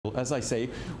incredible. As I say,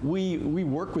 we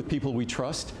work with people we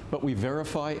trust, but we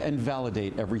verify and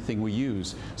validate everything we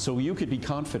use. So you could be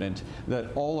confident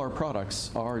that all our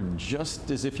products are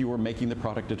just as if you were making the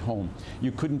product at home.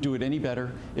 You couldn't do it any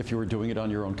better if you were doing it on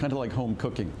your own, kind of like home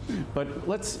cooking. But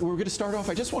we're going to start off.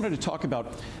 I just wanted to talk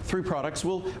about 3 products.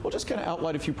 We'll just kind of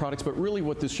outline a few products, but really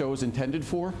what this show is intended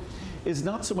for is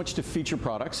not so much to feature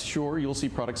products. Sure, you'll see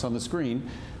products on the screen,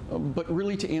 but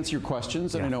really to answer your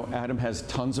questions. And I know Adam has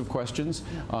tons of questions.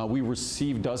 We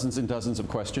receive dozens and dozens of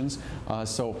questions.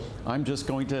 So I'm just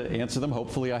going to answer them.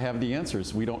 Hopefully I have the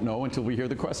answers. We don't know until we hear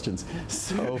the questions.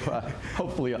 So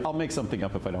hopefully I'll make something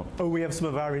up if I don't. Oh, we have some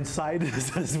of our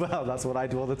insiders as well. That's what I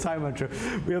do all the time, Andrew.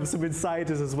 We have some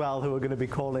insiders as well who are going to be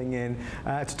calling in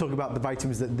to talk about the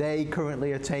vitamins that they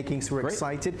currently are taking. So we're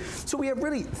excited. So we have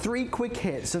really 3 quick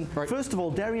hits. And first of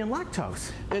all, dairy and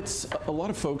lactose. It's a lot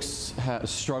of folks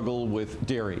struggle with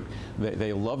dairy.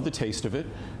 They love the taste of it.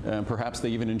 Perhaps they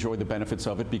even enjoy the benefits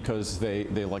of it because they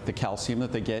like the calcium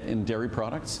that they get in dairy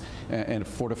products and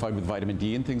fortified with vitamin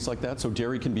D and things like that. So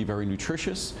dairy can be very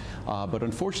nutritious. But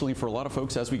unfortunately for a lot of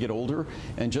folks as we get older,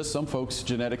 and just some folks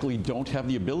genetically don't have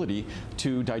the ability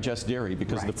to digest dairy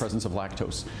because of the presence of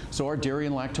lactose. So our dairy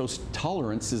and lactose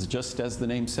tolerance is just as the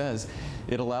name says.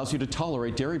 It allows you to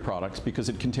tolerate dairy products because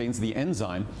it contains the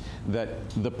enzyme that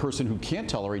the person who can't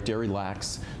tolerate dairy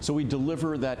lacks. So we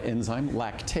deliver that enzyme,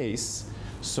 lactase,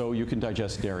 so you can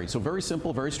digest dairy. So very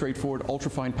simple, very straightforward,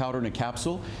 ultrafine powder in a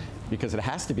capsule, because it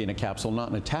has to be in a capsule, not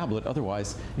in a tablet.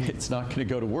 Otherwise, it's not going to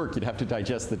go to work. You'd have to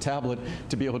digest the tablet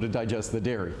to be able to digest the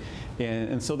dairy.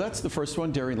 And so that's the first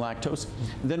one, dairy and lactose.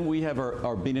 Then we have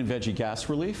our bean and veggie gas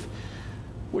relief,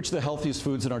 which the healthiest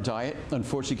foods in our diet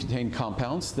unfortunately contain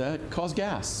compounds that cause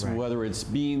gas. Whether it's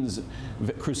beans,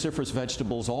 cruciferous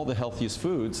vegetables, all the healthiest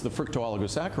foods, the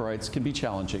fructooligosaccharides can be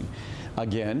challenging.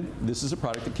 Again, this is a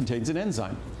product that contains an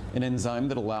enzyme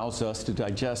that allows us to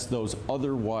digest those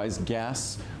otherwise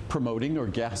gas-promoting or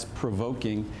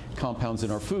gas-provoking compounds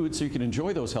in our food so you can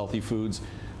enjoy those healthy foods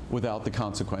without the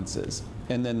consequences.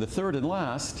 And then the third and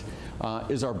last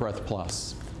is our Breath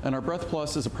Plus. And our Breath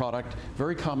Plus is a product,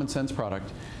 very common sense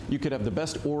product. You could have the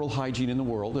best oral hygiene in the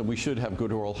world, and we should have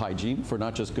good oral hygiene for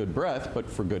not just good breath, but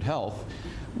for good health.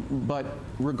 But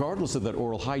regardless of that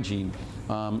oral hygiene,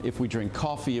 if we drink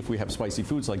coffee, if we have spicy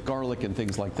foods like garlic and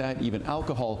things like that, even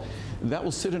alcohol, that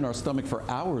will sit in our stomach for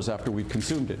hours after we've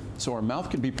consumed it. So our mouth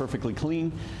can be perfectly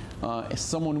clean.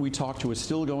 Someone we talk to is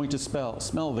still going to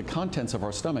smell the contents of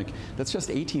our stomach that's just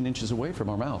 18 inches away from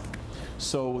our mouth.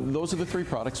 So those are the 3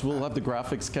 products. We'll have the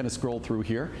graphics kind of scroll through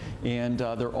here, and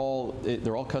they're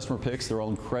all customer picks. They're all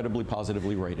incredibly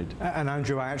positively rated. And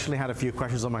Andrew, I actually had a few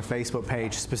questions on my Facebook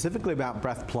page specifically about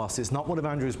Breath Plus. It's not one of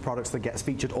Andrew's products that gets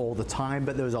featured all the time,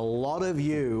 but there's a lot of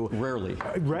you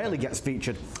rarely gets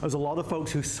featured. There's a lot of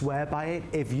folks who swear by it.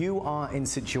 If you are in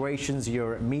situations,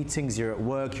 you're at meetings, you're at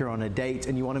work, you're on a date,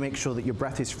 and you want to make sure that your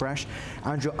breath is fresh,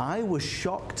 Andrew, I was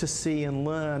shocked to see and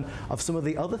learn of some of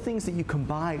the other things that you can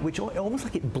buy, which almost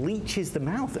like it bleaches the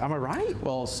mouth. Am I right?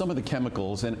 Well, some of the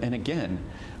chemicals, and again,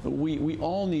 we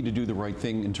all need to do the right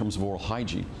thing in terms of oral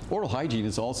hygiene. Oral hygiene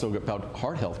is also about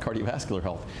heart health, cardiovascular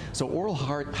health. So oral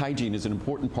hygiene is an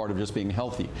important part of just being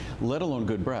healthy, let alone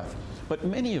good breath. But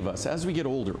many of us, as we get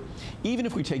older, even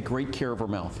if we take great care of our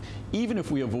mouth, even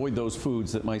if we avoid those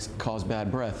foods that might cause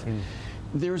bad breath,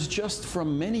 there's just,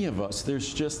 from many of us,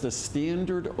 there's just a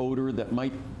standard odor that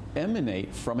might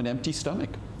emanate from an empty stomach.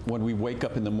 When we wake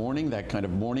up in the morning, that kind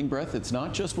of morning breath, it's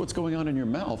not just what's going on in your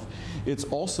mouth, it's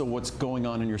also what's going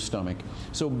on in your stomach.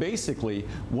 So basically,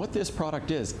 what this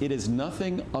product is, it is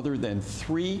nothing other than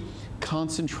 3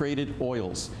 concentrated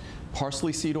oils.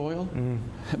 Parsley seed oil,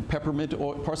 peppermint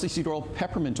oil, parsley seed oil,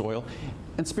 peppermint oil,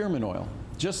 and spearmint oil.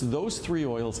 Just those 3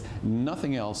 oils,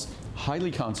 nothing else, highly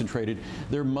concentrated.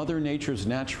 They're Mother Nature's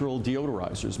natural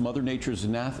deodorizers, Mother Nature's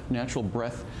natural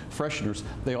breath fresheners.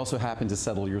 They also happen to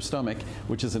settle your stomach,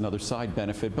 which is another side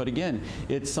benefit. But again,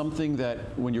 it's something that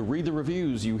when you read the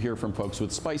reviews, you hear from folks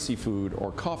with spicy food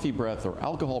or coffee breath or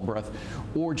alcohol breath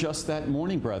or just that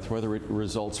morning breath, whether it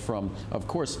results from, of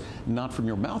course, not from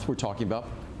your mouth we're talking about,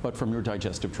 but from your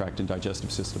digestive tract and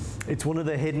digestive system. It's one of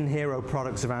the hidden hero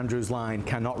products of Andrew's line.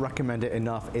 Cannot recommend it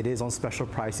enough. It is on special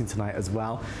pricing tonight as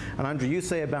well. And Andrew, you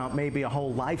say about maybe a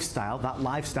whole lifestyle. That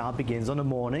lifestyle begins on a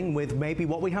morning with maybe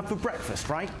what we have for breakfast,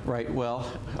 right? Right.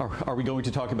 Well, are we going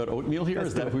to talk about oatmeal here?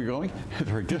 Is that where we're going?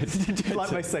 Very good. Did you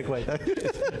like my segue there?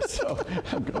 So,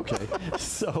 okay.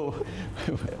 So,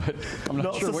 I'm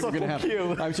not sure what you're going to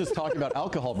have. I was just talking about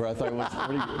alcohol breath.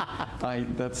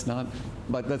 That's not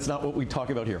what we talk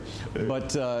about here. here.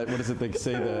 But what is it they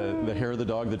say, the hair of the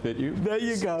dog that bit you? There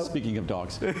you go. Speaking of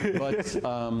dogs. But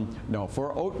no,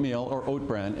 for oatmeal or oat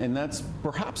bran, and that's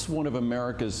perhaps one of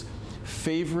America's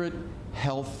favorite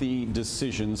healthy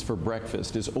decisions for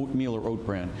breakfast is oatmeal or oat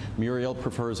bran. Muriel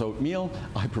prefers oatmeal.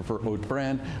 I prefer oat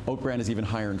bran. Oat bran is even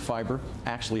higher in fiber,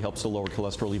 actually helps to lower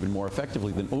cholesterol even more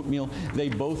effectively than oatmeal. They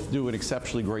both do an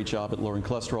exceptionally great job at lowering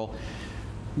cholesterol.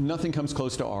 Nothing comes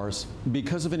close to ours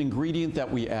because of an ingredient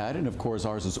that we add, and of course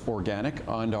ours is organic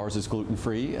and ours is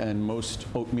gluten-free, and most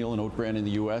oatmeal and oat bran in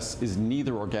the U.S. is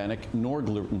neither organic nor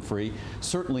gluten-free,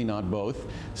 certainly not both.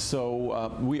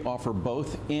 So we offer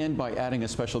both, and by adding a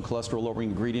special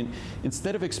cholesterol-lowering ingredient,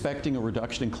 instead of expecting a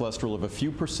reduction in cholesterol of a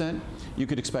few percent, you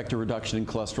could expect a reduction in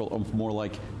cholesterol of more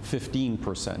like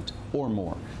 15% or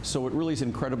more. So it really is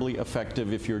incredibly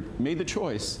effective if you're made the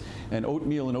choice, and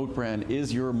oatmeal and oat bran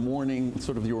is your morning,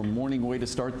 sort of your morning way to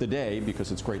start the day,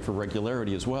 because it's great for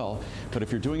regularity as well. But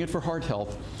if you're doing it for heart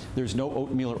health, there's no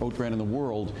oatmeal or oat bran in the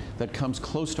world that comes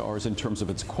close to ours in terms of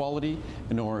its quality,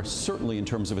 nor certainly in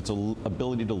terms of its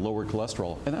ability to lower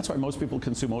cholesterol. And that's why most people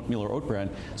consume oatmeal or oat bran,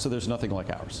 so there's nothing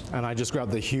like ours. And I just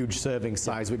grabbed the huge serving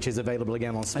size, which is available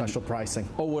again on special pricing.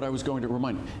 Oh, what I was going to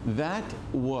remind, that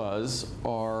was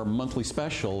our monthly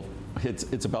special.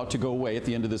 It's about to go away at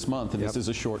the end of this month, and this is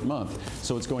a short month,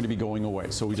 so it's going to be going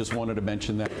away. So we just wanted to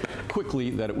mention that quickly,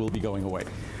 that it will be going away.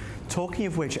 Talking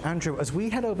of which, Andrew, as we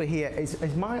head over here,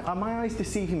 are my eyes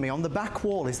deceiving me? On the back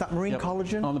wall, is that marine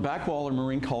collagen? On the back wall are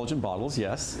marine collagen bottles,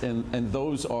 yes, and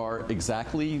those are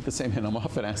exactly the same. And I'm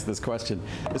often asked this question,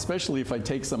 especially if I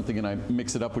take something and I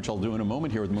mix it up, which I'll do in a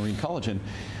moment here with marine collagen.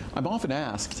 I'm often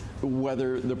asked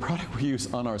whether the product we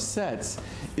use on our sets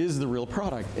is the real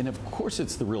product, and of course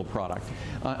it's the real product.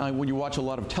 When you watch a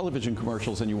lot of television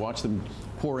commercials and you watch them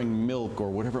pouring milk or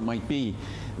whatever it might be,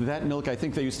 that milk, I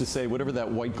think they used to say, whatever that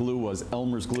white glue was,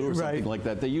 Elmer's glue or something like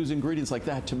that, they use ingredients like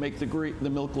that to make the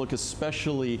milk look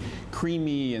especially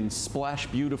creamy and splash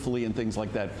beautifully and things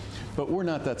like that. But we're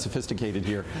not that sophisticated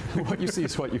here. What you see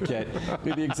is what you get.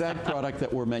 The exact product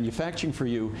that we're manufacturing for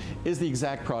you is the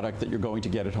exact product that you're going to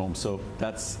get at home. So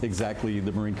that's exactly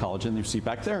the marine collagen you see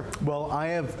back there. Well, I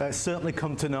have certainly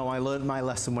come to know, I learned my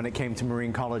lesson when it came to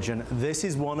marine collagen. This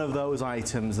is one of those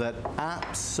items that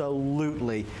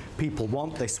absolutely people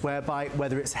want, they swear by,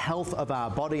 whether it's health of our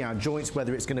body, our joints,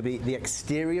 whether it's going to be the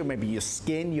exterior, maybe your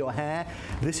skin, your hair.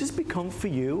 This has become for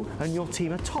you and your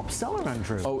team a top seller,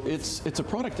 Andrew. Oh, it's a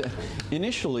product that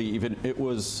initially even it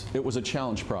was a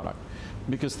challenge product.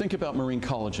 Because think about marine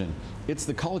collagen. It's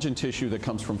the collagen tissue that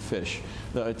comes from fish.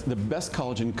 The best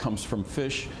collagen comes from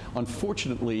fish.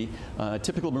 Unfortunately,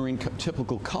 typical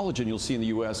collagen you'll see in the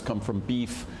U.S. come from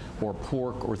beef or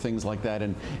pork or things like that.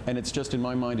 And it's just, in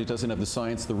my mind, it doesn't have the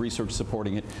science, the research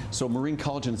supporting it. So marine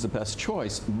collagen is the best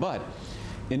choice. But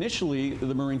initially,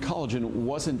 the marine collagen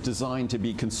wasn't designed to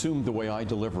be consumed the way I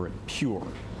deliver it, pure.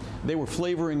 They were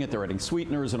flavoring it, they're adding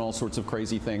sweeteners and all sorts of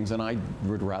crazy things, and I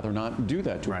would rather not do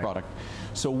that to a product.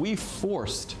 So we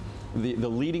forced the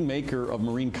leading maker of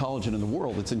marine collagen in the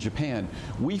world, it's in Japan,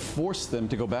 we forced them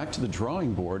to go back to the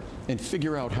drawing board and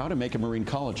figure out how to make a marine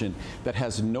collagen that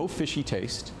has no fishy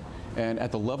taste, and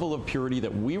at the level of purity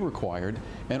that we required,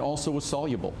 and also was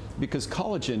soluble, because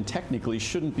collagen technically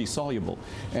shouldn't be soluble.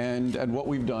 And what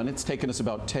we've done, it's taken us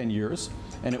about 10 years,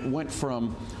 and it went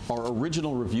from our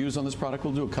original reviews on this product.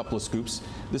 We'll do a couple of scoops.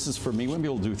 This is for me, maybe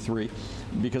we'll do 3,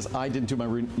 because I didn't do my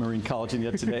marine collagen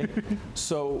yet today.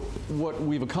 So what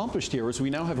we've accomplished here is we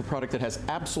now have a product that has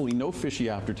absolutely no fishy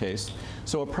aftertaste.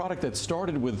 So a product that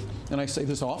started with, and I say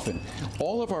this often,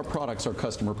 all of our products are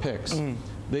customer picks.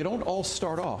 They don't all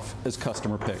start off as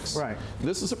customer picks. Right.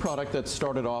 This is a product that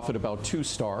started off at about 2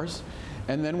 stars,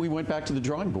 and then we went back to the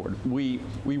drawing board. We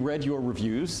read your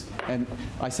reviews, and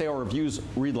I say our reviews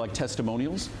read like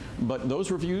testimonials, but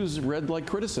those reviews read like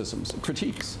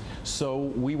critiques. So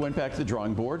we went back to the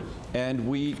drawing board, and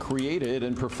we created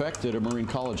and perfected a marine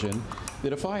collagen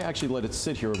that if I actually let it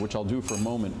sit here, which I'll do for a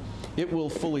moment, it will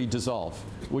fully dissolve,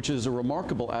 which is a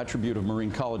remarkable attribute of marine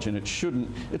collagen.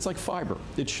 It's like fiber.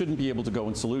 It shouldn't be able to go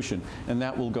in solution, and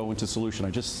that will go into solution.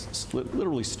 I just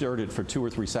literally stirred it for 2 or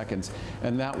 3 seconds,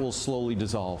 and that will slowly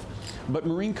dissolve. But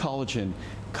marine collagen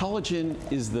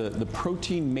is the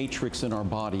protein matrix in our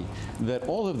body that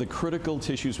all of the critical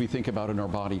tissues we think about in our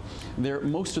body,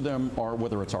 most of them are,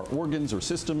 whether it's our organs or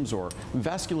systems or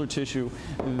vascular tissue,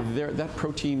 there's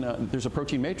a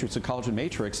protein matrix, a collagen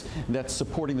matrix, that's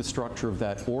supporting the structure of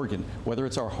that organ, whether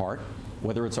it's our heart,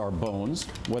 whether it's our bones,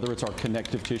 whether it's our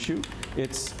connective tissue,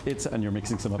 and you're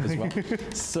mixing some up as well.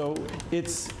 So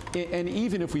and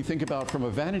even if we think about from a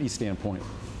vanity standpoint,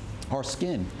 Our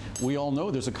skin, we all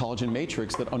know there's a collagen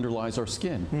matrix that underlies our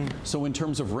skin. So in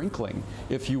terms of wrinkling,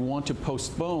 if you want to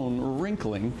postpone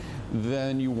wrinkling,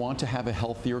 then you want to have a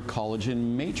healthier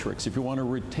collagen matrix. If you want to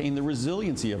retain the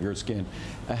resiliency of your skin,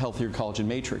 a healthier collagen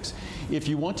matrix. If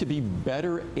you want to be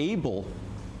better able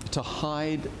to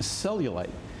hide cellulite,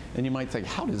 and you might think,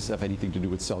 how does this have anything to do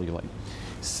with cellulite?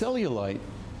 Cellulite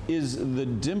is the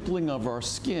dimpling of our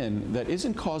skin that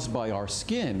isn't caused by our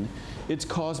skin, it's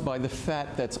caused by the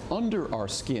fat that's under our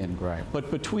skin. Right.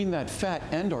 But between that fat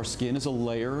and our skin is a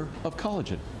layer of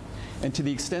collagen. And to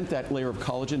the extent that layer of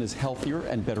collagen is healthier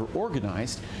and better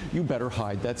organized, you better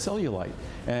hide that cellulite.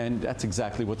 And that's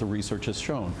exactly what the research has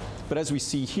shown. But as we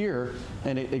see here,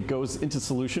 and it goes into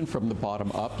solution from the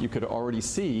bottom up, you could already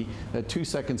see that 2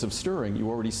 seconds of stirring, you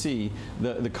already see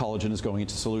the collagen is going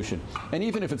into solution. And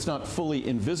even if it's not fully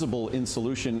invisible in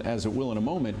solution as it will in a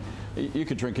moment, you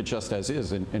could drink it just as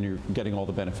is, and you're getting all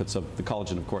the benefits of the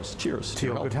collagen, of course. Cheers. To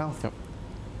your good health. Yep.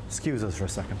 Excuse us for a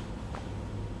second.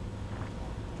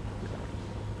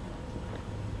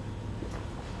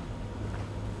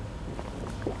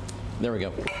 There we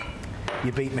go.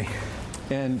 You beat me.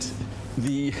 And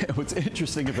what's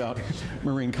interesting about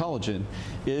marine collagen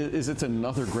is it's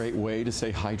another great way to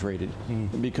stay hydrated.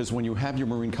 Because when you have your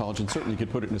marine collagen, certainly you could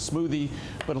put it in a smoothie,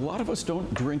 but a lot of us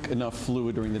don't drink enough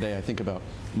fluid during the day. I think about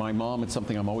my mom, it's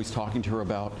something I'm always talking to her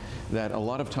about, that a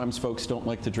lot of times folks don't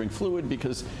like to drink fluid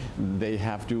because they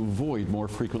have to void more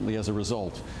frequently as a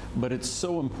result. But it's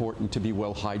so important to be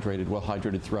well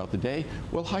hydrated throughout the day,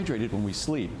 well hydrated when we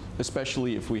sleep,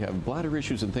 especially if we have bladder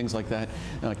issues and things like that,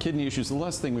 kidney issues. The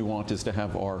last thing we want is to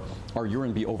have our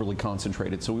urine be overly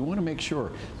concentrated. So we want to make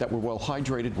sure that we're well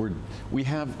hydrated. We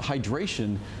have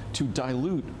hydration to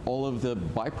dilute all of the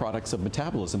byproducts of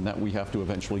metabolism that we have to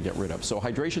eventually get rid of. So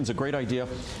hydration is a great idea,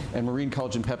 and marine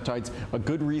collagen peptides, a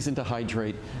good reason to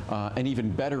hydrate. An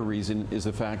even better reason is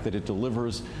the fact that it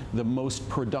delivers the most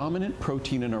predominant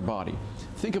protein in our body.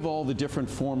 Think of all the different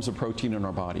forms of protein in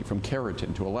our body, from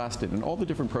keratin to elastin, and all the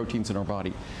different proteins in our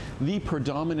body. The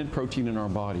predominant protein in our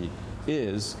body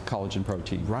is collagen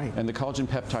protein. Right. And the collagen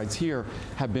peptides here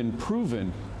have been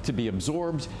proven to be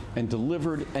absorbed and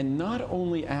delivered and not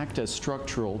only act as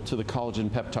structural to the collagen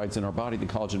peptides in our body, the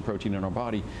collagen protein in our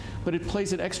body, but it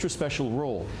plays an extra special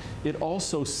role. It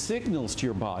also signals to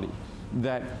your body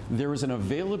that there is an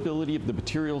availability of the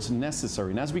materials necessary.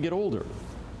 And as we get older,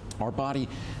 our body,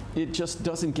 it just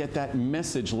doesn't get that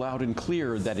message loud and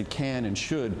clear that it can and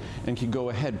should and can go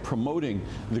ahead promoting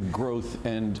the growth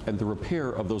and the repair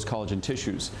of those collagen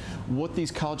tissues. What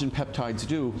these collagen peptides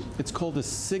do, it's called a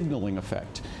signaling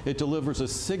effect. It delivers a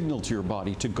signal to your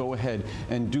body to go ahead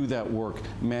and do that work,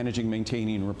 managing,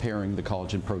 maintaining, and repairing the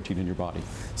collagen protein in your body.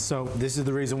 So this is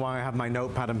the reason why I have my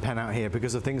notepad and pen out here,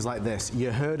 because of things like this.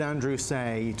 You heard Andrew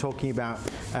say, talking about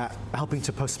helping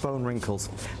to postpone wrinkles,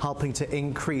 helping to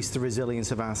increase the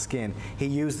resilience of our skin. He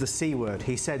used the C word.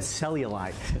 He said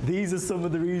cellulite. These are some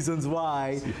of the reasons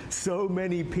why so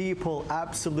many people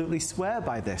absolutely swear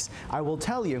by this. I will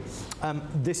tell you,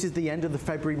 this is the end of the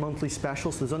February monthly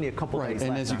special, so there's only a couple days left.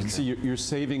 And as you can see, you're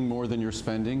saving more than you're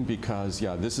spending, because,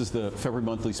 yeah, this is the February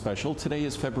monthly special. Today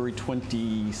is February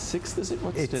 26th, is it?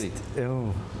 What's today?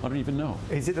 Oh. I don't even know.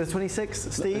 Is it the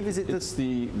 26th, Steve? Is it it's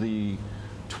the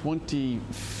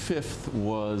 25th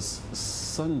was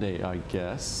Sunday, I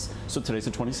guess. So today's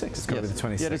the 26th. It's got to be the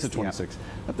 26th. Yeah, it is the 26th.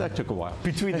 Yeah. That took a while.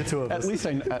 Between the two of us.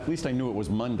 At least I knew it was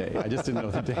Monday. I just didn't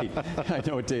know the date. I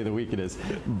know what day of the week it is.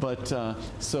 But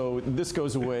so this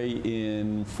goes away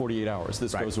in 48 hours.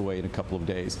 This goes away in a couple of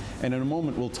days. And in a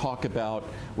moment we'll talk about,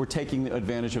 we're taking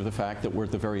advantage of the fact that we're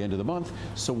at the very end of the month.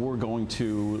 So we're going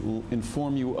to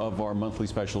inform you of our monthly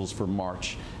specials for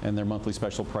March and their monthly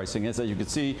special pricing. As you can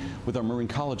see with our marine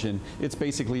collagen, it's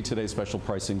basically today's special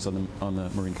pricings on the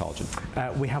marine collagen.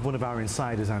 We have one of our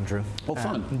insiders, Andrew. Oh,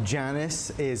 fun. Janice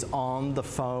is on the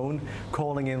phone,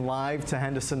 calling in live to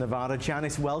Henderson, Nevada.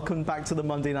 Janice, welcome back to the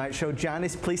Monday Night Show.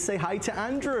 Janice, please say hi to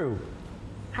Andrew.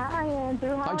 Hi,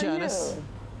 Andrew. How Hi, Janice. are you?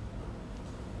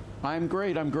 I'm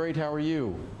great. I'm great. How are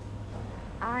you?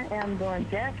 I am doing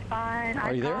just fine.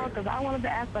 Are you there? I called because I wanted to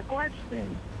ask a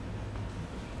question.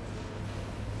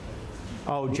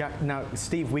 Oh, now,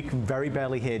 Steve, we can very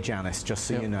barely hear Janice, just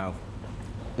so you know.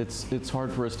 It's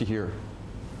hard for us to hear.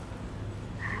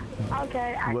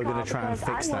 Okay, we're going to try and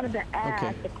fix that. I wanted to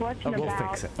ask a question we'll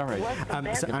about fix it. All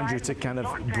right. So Andrew, to kind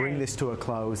of bring this to a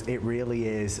close, it really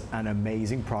is an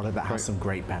amazing product that has some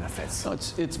great benefits.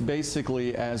 It's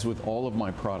basically, as with all of my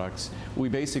products, we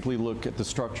basically look at the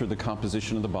structure, the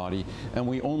composition of the body, and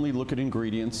we only look at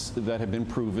ingredients that have been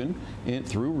proven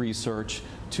through research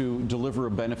to deliver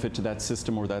a benefit to that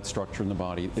system or that structure in the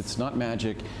body. It's not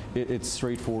magic, it's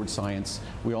straightforward science.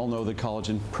 We all know that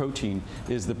collagen protein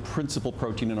is the principal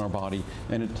protein in our body,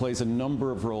 and it plays a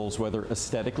number of roles, whether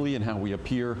aesthetically in how we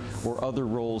appear or other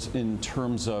roles in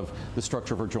terms of the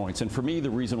structure of our joints. And for me, the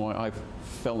reason why I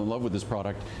fell in love with this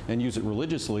product and use it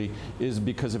religiously is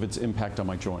because of its impact on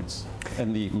my joints.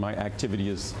 And my activity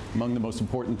is among the most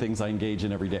important things I engage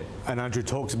in every day. And Andrew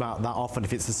talks about that often.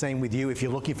 If it's the same with you, if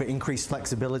you're looking for increased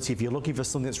flexibility, if you're looking for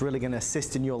something that's really going to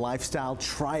assist in your lifestyle,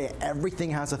 try it. Everything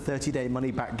has a 30-day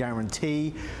money-back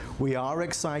guarantee. We are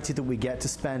excited that we get to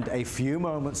spend a few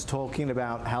moments talking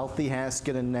about healthy hair,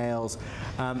 skin, and nails.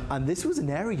 And this was an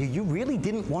area you really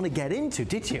didn't want to get into,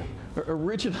 did you?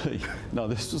 Originally, no,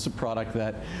 this was a product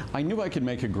that I knew I could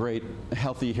make a great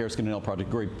healthy hair, skin, and nail product,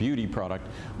 great beauty product.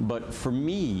 But for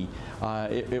me,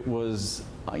 it was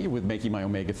with making my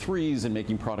omega-3s and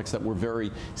making products that were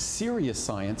very serious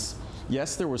science.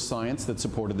 Yes, there was science that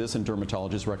supported this, and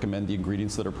dermatologists recommend the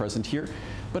ingredients that are present here,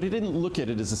 but I didn't look at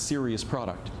it as a serious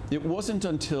product. It wasn't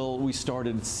until we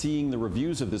started seeing the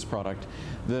reviews of this product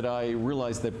that I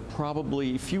realized that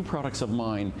probably few products of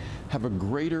mine have a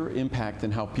greater impact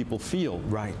than how people feel.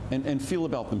 Right. And feel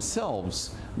about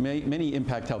themselves. Many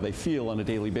impact how they feel on a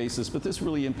daily basis, but this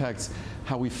really impacts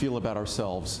how we feel about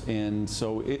ourselves. And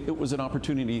so it was an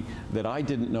opportunity that I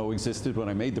didn't know existed when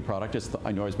I made the product.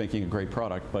 I know I was making a great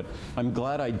product, but I'm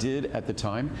glad I did at the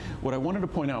time. What I wanted to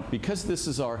point out, because this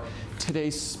is our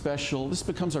today's special, this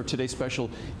becomes our today's special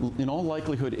in all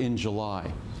likelihood in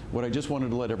July. What I just wanted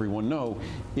to let everyone know,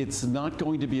 it's not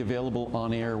going to be available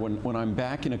on air when I'm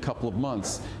back in a couple of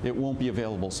months. It won't be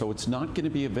available. So it's not going to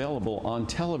be available on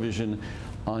television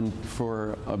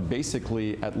for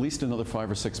basically at least another 5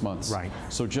 or 6 months. Right.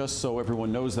 So just so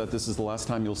everyone knows that this is the last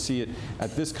time you'll see it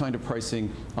at this kind of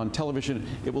pricing on television.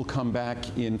 It will come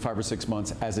back in 5 or 6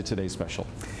 months as a Today's Special.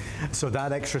 So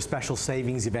that extra special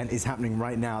savings event is happening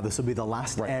right now. This will be the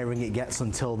last airing it gets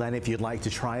until then if you'd like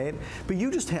to try it. But you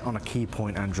just hit on a key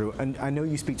point, Andrew, and I know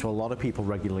you speak to a lot of people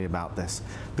regularly about this.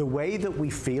 The way that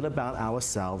we feel about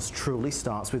ourselves truly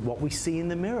starts with what we see in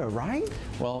the mirror, right?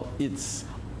 Well, it's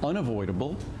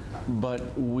unavoidable,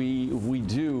 but we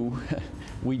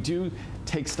do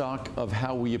take stock of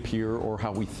how we appear or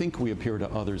how we think we appear to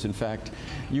others. In fact,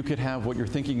 you could have what you're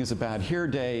thinking is a bad hair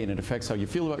day and it affects how you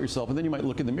feel about yourself, and then you might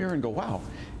look in the mirror and go, wow,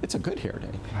 it's a good hair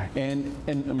day. Right.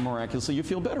 And miraculously you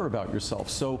feel better about yourself.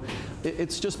 So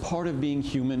it's just part of being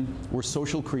human. We're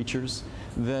social creatures,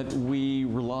 that we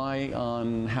rely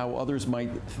on how others might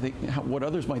think, what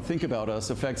others might think about us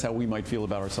affects how we might feel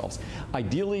about ourselves.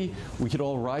 Ideally, we could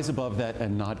all rise above that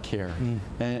and not care,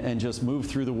 and just move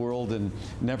through the world and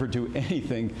never do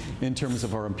anything in terms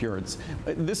of our appearance.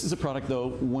 This is a product, though,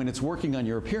 when it's working on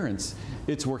your appearance,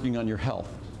 it's working on your health.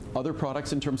 Other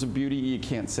products in terms of beauty, you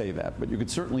can't say that, but you could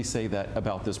certainly say that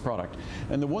about this product.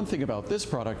 And the one thing about this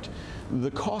product,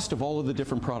 the cost of all of the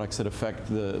different products that affect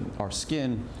our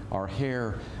skin, our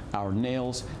hair, our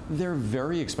nails, they're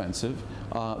very expensive.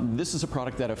 This is a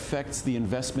product that affects the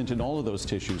investment in all of those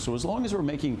tissues. So as long as we're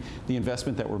making the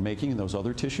investment that we're making in those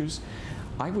other tissues,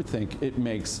 I would think it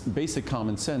makes basic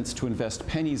common sense to invest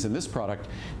pennies in this product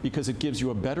because it gives you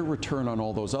a better return on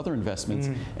all those other investments,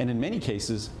 and in many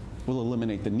cases, will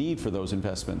eliminate the need for those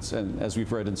investments. And as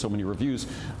we've read in so many reviews,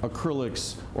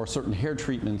 acrylics or certain hair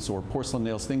treatments or porcelain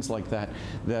nails, things like that,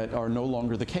 that are no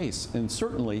longer the case. And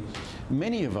certainly,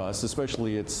 many of us,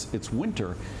 especially it's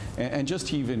winter, and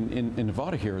just even in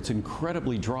Nevada here, it's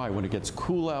incredibly dry. When it gets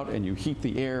cool out and you heat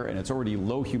the air and it's already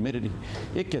low humidity,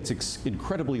 it gets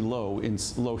incredibly low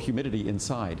humidity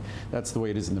inside. That's the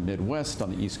way it is in the Midwest, on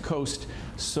the East Coast.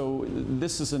 So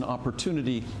this is an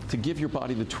opportunity to give your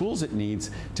body the tools it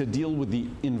needs to deal with the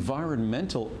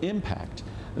environmental impact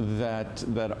that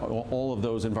all of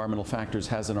those environmental factors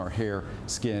has in our hair,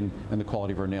 skin, and the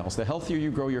quality of our nails. The healthier you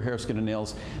grow your hair, skin, and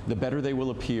nails, the better they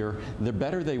will appear, the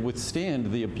better they withstand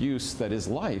the abuse that is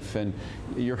life. And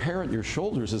your hair at your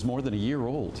shoulders is more than a year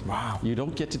old. Wow. You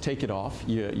don't get to take it off.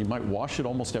 You might wash it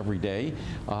almost every day.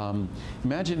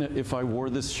 Imagine if I wore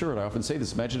this shirt. I often say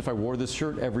this. Imagine if I wore this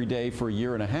shirt every day for a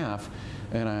year and a half,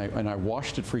 and I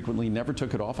washed it frequently, never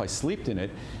took it off, I slept in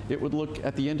it. It would look,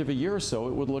 at the end of a year or so,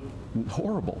 it would look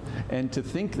horrible. And to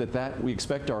think that we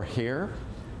expect our hair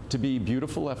to be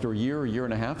beautiful after a year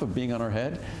and a half of being on our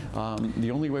head.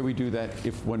 The only way we do that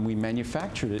when we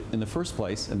manufactured it in the first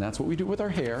place, and that's what we do with our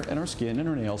hair and our skin and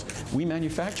our nails, we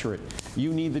manufacture it.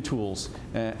 You need the tools,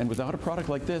 and without a product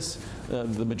like this,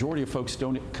 the majority of folks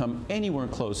don't come anywhere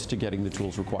close to getting the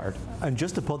tools required. And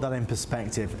just to put that in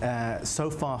perspective, so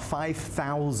far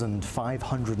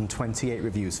 5,528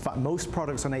 reviews. Most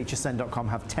products on hsn.com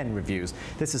have 10 reviews.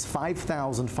 This is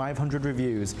 5,500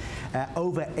 reviews.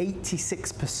 Over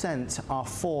 86% are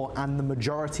 4 and the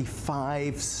majority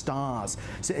 5 stars.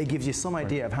 So it gives you some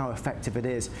idea of how effective it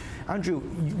is. Andrew,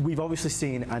 we've obviously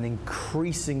seen an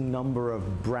increasing number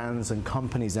of brands and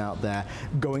companies out there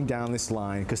going down this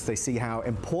line because they see how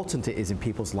important it is in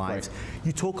people's lives. Right.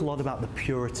 You talk a lot about the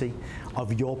purity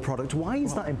of your product. Why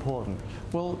is that important?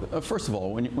 Well, first of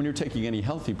all, when you're taking any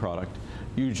healthy product,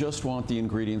 you just want the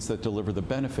ingredients that deliver the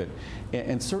benefit.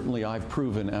 And certainly I've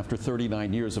proven after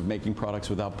 39 years of making products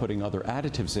without putting other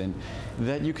additives in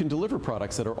that you can deliver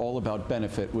products that are all about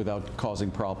benefit without causing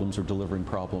problems or delivering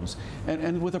problems.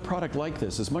 And with a product like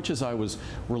this, as much as I was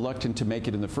reluctant to make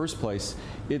it in the first place,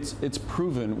 it's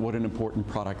proven what an important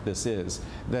product this is.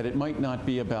 That it might not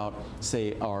be about,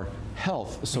 say, our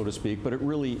health, so to speak, but it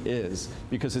really is,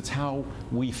 because it's how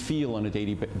we feel on a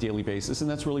daily basis, and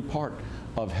that's really part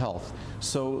of health.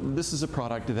 So this is a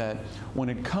product that, when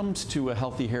it comes to a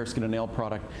healthy hair, skin, and nail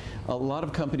product, a lot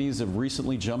of companies have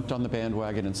recently jumped on the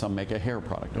bandwagon, and some make a hair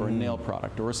product, or a nail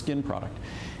product, or a skin product.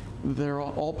 They're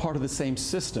all part of the same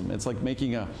system. It's like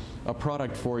making a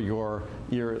product for your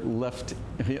left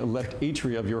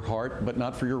atria of your heart, but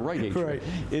not for your right atria. Right.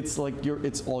 It's like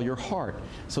it's all your heart.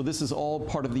 So this is all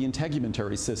part of the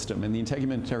integumentary system. And the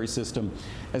integumentary system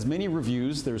has many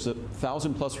reviews. There's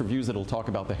 1,000+ reviews that'll talk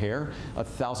about the hair,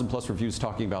 1,000+ reviews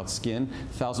talking about skin,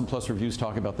 1,000+ reviews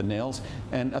talking about the nails,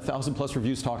 and 1,000+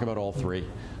 reviews talk about all three.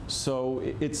 So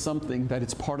it's something that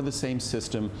it's part of the same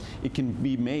system. It can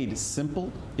be made simple,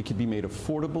 it can be made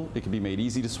affordable, it can be made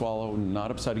easy to swallow,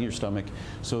 not upsetting your stomach.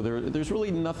 So there's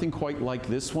really nothing quite like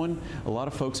this one. A lot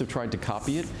of folks have tried to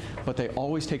copy it, but they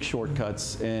always take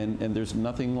shortcuts, and there's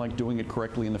nothing like doing it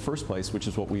correctly in the first place, which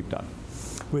is what we've done.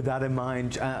 With that in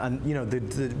mind, and you know,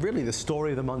 really the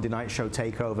story of the Monday Night Show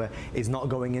takeover is not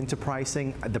going into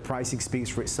pricing. The pricing speaks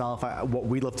for itself. What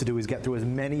we love to do is get through as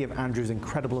many of Andrew's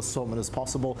incredible assortment as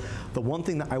possible. The one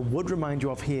thing that I would remind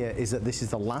you of here is that this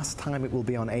is the last time it will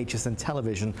be on HSN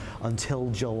television until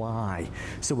July.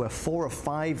 So we're 4 or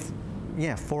 5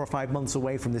 months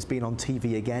away from this being on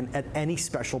TV again at any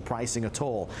special pricing at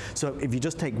all. So if you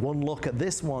just take one look at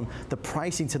this one, the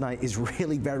pricing tonight is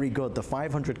really very good. The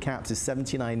 500 caps is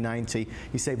 $79.90.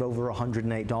 You save over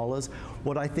 $108.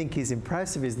 What I think is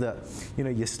impressive is that, you know,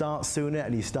 you start sooner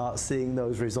and you start seeing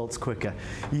those results quicker.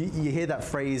 You hear that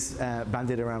phrase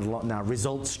bandied around a lot now,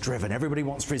 results driven. Everybody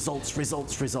wants results,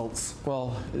 results, results.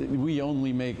 Well, we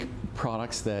only make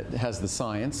products that has the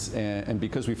science, and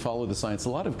because we follow the science, a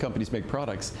lot of companies make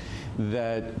products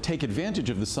that take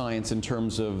advantage of the science in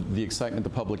terms of the excitement the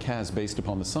public has based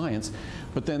upon the science,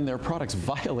 but then their products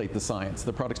violate the science.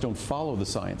 The products don't follow the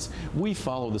science. We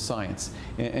follow the science,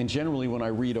 and generally when I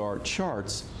read our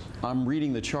charts, I'm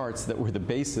reading the charts that were the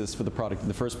basis for the product in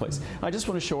the first place. I just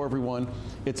want to show everyone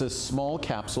it's a small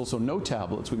capsule, so no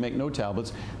tablets. We make no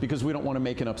tablets because we don't want to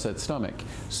make an upset stomach.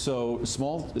 So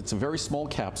small, it's a very small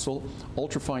capsule,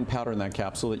 ultrafine powder in that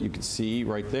capsule that you can see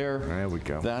right there. There we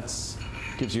go. That's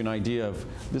gives you an idea of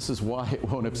this is why it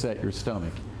won't upset your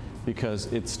stomach,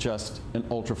 because it's just an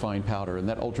ultrafine powder, and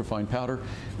that ultrafine powder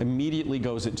immediately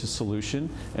goes into solution,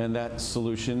 and that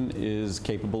solution is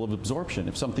capable of absorption.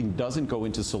 If something doesn't go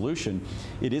into solution,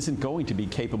 it isn't going to be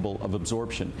capable of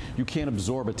absorption. You can't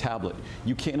absorb a tablet.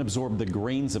 You can't absorb the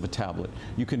grains of a tablet.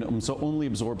 You can only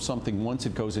absorb something once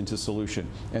it goes into solution,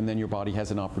 and then your body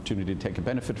has an opportunity to take a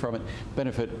benefit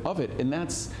of it, and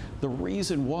that's the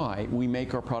reason why we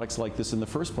make our products like this in the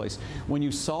first place. When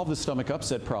you solve the stomach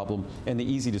upset problem and the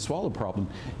easy to swallow problem,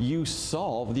 you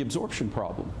solve the absorption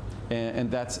problem.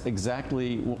 And that's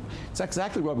exactly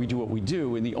why we do what we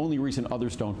do, and the only reason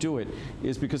others don't do it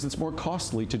is because it's more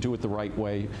costly to do it the right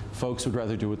way. Folks would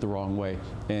rather do it the wrong way,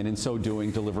 and in so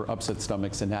doing deliver upset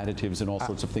stomachs and additives and all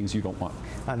sorts of things you don't want.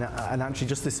 And actually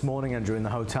just this morning, Andrew, in the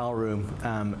hotel room,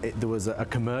 there was a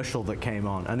commercial that came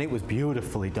on, and it was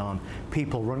beautifully done.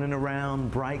 People running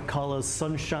around, bright colors,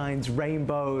 sunshines,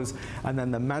 rainbows, and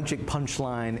then the magic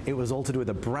punchline, it was all to do with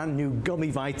a brand new gummy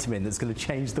vitamin that's going to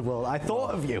change the world. I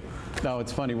thought of you. No,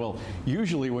 it's funny. Well,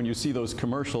 usually when you see those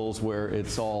commercials where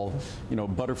it's all,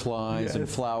 butterflies and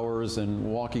flowers and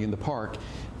walking in the park,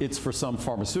 it's for some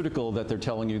pharmaceutical that they're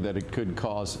telling you that it could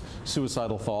cause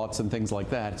suicidal thoughts and things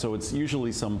like that. So it's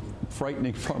usually some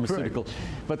frightening pharmaceutical.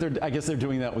 But I guess they're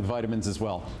doing that with vitamins as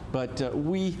well. But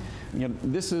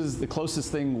this is the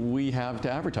closest thing we have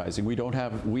to advertising.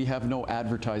 We have no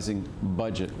advertising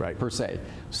budget per se.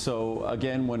 So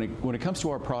again, when it comes to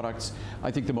our products,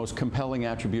 I think the most compelling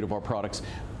attribute of our products,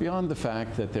 beyond the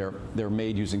fact that they're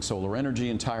made using solar energy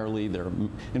entirely, they're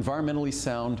environmentally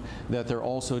sound, that they're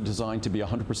also designed to be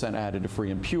 100% additive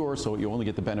free and pure, so you only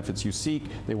get the benefits you seek.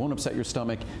 They won't upset your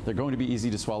stomach. They're going to be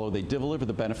easy to swallow. They deliver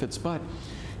the benefits, but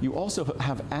you also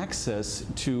have access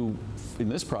to, in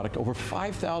this product, over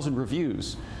 5,000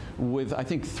 reviews, with I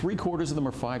think 3/4 of them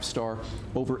are 5-star,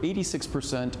 over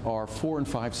 86% are 4 and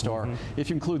 5-star. If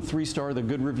you include 3-star, the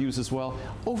good reviews as well,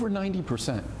 over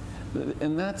 90%.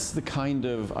 And that's the kind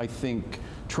of, I think,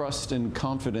 trust and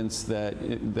confidence that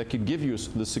could give you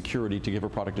the security to give a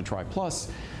product a try. Plus,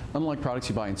 unlike products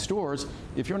you buy in stores,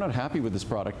 if you're not happy with this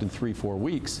product in 3-4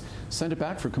 weeks, send it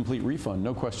back for complete refund,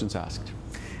 no questions asked.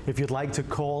 If you'd like to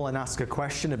call and ask a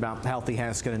question about healthy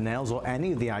hair, skin and nails, or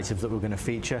any of the items that we're going to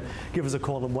feature, give us a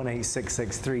call at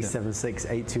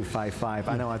 1-866-376-8255.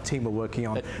 I know our team are working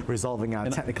on resolving our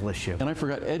technical issue. And I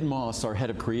forgot, Ed Moss, our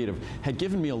head of creative, had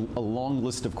given me a long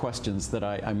list of questions that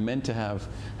I meant to have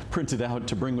printed out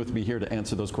to bring with me here to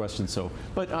answer those questions. So,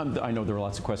 but I know there are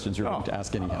lots of questions you're going to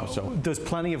ask anyhow. So there's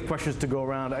plenty of questions to go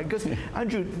around. Because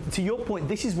Andrew, to your point,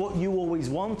 this is what you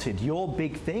always wanted. Your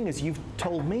big thing, as you've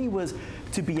told me, was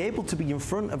to be able to be in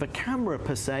front of a camera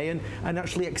per se and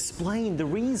actually explain the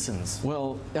reasons.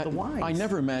 Well, the whys. I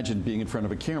never imagined being in front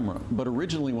of a camera, but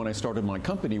originally when I started my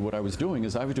company, what I was doing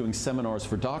is I was doing seminars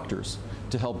for doctors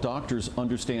to help doctors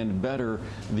understand better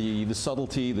the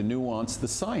subtlety, the nuance, the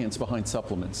science behind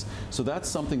supplements. So that's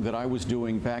something that I was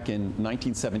doing back in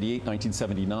 1978,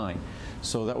 1979.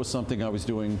 So that was something I was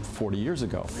doing 40 years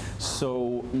ago.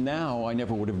 So now I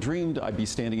never would have dreamed I'd be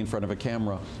standing in front of a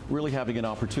camera, really having an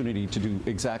opportunity to do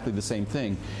exactly the same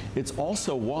thing. It's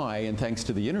also why, and thanks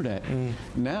to the internet,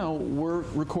 now we're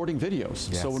recording videos.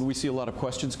 Yes. So when we see a lot of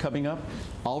questions coming up,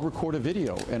 I'll record a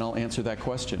video and I'll answer that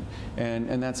question.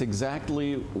 And that's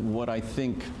exactly what I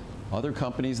think other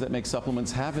companies that make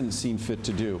supplements haven't seen fit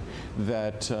to do,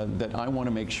 that I want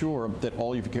to make sure that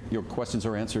all of your questions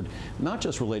are answered, not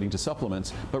just relating to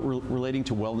supplements, but relating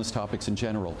to wellness topics in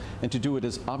general, and to do it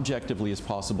as objectively as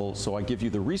possible. So I give you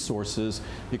the resources,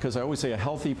 because I always say a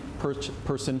healthy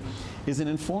person is an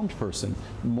informed person.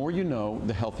 The more you know,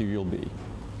 the healthier you'll be.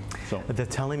 So. They're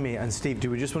telling me, and Steve, do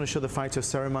we just want to show the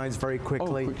phytoceramides very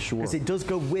quickly? Oh, sure. Because it does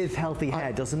go with healthy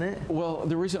hair, doesn't it? Well,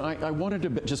 the reason I wanted to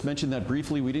just mention that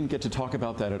briefly, we didn't get to talk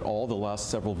about that at all the last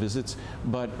several visits,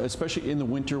 but especially in the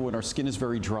winter when our skin is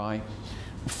very dry,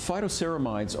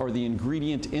 phytoceramides are the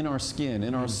ingredient in our skin,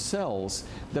 in our cells,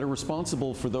 that are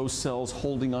responsible for those cells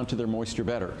holding onto their moisture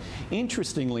better.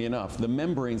 Interestingly enough, the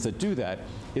membranes that do that,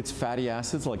 it's fatty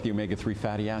acids like the omega-3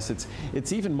 fatty acids.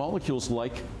 It's even molecules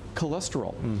like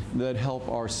cholesterol that help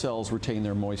our cells retain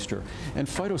their moisture. And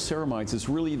phytoceramides is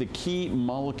really the key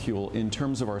molecule in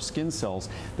terms of our skin cells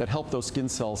that help those skin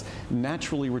cells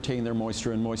naturally retain their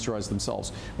moisture and moisturize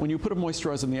themselves. When you put a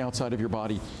moisturizer on the outside of your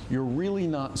body, you're really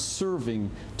not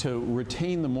serving to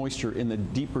retain the moisture in the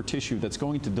deeper tissue that's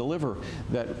going to deliver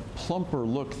that plumper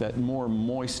look, that more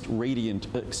moist, radiant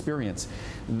experience.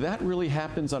 That really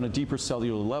happens on a deeper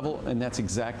cellular level, and that's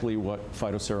exactly what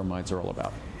phytoceramides are all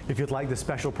about. If you'd like the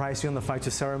special pricing on the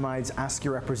phytoceramides, ask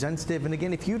your representative. And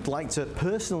again, if you'd like to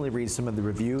personally read some of the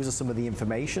reviews or some of the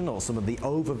information or some of the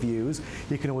overviews,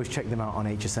 you can always check them out on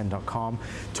hsn.com.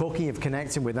 Talking of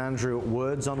connecting with Andrew,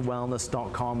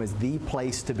 wordsonwellness.com is the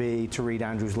place to be to read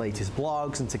Andrew's latest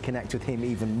blogs and to connect with him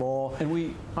even more.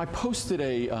 And I posted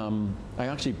I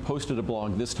actually posted a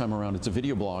blog this time around. It's a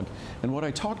video blog. And what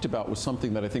I talked about was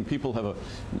something that I think people have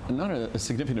not a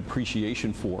significant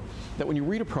appreciation for. That when you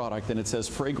read a product and it says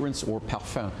fragrance or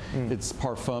parfum, it's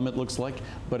parfum it looks like,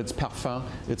 but it's parfum,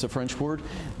 it's a French word.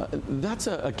 That's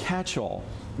a catch-all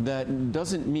that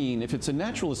doesn't mean, if it's a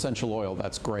natural essential oil,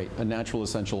 that's great. A natural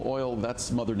essential oil,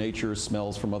 that's Mother Nature,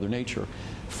 smells from Mother Nature.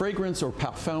 Fragrance or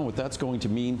parfum, what that's going to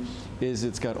mean is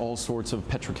it's got all sorts of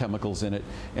petrochemicals in it,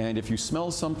 and if you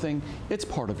smell something, it's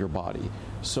part of your body.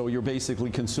 So you're basically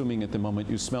consuming it the moment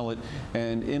you smell it,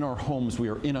 and in our homes we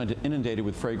are inundated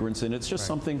with fragrance, and it's just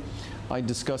something I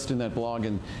discussed in that blog,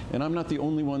 and I'm not the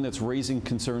only one that's raising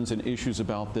concerns and issues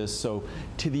about this. So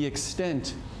to the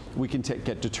extent we can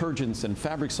get detergents and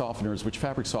fabric softeners, which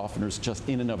fabric softeners just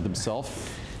in and of themselves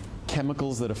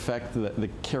chemicals that affect the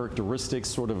characteristics,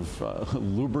 sort of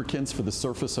lubricants for the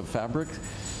surface of fabric.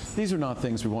 These are not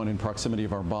things we want in proximity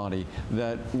of our body,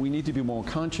 that we need to be more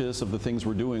conscious of the things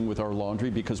we're doing with our laundry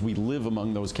because we live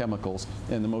among those chemicals.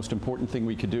 And the most important thing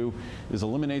we could do is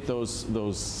eliminate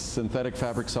those synthetic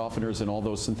fabric softeners and all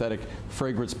those synthetic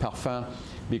fragrance parfum,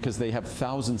 because they have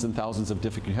thousands and thousands of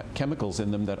different chemicals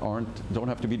in them that don't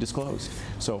have to be disclosed.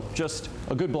 So just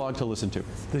a good blog to listen to.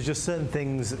 There's just certain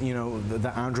things, you know,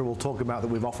 that Andrew will talk about that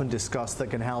we've often discussed that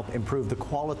can help improve the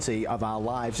quality of our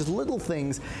lives. Just little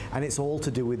things, and it's all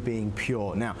to do with being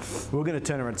pure. Now, we're going to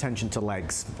turn our attention to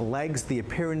legs. Legs, the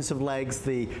appearance of legs,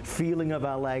 the feeling of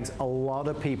our legs. A lot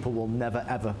of people will never,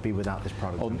 ever be without this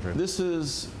product, Andrew. This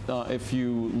is, if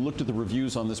you looked at the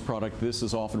reviews on this product, this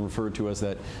is often referred to as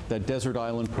that desert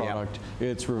island product. Yep.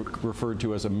 It's referred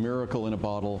to as a miracle in a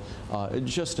bottle.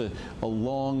 Just a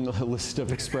long list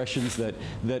of expressions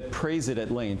that praise it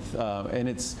at length.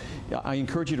 And I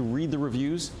encourage you to read the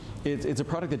reviews. It's a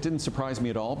product that didn't surprise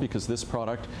me at all, because this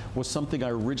product was something I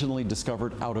originally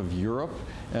discovered out of Europe,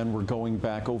 and we're going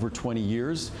back over 20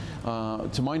 years.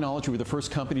 To my knowledge, we were the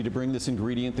first company to bring this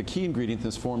ingredient, the key ingredient in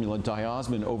this formula,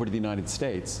 diosmin, over to the United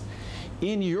States.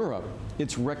 In Europe,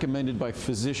 it's recommended by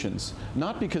physicians,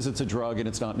 not because it's a drug and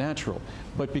it's not natural,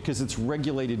 but because it's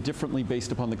regulated differently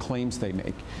based upon the claims they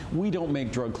make. We don't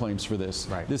make drug claims for this.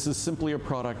 Right. This is simply a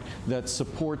product that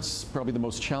supports probably the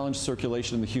most challenged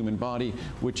circulation in the human body,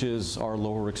 which is our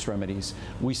lower extremities.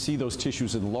 We see those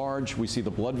tissues enlarge, we see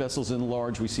the blood vessels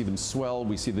enlarge, we see them swell,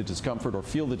 we see the discomfort or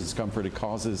feel the discomfort it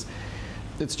causes.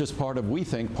 It's just we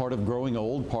think, part of growing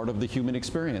old, part of the human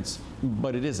experience.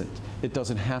 But it isn't. It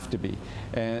doesn't have to be.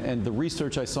 And the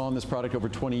research I saw on this product over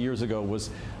 20 years ago was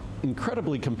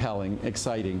incredibly compelling,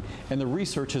 exciting, and the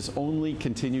research has only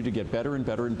continued to get better and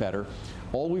better and better.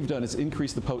 All we've done is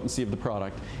increase the potency of the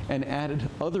product and added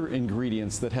other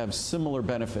ingredients that have similar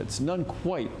benefits, none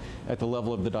quite at the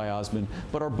level of the diosmin,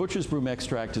 but our butcher's broom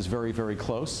extract is very, very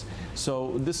close.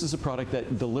 So this is a product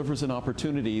that delivers an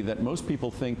opportunity that most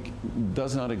people think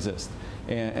does not exist,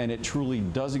 and it truly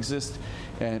does exist,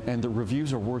 and the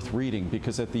reviews are worth reading,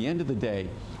 because at the end of the day,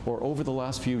 or over the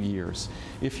last few years,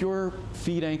 if your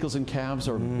feet, ankles, and calves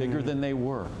are bigger than they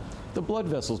were, the blood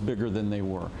vessels bigger than they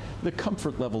were, the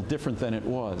comfort level different than it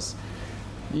was,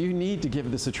 you need to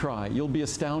give this a try. You'll be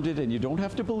astounded, and you don't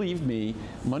have to believe me,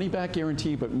 money back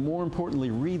guarantee, but more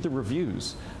importantly, read the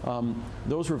reviews.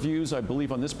 Those reviews, I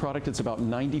believe on this product, it's about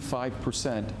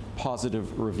 95%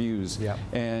 positive reviews. Yep.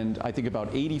 And I think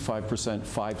about 85%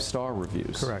 5-star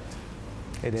reviews. Correct.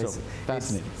 It is. So,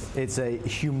 fascinating. It's a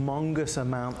humongous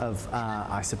amount of,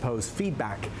 I suppose,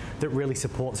 feedback that really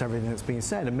supports everything that's being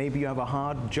said. And maybe you have a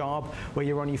hard job where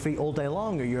you're on your feet all day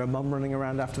long, or you're a mum running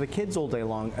around after the kids all day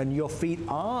long, and your feet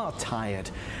are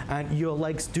tired, and your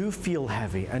legs do feel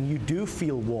heavy, and you do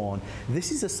feel worn.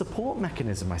 This is a support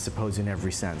mechanism, I suppose, in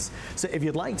every sense. So if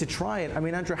you'd like to try it, I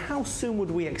mean, Andrew, how soon would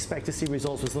we expect to see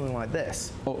results with something like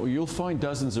this? Oh, you'll find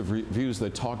dozens of reviews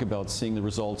that talk about seeing the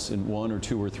results in 1 or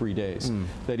 2 or 3 days.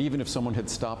 That even if someone had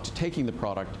stopped taking the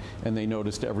product and they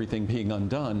noticed everything being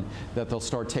undone, that they'll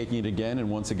start taking it again, and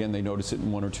once again they notice it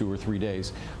in 1 or 2 or 3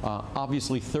 days.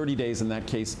 Obviously 30 days in that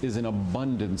case is an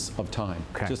abundance of time,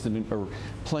 just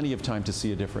plenty of time to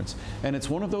see a difference. And it's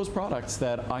one of those products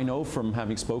that I know from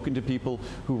having spoken to people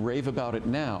who rave about it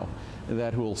now,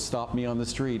 that who will stop me on the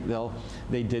street.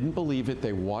 They didn't believe it.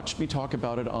 They watched me talk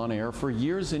about it on air for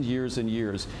years and years and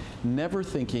years, never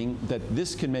thinking that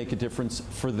this can make a difference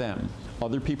for them.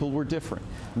 Other people were different.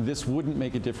 This wouldn't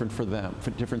make a difference for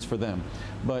them.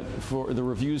 But for the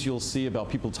reviews you'll see about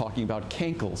people talking about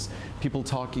cankles, people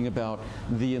talking about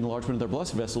the enlargement of their blood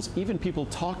vessels, even people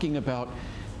talking about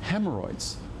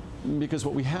hemorrhoids. Because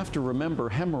what we have to remember,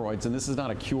 hemorrhoids, and this is not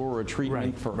a cure or a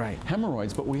treatment for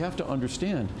hemorrhoids, but we have to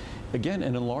understand, again,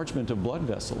 an enlargement of blood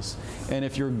vessels. And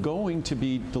if you're going to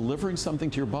be delivering something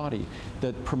to your body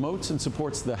that promotes and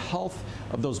supports the health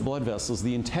of those blood vessels,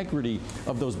 the integrity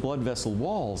of those blood vessel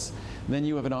walls, then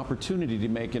you have an opportunity to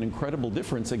make an incredible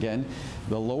difference. Again,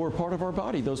 the lower part of our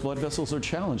body, those blood vessels are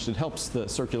challenged. It helps the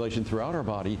circulation throughout our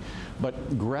body,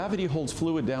 but gravity holds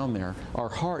fluid down there. Our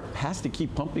heart has to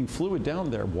keep pumping fluid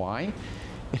down there. Why?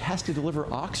 It has to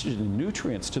deliver oxygen and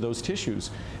nutrients to those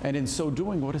tissues. And in so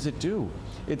doing, what does it do?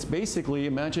 It's basically,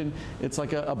 imagine it's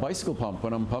like a bicycle pump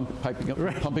when I'm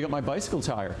pumping up my bicycle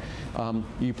tire.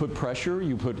 You put pressure,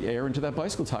 you put air into that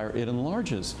bicycle tire, it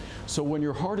enlarges. So when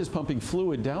your heart is pumping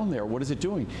fluid down there, what is it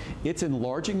doing? It's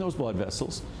enlarging those blood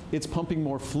vessels. It's pumping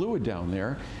more fluid down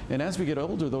there. And as we get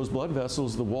older, those blood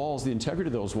vessels, the walls, the integrity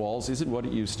of those walls isn't what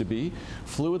it used to be.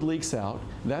 Fluid leaks out.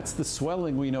 That's the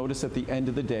swelling we notice at the end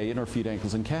of the day in our feet,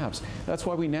 ankles, and and calves. That's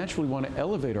why we naturally want to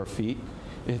elevate our feet.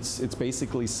 It's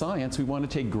basically science. We want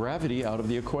to take gravity out of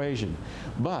the equation.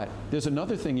 But there's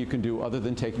another thing you can do other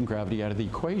than taking gravity out of the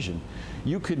equation.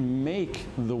 You can make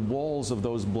the walls of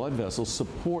those blood vessels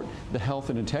support the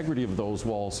health and integrity of those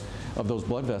walls of those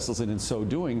blood vessels, and in so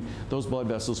doing, those blood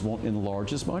vessels won't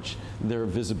enlarge as much. Their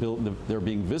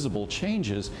being visible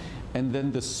changes, and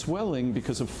then the swelling,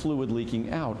 because of fluid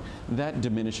leaking out, that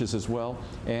diminishes as well.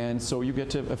 And so you get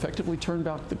to effectively turn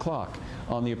back the clock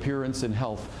on the appearance and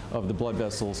health of the blood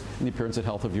vessels and the appearance and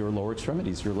health of your lower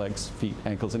extremities, your legs, feet,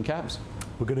 ankles, and calves.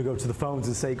 We're going to go to the phones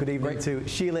and say good evening to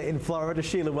Sheila in Florida.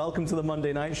 Sheila, welcome to the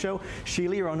Monday Night Show.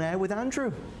 Sheila, you're on air with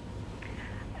Andrew.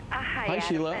 Hi, Adam,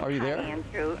 Sheila. Are you there? Hi,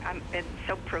 Andrew. I'm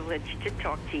so privileged to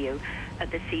talk to you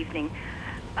this evening.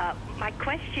 My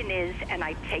question is, and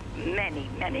I take many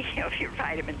of your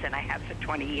vitamins, and I have for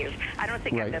 20 years. I don't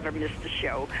think I've ever missed a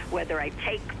show, whether I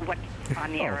take what's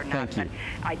on the air or not. But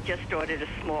I just ordered a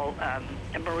small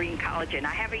marine collagen.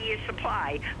 I have a year's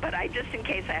supply, but just in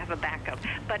case I have a backup.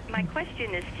 But my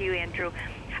question is to you, Andrew.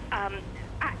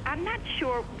 I'm not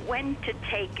sure when to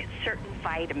take certain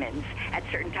vitamins at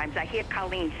certain times. I hear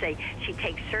Colleen say she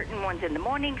takes certain ones in the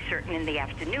morning, certain in the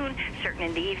afternoon, certain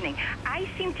in the evening. I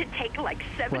seem to take like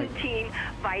 17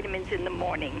 vitamins in the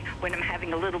morning when I'm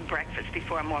having a little breakfast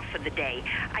before I'm off for the day.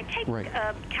 I take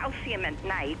calcium at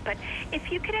night, but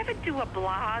if you could ever do a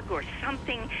blog or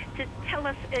something to tell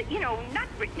us, not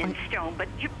written in stone, but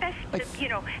your best,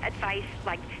 advice,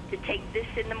 like to take this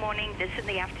in the morning, this in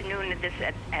the afternoon, and this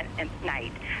at night.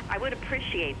 I would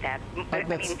appreciate that. I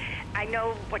mean, I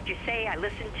know what you say. I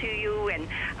listen to you, and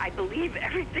I believe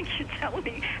everything you tell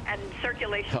me. And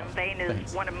circulation of vein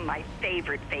is one of my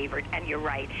favorite. And you're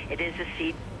right. It is a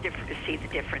see the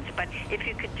difference. But if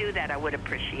you could do that, I would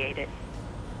appreciate it.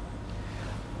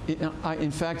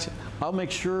 In fact, I'll make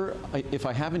sure, if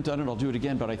I haven't done it, I'll do it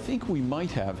again, but I think we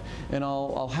might have, and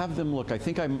I'll have them look. I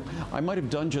think I might have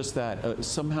done just that,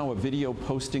 somehow a video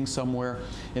posting somewhere,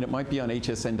 and it might be on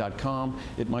hsn.com,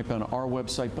 it might be on our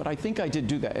website, but I think I did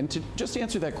do that. And to just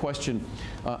answer that question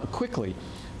quickly,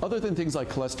 other than things like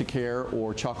Cholestericare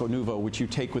or Choco Nuvo, which you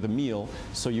take with a meal,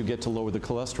 so you get to lower the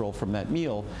cholesterol from that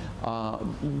meal,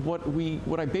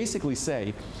 what I basically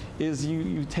say is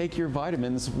you take your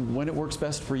vitamins when it works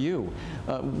best for you.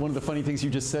 One of the funny things you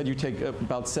just said, you take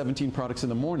about 17 products in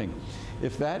the morning.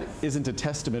 If that isn't a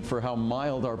testament for how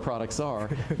mild our products are,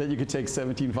 that you could take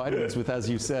 17 vitamins with, as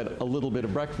you said, a little bit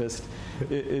of breakfast,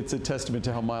 it's a testament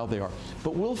to how mild they are.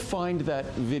 But we'll find that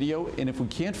video, and if we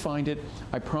can't find it,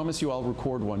 I promise you I'll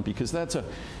record one, because that's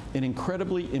an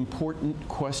incredibly important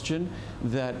question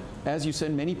that, as you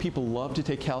said, many people love to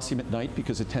take calcium at night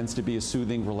because it tends to be a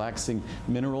soothing, relaxing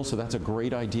mineral, so that's a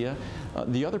great idea.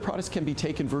 The other products can be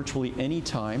taken virtually any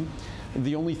time.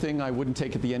 The only thing I wouldn't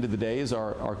take at the end of the day is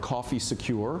our coffee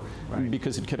secure,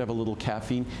 because it could have a little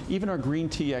caffeine. Even our green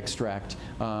tea extract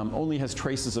only has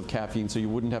traces of caffeine, so you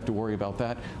wouldn't have to worry about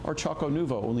that. Our Choco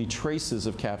Nuvo, only traces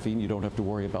of caffeine, you don't have to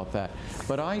worry about that.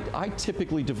 But I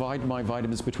typically divide my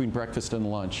vitamins between breakfast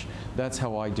and lunch. That's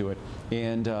how I do it.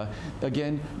 And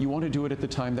again, you want to do it at the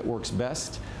time that works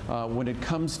best. When it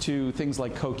comes to things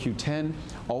like CoQ10,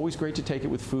 always great to take it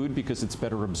with food because it's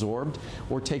better absorbed,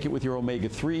 or take it with your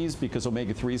omega-3s because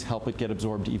omega-3s help it get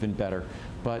absorbed even better.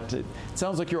 But it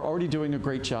sounds like you're already doing a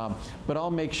great job. But I'll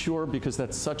make sure, because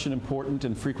that's such an important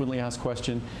and frequently asked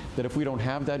question, that if we don't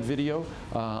have that video,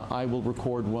 I will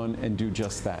record one and do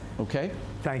just that. Okay?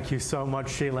 Thank you so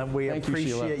much, Sheila. We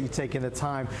appreciate you taking the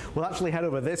time. We'll actually head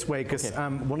over this way, because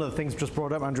one of the things just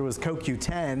brought up, Andrew, was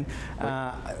CoQ10.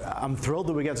 I'm thrilled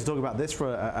that we get to talk about this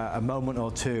for a moment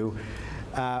or two.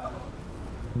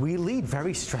 We lead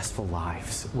very stressful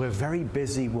lives. We're very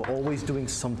busy. We're always doing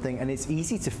something, and it's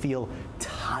easy to feel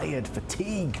tired,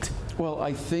 fatigued. Well,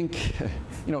 I think,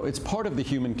 it's part of the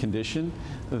human condition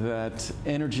that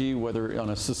energy, whether on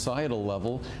a societal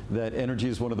level, that energy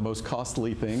is one of the most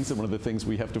costly things and one of the things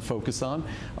we have to focus on.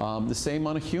 The same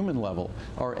on a human level.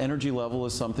 Our energy level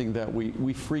is something that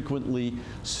we frequently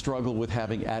struggle with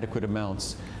having adequate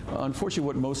amounts. Unfortunately,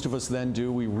 what most of us then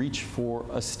do, we reach for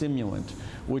a stimulant,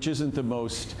 which isn't the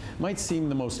most, might seem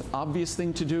the most obvious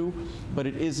thing to do, but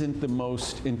it isn't the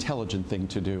most intelligent thing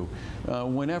to do.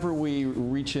 Whenever we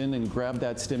reach in and grab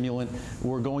that stimulant,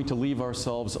 we're going to leave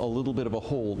ourselves a little bit of a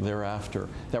hole thereafter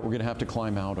that we're going to have to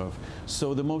climb out of.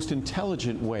 So the most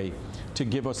intelligent way to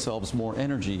give ourselves more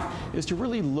energy is to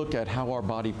really look at how our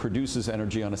body produces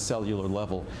energy on a cellular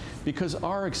level, because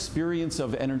our experience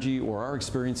of energy or our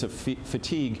experience of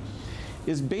fatigue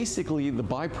is basically the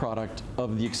byproduct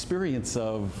of the experience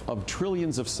of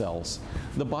trillions of cells,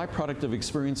 the byproduct of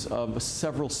experience of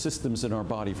several systems in our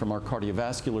body, from our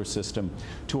cardiovascular system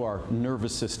to our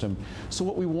nervous system. So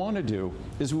what we want to do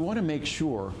is we want to make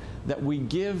sure that we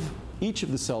give each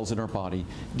of the cells in our body,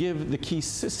 give the key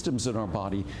systems in our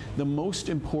body the most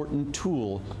important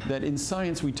tool that in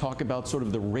science we talk about sort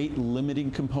of the rate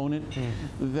limiting component,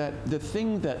 that the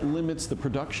thing that limits the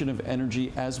production of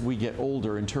energy as we get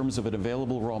older in terms of an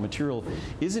available raw material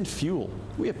isn't fuel.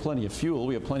 We have plenty of fuel,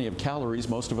 we have plenty of calories,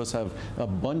 most of us have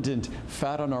abundant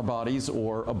fat on our bodies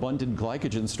or abundant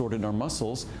glycogen stored in our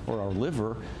muscles or our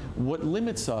liver. What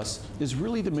limits us is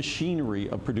really the machinery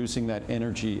of producing that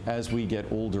energy as we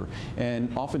get older.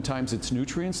 And oftentimes it's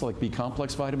nutrients like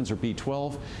B-complex vitamins or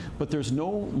B12, but there's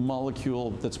no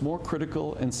molecule that's more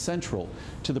critical and central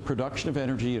to the production of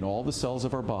energy in all the cells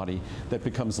of our body that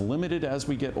becomes limited as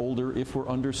we get older if we're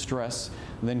under stress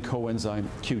than coenzyme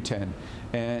Q10.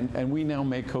 And we now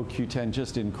make CoQ10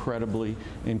 just incredibly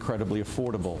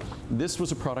affordable. This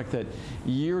was a product that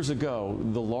years ago,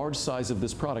 the large size of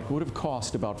this product would have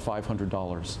cost about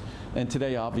 $500. And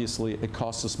today, obviously, it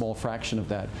costs a small fraction of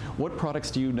that. What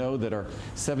products do you know that are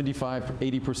 75,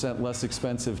 80% less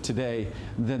expensive today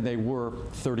than they were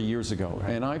 30 years ago?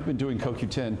 Right. And I've been doing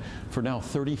CoQ10 for now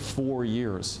 34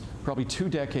 years, probably 2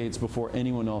 decades before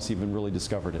anyone else even really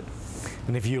discovered it.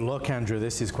 And if you look, Andrew,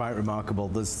 this is quite remarkable.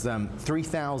 There's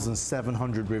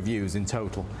 3,700 reviews in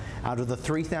total. Out of the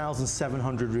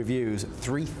 3,700 reviews,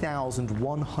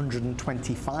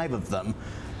 3,125 of them,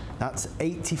 that's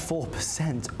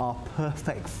 84%, are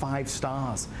perfect 5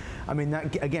 stars. I mean,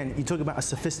 that, again, you talk about a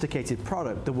sophisticated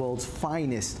product, the world's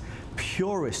finest,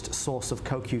 purest source of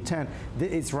CoQ10.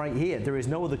 It's right here. There is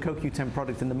no other CoQ10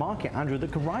 product in the market, Andrew,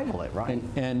 that can rival it, right?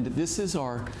 And this is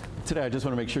our, today I just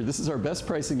want to make sure, this is our best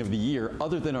pricing of the year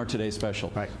other than our Today Special.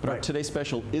 Right. But our Today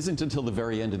Special isn't until the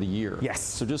very end of the year. Yes.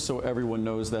 So just so everyone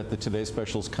knows that the Today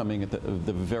Special is coming at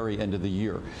the very end of the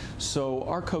year. So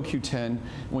our CoQ10,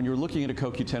 when you're looking at a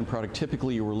CoQ10 product,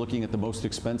 typically you were looking at the most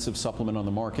expensive supplement on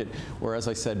the market, where, as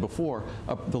I said before,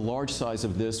 the large size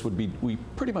of this would be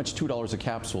pretty much $2 a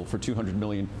capsule for 200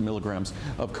 milligrams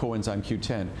of coenzyme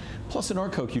Q10. Plus in our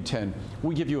CoQ10,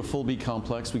 we give you a full B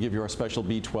complex, we give you our special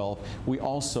B12, we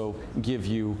also give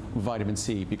you vitamin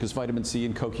C, because vitamin C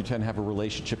and CoQ10 have a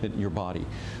relationship in your body.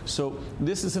 So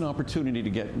this is an opportunity to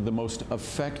get the most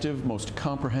effective, most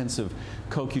comprehensive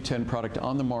CoQ10 product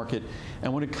on the market.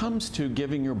 And when it comes to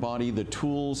giving your body the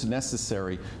tools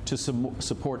necessary to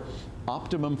support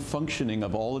optimum functioning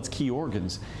of all its key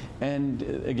organs. And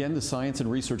again, the science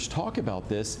and research talk about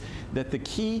this, that the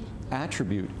key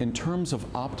attribute in terms of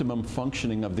optimum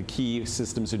functioning of the key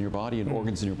systems in your body and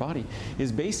organs in your body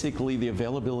is basically the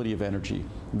availability of energy,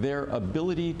 their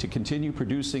ability to continue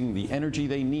producing the energy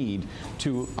they need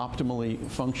to optimally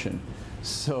function.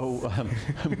 So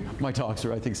my dogs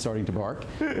are, I think, starting to bark,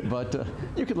 but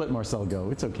you could let Marcel go,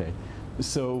 it's okay.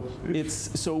 So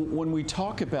when we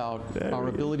talk about our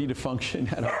ability to function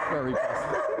at our very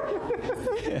best,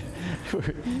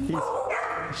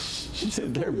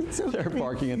 they're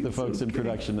barking at the folks in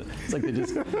production. It's like they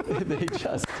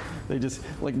just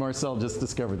like Marcel just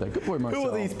discovered that. Good boy, Marcel. Who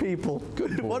are these people?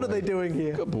 Good boy. What are they doing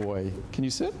here? Good boy. Can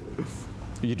you sit?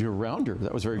 You do a rounder.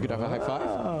 That was very good. Have a high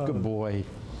five. Good boy.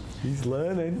 He's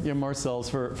learning. Yeah, Marcel's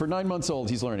for 9 months old.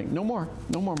 He's learning. No more,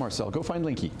 Marcel. Go find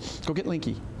Linky. Go get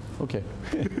Linky. Okay.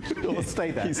 We'll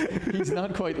stay there. He's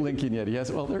not quite linking yet. He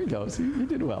has. Well, there he goes. He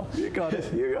did well. You got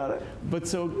it. You got it. But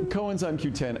so coenzyme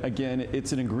Q10, again,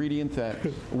 it's an ingredient that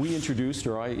we introduced,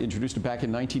 or I introduced it back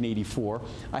in 1984.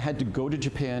 I had to go to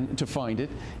Japan to find it,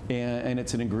 and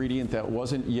it's an ingredient that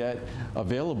wasn't yet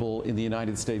available in the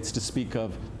United States to speak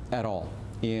of at all.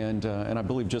 And I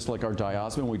believe just like our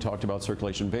diosmin, we talked about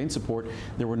circulation vein support,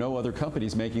 there were no other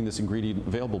companies making this ingredient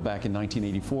available back in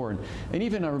 1984. And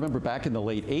even I remember back in the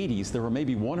late 80s, there were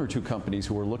maybe 1 or 2 companies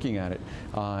who were looking at it.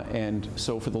 And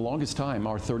so for the longest time,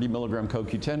 our 30 milligram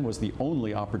CoQ10 was the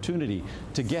only opportunity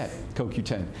to get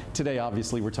CoQ10. Today,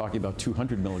 obviously, we're talking about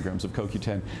 200 milligrams of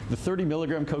CoQ10. The 30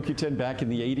 milligram CoQ10 back in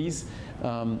the 80s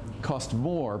cost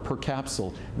more per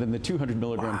capsule than the 200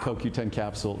 milligram CoQ10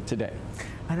 capsule today.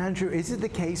 And Andrew, is it the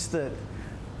case that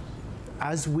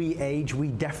as we age, we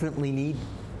definitely need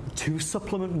to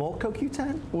supplement more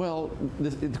CoQ10? Well,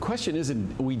 the question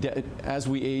isn't as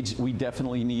we age, we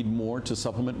definitely need more to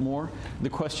supplement more. The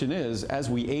question is, as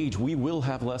we age, we will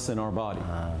have less in our body.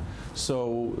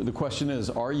 So the question is,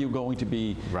 are you going to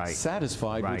be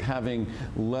satisfied with having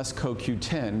less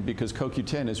CoQ10? Because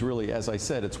CoQ10 is really, as I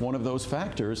said, it's one of those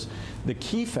factors, the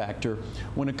key factor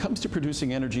when it comes to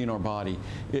producing energy in our body.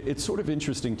 It's sort of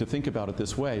interesting to think about it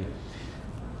this way.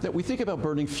 that we think about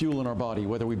burning fuel in our body,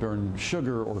 whether we burn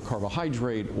sugar or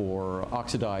carbohydrate or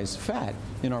oxidized fat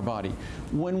in our body.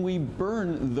 When we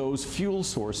burn those fuel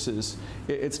sources,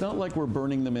 it's not like we're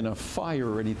burning them in a fire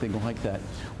or anything like that.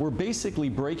 We're basically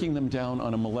breaking them down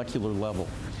on a molecular level.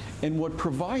 And what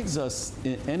provides us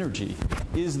energy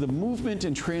is the movement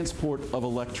and transport of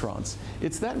electrons.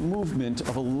 It's that movement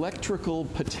of electrical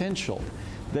potential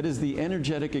that is the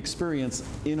energetic experience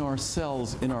in our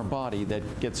cells, in our body,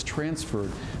 that gets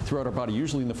transferred throughout our body,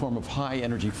 usually in the form of high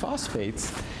energy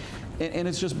phosphates. And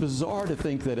it's just bizarre to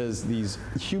think that as these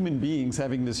human beings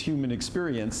having this human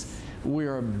experience, we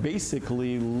are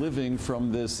basically living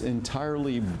from this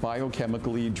entirely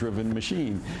biochemically driven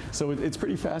machine. So it's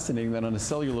pretty fascinating that on a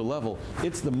cellular level,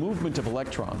 it's the movement of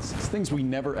electrons. It's things we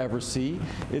never ever see.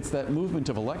 It's that movement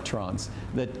of electrons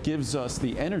that gives us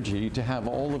the energy to have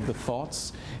all of the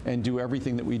thoughts and do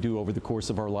everything that we do over the course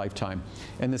of our lifetime.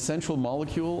 And the central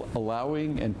molecule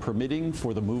allowing and permitting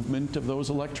for the movement of those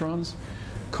electrons,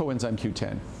 coenzyme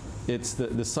Q10. It's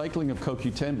the cycling of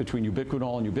CoQ10 between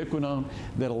ubiquinol and ubiquinone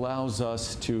that allows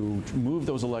us to move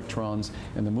those electrons,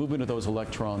 and the movement of those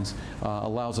electrons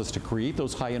allows us to create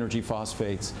those high energy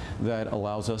phosphates that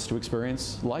allows us to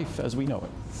experience life as we know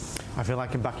it. I feel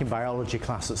like I'm back in biology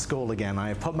class at school again.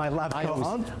 I put my lab coat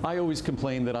on. I always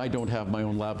complain that I don't have my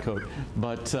own lab coat,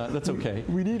 but that's okay.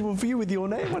 We need one for you with your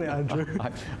name on it, Andrew.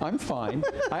 I'm fine.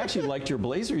 I actually liked your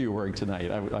blazer you were wearing tonight.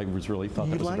 I was really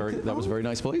thought that was a very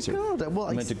nice blazer. God, well,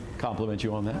 I meant to compliment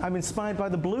you on that. I'm inspired by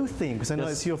the blue theme because I know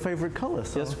it's your favorite color.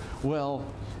 So. Yes. Well,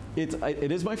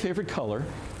 it is my favorite color,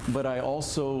 but I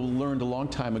also learned a long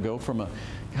time ago from a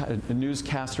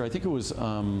newscaster. I think it was.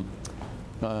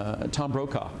 Tom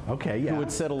Brokaw, who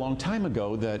had said a long time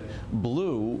ago that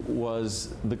blue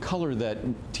was the color that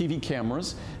TV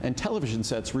cameras and television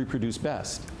sets reproduce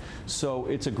best. So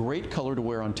it's a great color to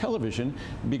wear on television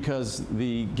because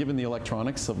given the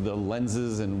electronics of the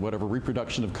lenses and whatever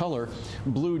reproduction of color,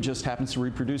 blue just happens to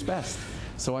reproduce best.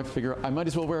 So I figure I might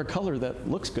as well wear a color that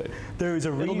looks good. There is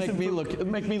a reason. It'll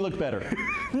make me look better.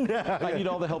 I need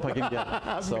all the help I can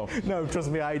get. So. No,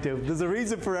 trust me, I do. There's a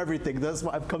reason for everything. That's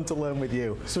what I've come to learn with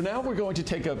you. So now we're going to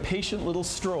take a patient little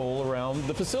stroll around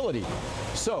the facility.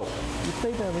 So, you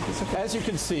stay there, it's okay. As you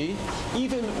can see,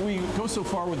 even we go so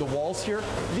far with the walls here.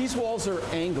 These walls are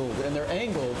angled, and they're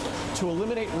angled to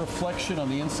eliminate reflection on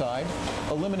the inside,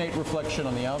 eliminate reflection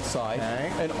on the outside,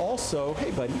 and also,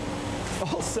 hey buddy,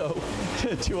 also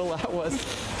to allow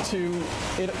us to,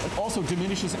 it also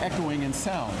diminishes echoing and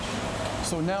sound.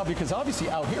 So now, because obviously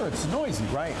out here it's noisy,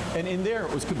 right? And in there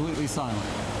it was completely silent.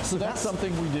 So that's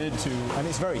something we did to... And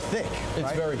it's very thick,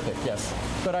 It's very thick, yes.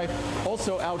 But I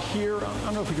also out here, I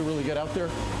don't know if we can really get out there,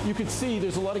 you can see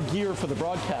there's a lot of gear for the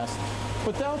broadcast.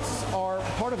 But that's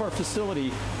part of our facility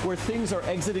where things are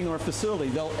exiting our facility.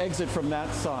 They'll exit from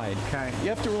that side. Okay. You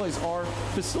have to realize our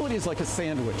facility is like a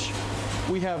sandwich.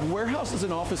 We have warehouses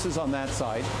and offices on that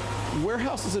side,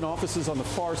 warehouses and offices on the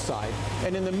far side,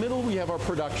 and in the middle we have our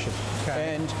production.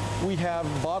 Okay. And we have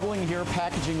bottling here,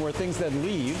 packaging where things then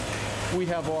leave. We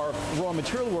have our raw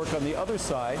material work on the other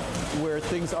side where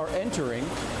things are entering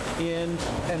in,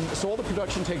 and so all the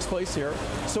production takes place here.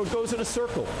 So it goes in a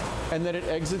circle, and then it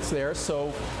exits there. So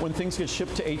when things get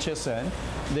shipped to HSN,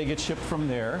 they get shipped from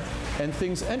there, and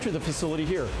things enter the facility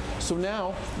here. So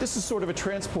now this is sort of a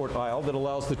transport aisle that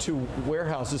allows the two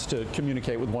warehouses to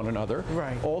communicate with one another.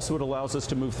 Right. Also, it allows us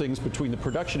to move things between the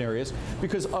production areas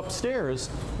because upstairs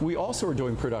we also are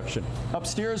doing production.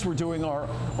 Upstairs we're doing our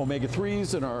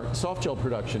omega-3s and our soft gel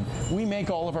production. We make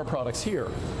all of our products here.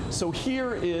 So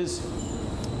here is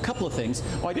a couple of things.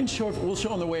 Oh, I didn't show it. We'll show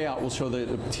on the way out. We'll show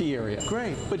the tea area.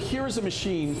 Great. But here's a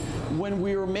machine when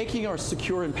we were making our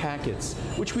secure in packets,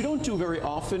 which we don't do very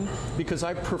often because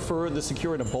I prefer the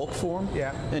secure in a bulk form.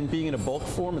 Yeah. And being in a bulk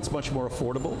form, it's much more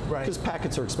affordable. Right. Because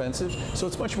packets are expensive, so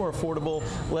it's much more affordable,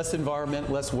 less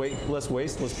environment, less weight, less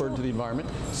waste, less burden to the environment.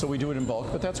 So we do it in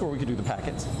bulk, but that's where we could do the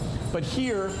packets. But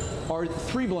here are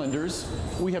 3 blenders.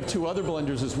 We have 2 other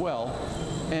blenders as well.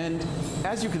 And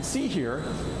as you can see here,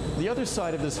 the other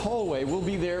side of this hallway will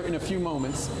be there in a few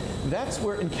moments. That's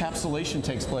where encapsulation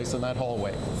takes place in that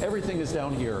hallway. Everything is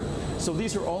down here. So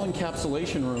these are all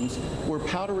encapsulation rooms where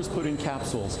powder is put in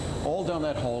capsules, all down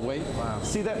that hallway. Wow.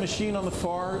 See that machine on the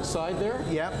far side there?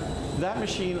 Yep. That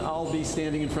machine I'll be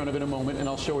standing in front of in a moment, and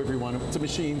I'll show everyone. It's a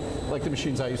machine like the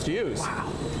machines I used to use.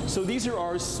 Wow. So these are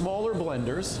our smaller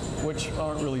blenders, which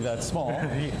aren't really that small.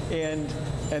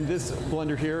 And this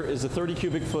blender here is a 30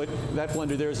 cubic foot. That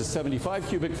blender there is a 75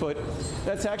 cubic foot.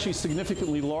 That's actually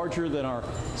significantly larger than our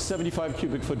 75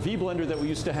 cubic foot V blender that we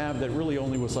used to have that really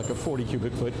only was like a 40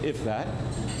 cubic foot, if that.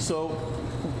 So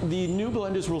the new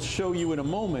blenders we'll show you in a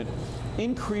moment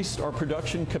increased our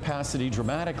production capacity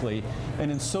dramatically,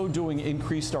 and in so doing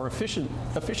increased our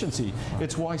efficiency.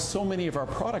 It's why so many of our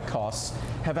product costs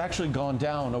have actually gone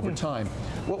down over time.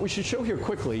 What we should show here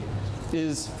quickly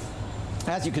is,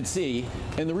 as you can see,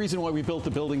 and the reason why we built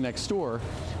the building next door,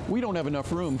 we don't have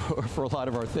enough room for a lot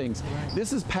of our things.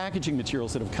 This is packaging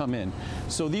materials that have come in.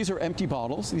 So these are empty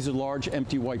bottles. These are large,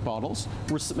 empty white bottles.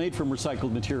 We're made from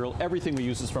recycled material. Everything we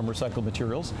use is from recycled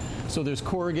materials. So there's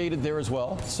corrugated there as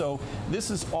well. So this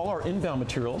is all our inbound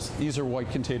materials. These are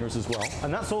white containers as well.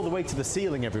 And that's all the way to the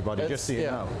ceiling, everybody, just so you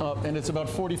know. And it's about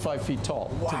 45 feet tall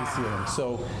to the ceiling.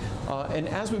 So, and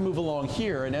as we move along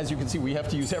here, and as you can see, we have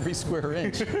to use every square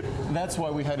inch. That's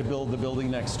why we had to build the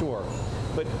building next door.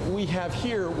 But we have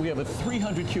here, we have a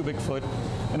 300 cubic foot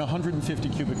and 150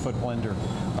 cubic foot blender,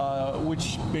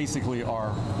 which basically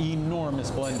are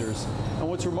enormous blenders. And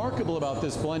what's remarkable about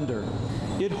this blender,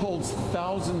 it holds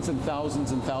thousands and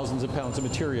thousands and thousands of pounds of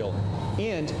material.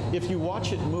 And if you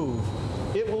watch it move,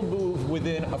 it will move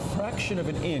within a fraction of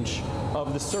an inch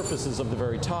of the surfaces of the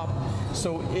very top.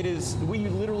 So it is, we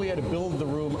literally had to build the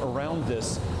room around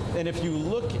this. And if you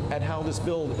look at how this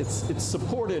build, it's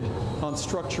supported on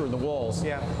structure in the walls.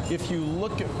 Yeah. If you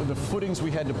look at the footings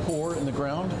we had to pour in the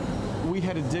ground, we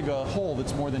had to dig a hole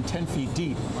that's more than 10 feet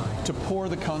deep to pour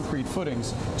the concrete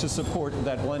footings to support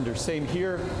that blender. Same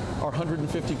here, our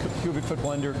 150 cubic foot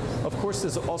blender. Of course,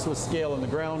 there's also a scale in the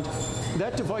ground.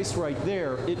 That device right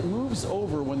there, it moves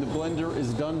over when the blender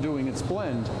is done doing its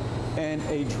blend, and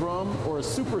a drum or a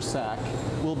super sack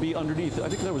will be underneath. I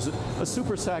think there was a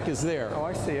super sack is there. Oh,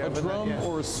 I see. A drum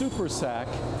or a super sack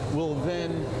will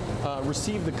then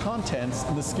receive the contents,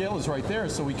 and the scale is right there,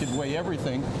 so we could weigh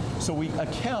everything. So we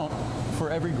account for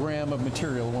every gram of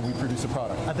material when we produce a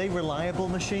product. Are they reliable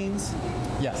machines?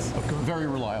 Yes, very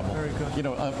reliable. Very good. You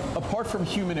know, apart from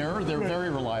human error, they're very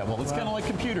reliable. It's kind of like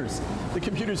computers. The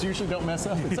computers usually don't mess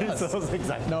up. It's us.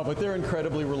 Exactly. No, but they're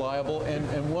incredibly reliable.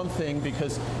 And one thing,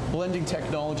 because blending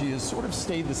technology has sort of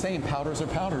stayed the same, powders are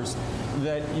powders,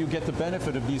 that you get the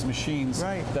benefit of these machines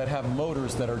that have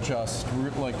motors that are just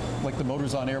like the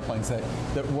motors on airplanes that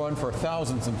run for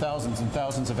thousands and thousands and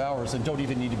thousands of hours and don't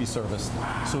even need to be serviced.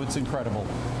 So it's incredible.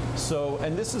 So,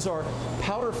 and this is our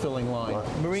powder filling line.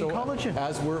 Marine collagen.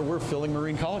 As we're filling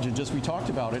marine collagen, just we talked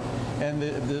about it. And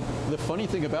the funny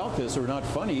thing about this, or not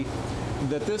funny,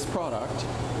 that this product,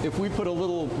 if we put a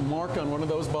little mark on one of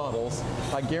those bottles,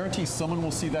 I guarantee someone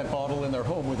will see that bottle in their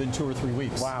home within 2 or 3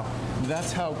 weeks. Wow.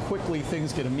 That's how quickly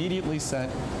things get immediately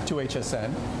sent to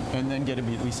HSN and then get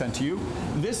immediately sent to you.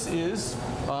 This is,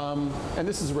 and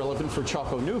this is relevant for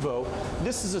Choco Nuvo,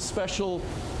 this is a special,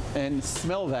 and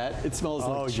smell that, it smells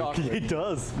like chocolate. It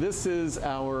does. This is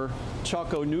our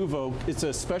Choco Nuvo. It's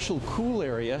a special cool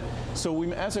area. So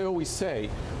we, as I always say,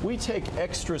 we take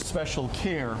extra special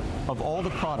care of all the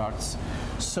products.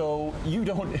 So you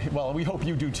don't, well, we hope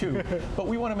you do too, but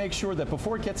we want to make sure that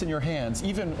before it gets in your hands,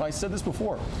 even, I said this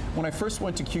before, when I first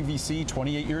went to QVC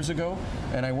 28 years ago,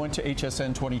 and I went to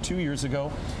HSN 22 years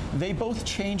ago, they both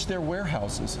changed their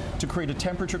warehouses to create a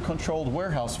temperature-controlled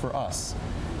warehouse for us,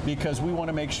 because we want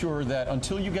to make sure that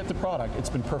until you get the product, it's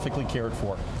been perfectly cared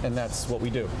for, and that's what we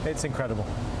do. It's incredible.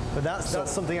 But that's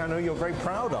something I know you're very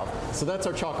proud of. So that's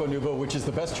our Choco Nuvo, which is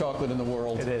the best chocolate in the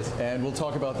world. It is. And we'll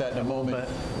talk about that in a moment.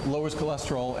 Lowers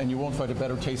cholesterol, and you won't find a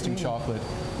better tasting chocolate,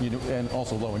 and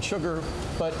also low in sugar.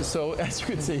 But so as you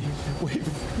can see,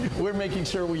 we're making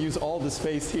sure we use all the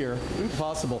space here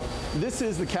possible. This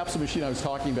is the capsule machine I was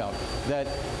talking about, that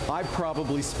I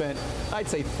probably spent, I'd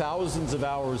say, thousands of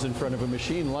hours in front of a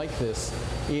machine like this.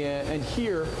 And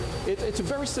here, it's a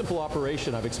very simple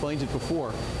operation. I've explained it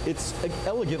before. It's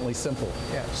elegantly simple.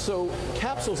 Yeah. So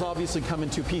capsules obviously come in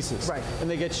 2 pieces. Right. And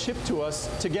they get shipped to us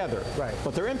together. Right.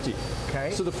 But they're empty.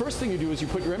 Okay. So the first thing you do is you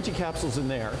put your empty capsules in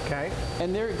there. Okay.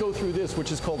 And there go through this,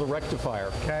 which is called a rectifier.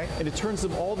 Okay. And it turns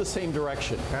them all the same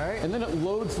direction. Okay. And then it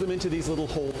loads them into these little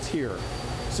holes here.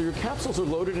 So your capsules are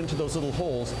loaded into those little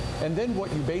holes, and then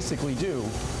what you basically do,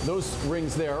 those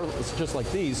rings there, it's just like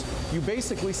these, you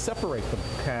basically separate them.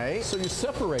 Okay. So you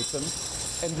separate them,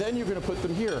 and then you're going to put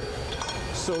them here.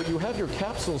 So you have your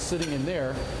capsules sitting in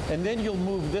there, and then you'll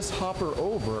move this hopper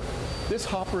over. This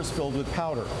hopper is filled with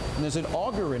powder, and there's an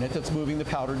auger in it that's moving the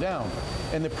powder down.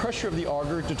 And the pressure of the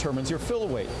auger determines your fill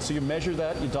weight. So you measure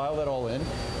that, you dial that all in.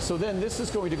 So then this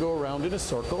is going to go around in a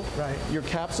circle. Right. Your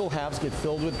capsule halves get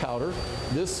filled with powder.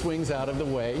 This swings out of the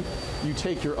way. You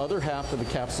take your other half of the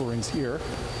capsule rings here.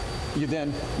 You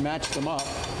then match them up,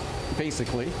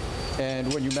 basically.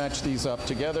 And when you match these up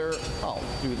together, I'll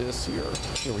do this here.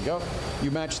 Here we go.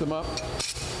 You match them up.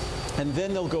 And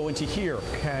then they'll go into here.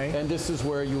 Okay. And this is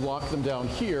where you lock them down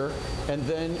here, and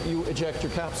then you eject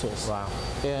your capsules. Wow.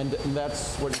 And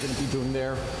that's what you're going to be doing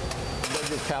there. Let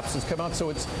your capsules come out. So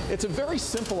it's a very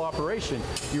simple operation.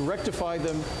 You rectify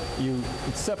them, you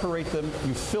separate them,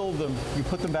 you fill them, you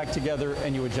put them back together,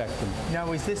 and you eject them.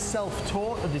 Now, is this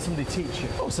self-taught, or did somebody teach you?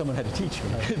 Oh, someone had to teach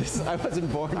me. I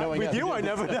wasn't born knowing With how to you, do I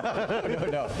this. never know.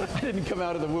 No. I didn't come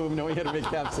out of the womb knowing how to make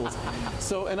capsules.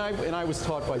 So, and I was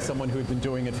taught by someone who had been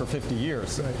doing it for 50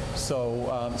 years. Right.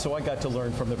 So I got to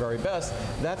learn from the very best.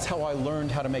 That's how I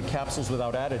learned how to make capsules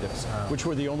without additives, which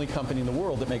we're the only company in the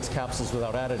world that makes capsules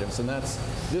without additives. And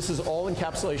this is all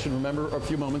encapsulation. Remember a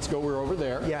few moments ago we were over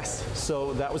there? Yes.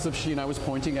 So that was the machine I was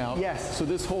pointing out. Yes. So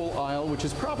this whole aisle, which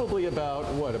is probably about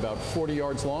 40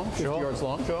 yards long, 50 yards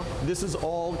long. Sure. This is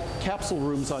all capsule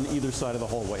rooms on either side of the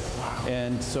hallway. Wow.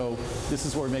 And so this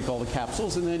is where we make all the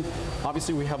capsules. And then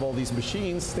obviously we have all these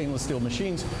machines, stainless steel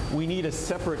machines. We need a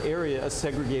separate area, a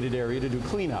segregated area to do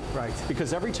cleanup. Right.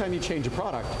 Because every time you change a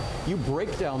product, you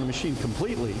break down the machine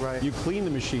completely. Right. You clean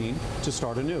the machine to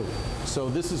start anew. So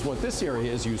this is what this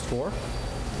area is used for.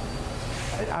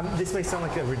 This may sound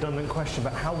like a redundant question,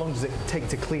 but how long does it take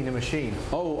to clean a machine?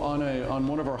 Oh, on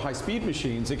one of our high-speed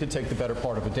machines, it could take the better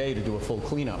part of a day to do a full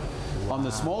cleanup. Wow. On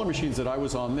the smaller machines that I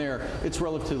was on there, it's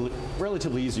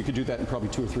relatively easy. You could do that in probably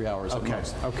 2 or 3 hours at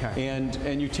most. Okay.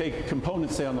 And you take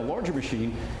components, say on the larger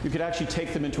machine, you could actually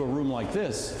take them into a room like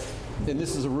this. And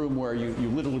this is a room where you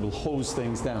literally will hose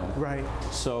things down. Right.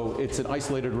 So it's an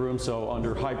isolated room, so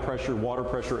under high pressure, water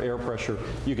pressure, air pressure,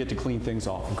 you get to clean things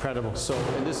off. Incredible. So,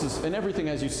 and everything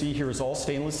as you see here is all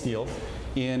stainless steel.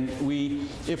 And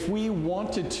if we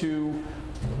wanted to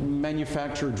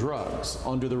manufacture drugs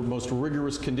under the most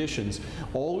rigorous conditions,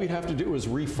 all we'd have to do is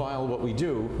refile what we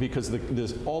do, because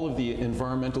all of the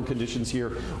environmental conditions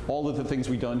here, all of the things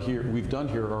we've done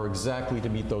here are exactly to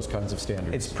meet those kinds of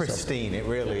standards. It's pristine. It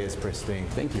really is pristine.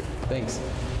 Thank you. Thanks.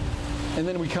 And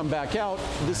then we come back out.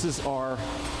 This is our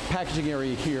packaging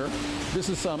area here. This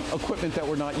is some equipment that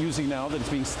we're not using now that's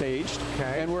being staged.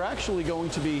 Okay. And we're actually going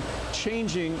to be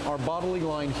changing our bottling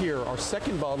line here, our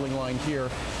second bottling line here,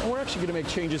 and we're actually going to make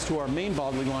changes to our main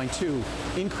bottling line too,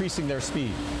 increasing their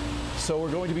speed. So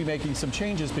we're going to be making some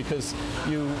changes because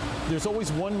there's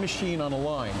always one machine on a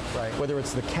line, right. Whether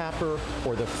it's the capper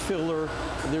or the filler,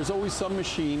 there's always some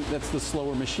machine that's the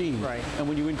slower machine. Right. And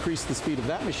when you increase the speed of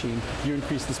that machine, you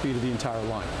increase the speed of the entire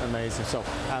line. Amazing. So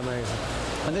amazing.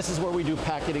 And this is where we do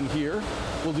packeting here.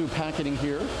 We'll do packeting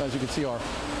here. As you can see, our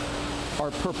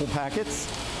purple packets.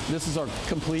 This is our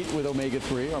complete with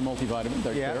omega-3, our multivitamin.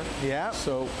 There. Yeah.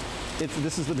 So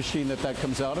this is the machine that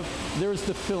comes out of. There's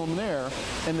the film there,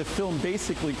 and the film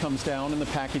basically comes down, and the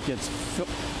packet gets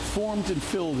formed and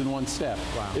filled in one step.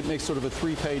 Wow. It makes sort of a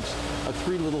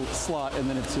three little slot, and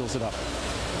then it seals it up.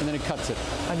 And then it cuts it.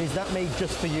 And is that made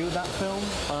just for you, that film?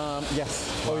 Yes.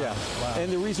 Wow. Oh, yeah. Wow.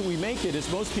 And the reason we make it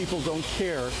is most people don't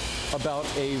care about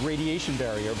a radiation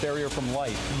barrier from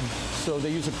light. So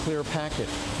they use a clear packet.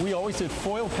 We always did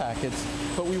foil packets,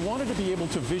 but we wanted to be able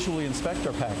to visually inspect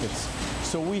our packets.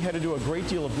 So we had to do a great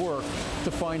deal of work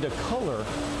to find a color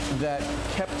that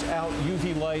kept out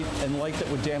UV light and light that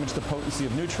would damage the potency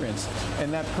of nutrients.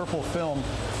 And that purple film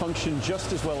functioned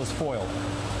just as well as foil.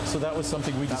 So that was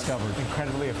something we discovered.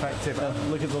 Incredibly effective.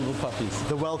 Look at the little puppies.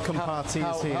 The welcome party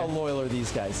is here. How loyal are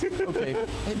these guys? Okay.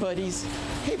 Hey, buddies.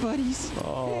 Hey, buddies.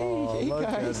 Oh, hey, look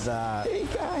guys. at that. Hey,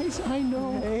 guys. I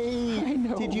know. Hey, I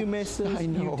know. Did you miss us? I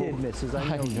know. You did miss us.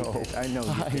 I know. You did. I know.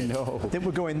 You did. I know. Then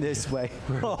we're going this way.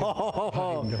 I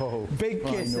know. Big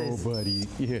kisses. I know, buddy.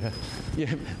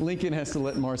 Yeah. Lincoln has to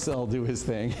let Marcel do his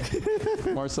thing.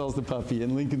 Marcel's the puppy,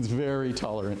 and Lincoln's very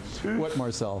tolerant. What,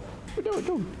 Marcel?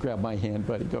 Don't grab my hand,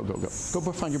 buddy. Go. Go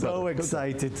find your brother. So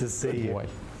excited to see you. Good boy.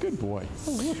 Good boy.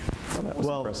 Oh, look. Oh, that was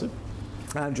impressive.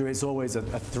 Andrew, it's always a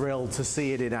thrill to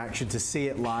see it in action, to see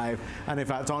it live. And in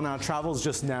fact, on our travels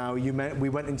just now, we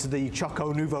went into the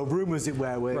Choco Nouveau room, as it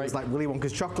were, where it was like Willy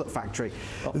Wonka's chocolate factory.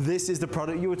 Oh. This is the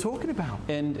product you were talking about.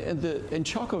 And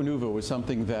Choco Nouveau was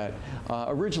something that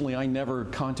originally I never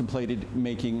contemplated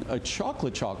making a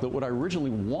chocolate. What I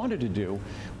originally wanted to do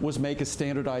was make a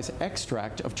standardized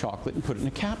extract of chocolate and put it in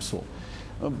a capsule.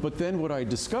 But then what I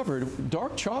discovered,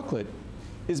 dark chocolate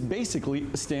is basically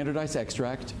a standardized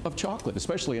extract of chocolate,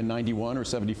 especially a 91 or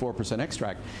 74%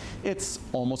 extract. It's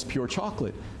almost pure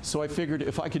chocolate. So I figured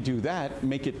if I could do that,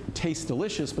 make it taste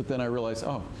delicious, but then I realized,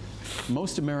 oh,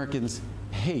 most Americans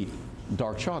hate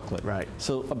dark chocolate. Right.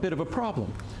 So a bit of a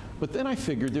problem. But then I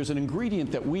figured there's an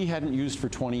ingredient that we hadn't used for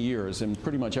 20 years, and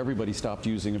pretty much everybody stopped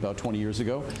using about 20 years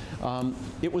ago.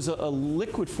 It was a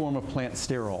liquid form of plant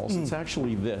sterols. It's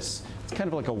actually this. It's kind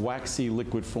of like a waxy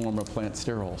liquid form of plant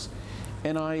sterols.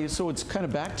 So it's kind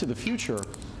of back to the future.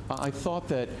 I thought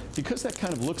that because that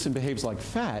kind of looks and behaves like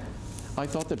fat, I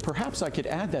thought that perhaps I could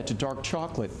add that to dark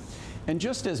chocolate. And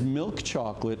just as milk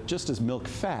chocolate, just as milk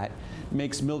fat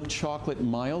makes milk chocolate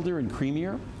milder and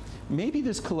creamier, maybe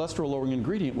this cholesterol-lowering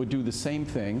ingredient would do the same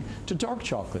thing to dark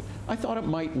chocolate. I thought it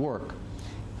might work.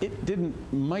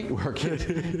 It might work.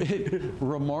 It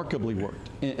remarkably worked.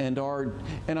 And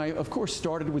I, of course,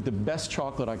 started with the best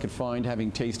chocolate I could find,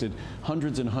 having tasted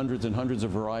hundreds and hundreds and hundreds of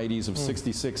varieties of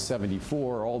 66,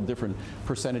 74, all different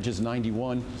percentages,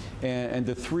 91, and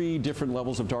the 3 different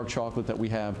levels of dark chocolate that we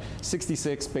have.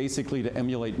 66, basically to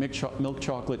emulate milk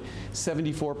chocolate,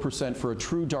 74% for a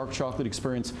true dark chocolate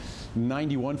experience,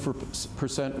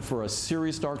 91% for a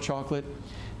serious dark chocolate.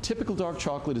 Typical dark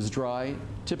chocolate is dry.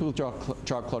 Typical dark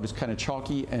chocolate is kind of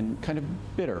chalky and kind of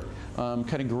bitter,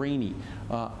 kind of grainy.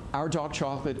 Our dark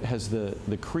chocolate has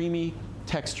the creamy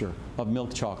texture of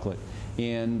milk chocolate.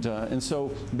 And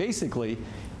so basically,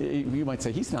 you might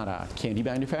say, he's not a candy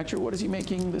manufacturer. What is he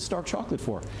making this dark chocolate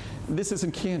for? This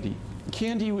isn't candy.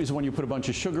 Candy is when you put a bunch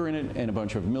of sugar in it and a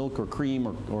bunch of milk or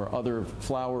cream or other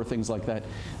flour, things like that.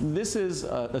 This is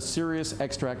a serious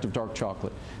extract of dark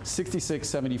chocolate. 66,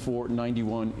 74,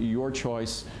 91, your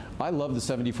choice. I love the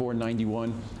 74 and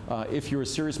 91. If you're a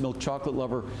serious milk chocolate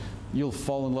lover, you'll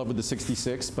fall in love with the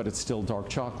 66, but it's still dark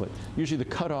chocolate. Usually the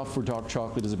cutoff for dark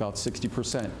chocolate is about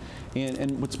 60%.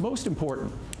 And what's most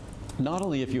important, not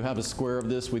only if you have a square of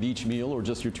this with each meal or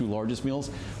just your 2 largest meals,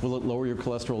 will it lower your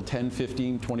cholesterol 10,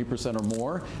 15, 20% or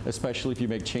more, especially if you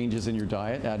make changes in your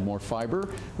diet, add more fiber,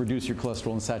 reduce your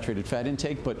cholesterol and saturated fat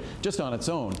intake, but just on its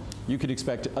own, you could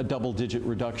expect a double-digit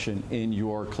reduction in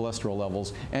your cholesterol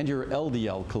levels and your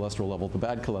LDL cholesterol level, the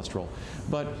bad cholesterol.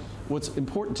 But what's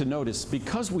important to notice,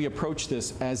 because we approach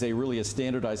this as really a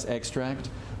standardized extract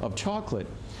of chocolate,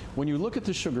 when you look at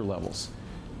the sugar levels,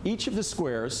 each of the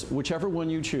squares, whichever one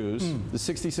you choose, the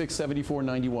 66, 74,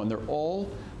 91, they're all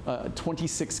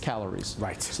 26 calories.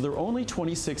 Right. So they're only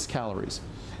 26 calories.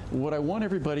 What I want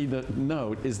everybody to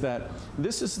note is that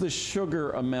this is the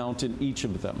sugar amount in each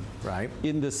of them. Right.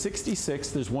 In the 66,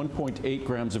 there's 1.8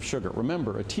 grams of sugar.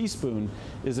 Remember, a teaspoon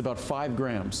is about 5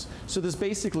 grams. So there's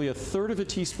basically a third of a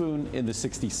teaspoon in the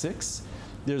 66.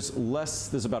 There's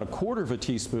about a quarter of a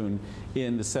teaspoon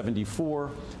in the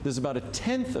 74. There's about a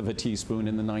tenth of a teaspoon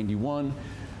in the 91.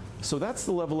 So that's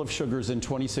the level of sugars in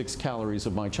 26 calories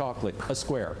of my chocolate, a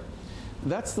square.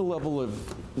 That's the level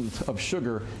of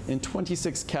sugar in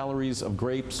 26 calories of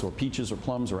grapes or peaches or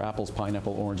plums or apples,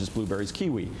 pineapple, oranges, blueberries,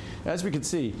 kiwi. As we can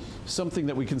see, something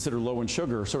that we consider low in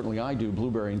sugar, certainly I do,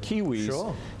 blueberry and kiwis,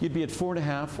 sure, you'd be at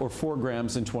 4.5 or 4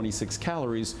 grams in 26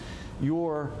 calories.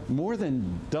 You're more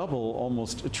than double,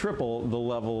 almost triple the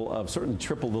level of, certainly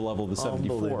triple the level of the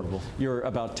 74. You're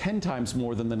about 10 times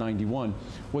more than the 91.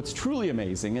 What's truly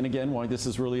amazing, and again, why this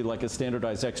is really like a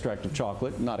standardized extract of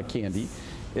chocolate, not a candy,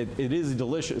 it is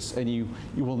delicious, and you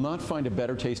will not find a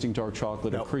better tasting dark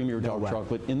chocolate, or creamier dark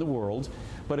chocolate in the world.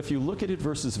 But if you look at it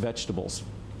versus vegetables,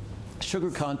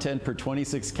 sugar content per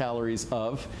 26 calories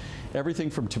of everything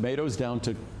from tomatoes down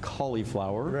to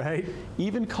cauliflower, right?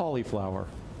 Even cauliflower.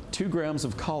 2 grams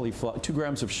of cauliflower, 2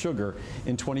 grams of sugar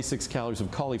in 26 calories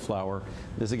of cauliflower.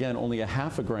 There's again only a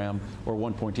half a gram or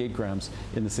 1.8 grams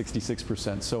in the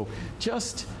 66%. So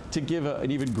just to give an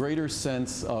even greater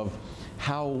sense of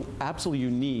how absolutely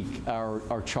unique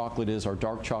our chocolate is, our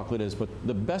dark chocolate is, but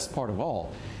the best part of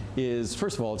all is,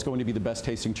 first of all, it's going to be the best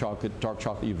tasting chocolate, dark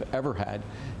chocolate you've ever had.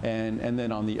 And then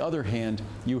on the other hand,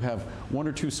 you have 1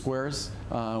 or 2 squares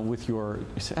with your,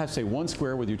 say 1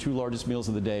 square with your 2 largest meals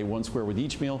of the day, 1 square with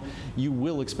each meal. You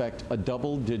will expect a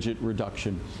double-digit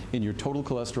reduction in your total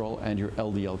cholesterol and your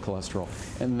LDL cholesterol.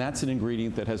 And that's an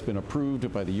ingredient that has been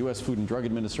approved by the U.S. Food and Drug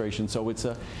Administration. So it's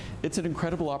an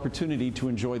incredible opportunity to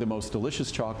enjoy the most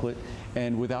delicious chocolate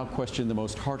and without question the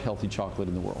most heart-healthy chocolate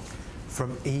in the world.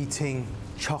 From eating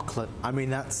chocolate, I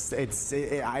mean,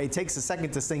 it takes a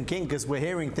second to sink in, because we're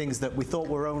hearing things that we thought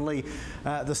were only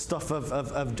the stuff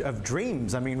of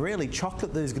dreams. I mean, really,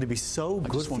 chocolate that is going to be so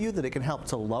good for you that it can help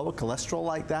to lower cholesterol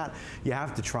like that. You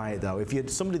have to try it, though. If you're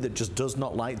somebody that just does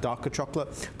not like darker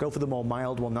chocolate, go for the more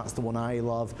mild one. That's the one I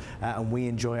love, and we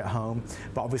enjoy at home.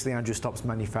 But obviously, Andrew stops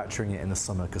manufacturing it in the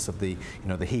summer because of the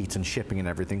the heat and shipping and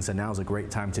everything. So now's a great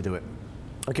time to do it.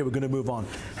 Okay, we're going to move on.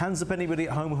 Hands up, anybody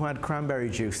at home who had cranberry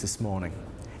juice this morning?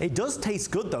 It does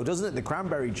taste good though, doesn't it, the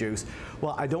cranberry juice?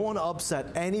 Well, I don't want to upset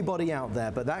anybody out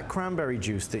there, but that cranberry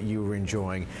juice that you were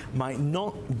enjoying might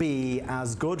not be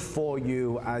as good for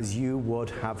you as you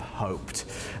would have hoped.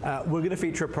 We're going to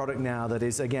feature a product now that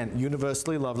is, again,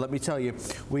 universally loved. Let me tell you,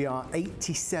 we are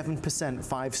 87%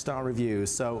 5-star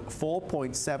reviews, so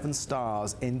 4.7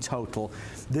 stars in total.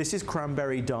 This is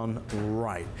cranberry done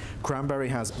right. Cranberry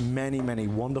has many, many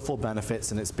wonderful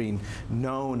benefits, and it's been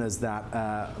known as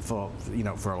that for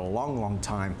a long, long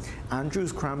time.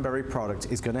 Andrew's cranberry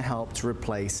product is going to help to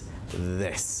replace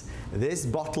this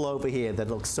bottle over here that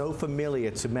looks so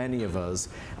familiar to many of us.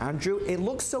 Andrew, it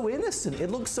looks so innocent, it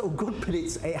looks so good, but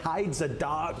it hides a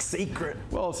dark secret.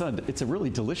 Well, it's not. It's a really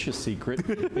delicious secret.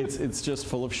 it's just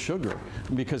full of sugar,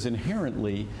 because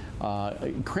inherently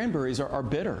cranberries are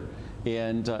bitter.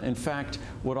 And in fact,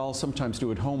 what I'll sometimes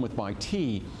do at home with my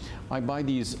tea, I buy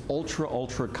these ultra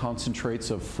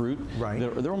concentrates of fruit. Right.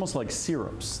 They're almost like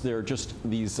syrups. They're just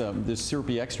these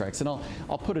syrupy extracts, and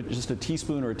I'll put just a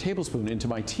teaspoon or a tablespoon into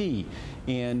my tea.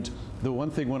 And the one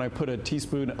thing, when I put a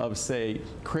teaspoon of, say,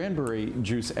 cranberry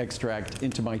juice extract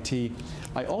into my tea,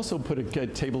 I also put a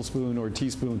tablespoon or a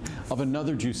teaspoon of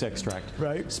another juice extract.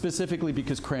 Right. Specifically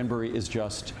because cranberry is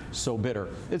just so bitter.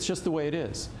 It's just the way it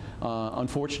is.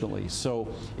 Unfortunately.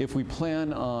 So if we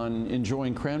plan on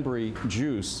enjoying cranberry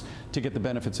juice to get the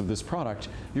benefits of this product,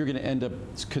 you're going to end up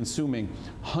consuming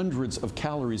hundreds of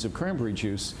calories of cranberry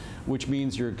juice, which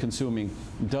means you're consuming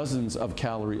dozens of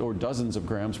calories or dozens of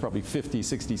grams, probably 50,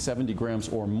 60, 70 grams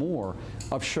or more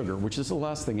of sugar, which is the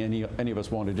last thing any of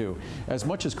us want to do. As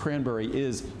much as cranberry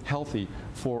is healthy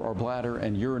for our bladder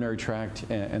and urinary tract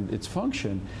and its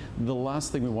function, the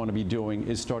last thing we want to be doing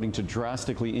is starting to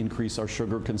drastically increase our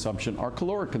sugar consumption, our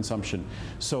caloric consumption.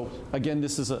 So again,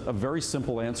 this is a very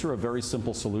simple answer, a very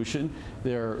simple solution.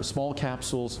 They're small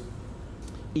capsules,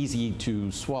 easy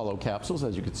to swallow capsules,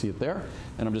 as you can see it there.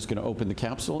 And I'm just going to open the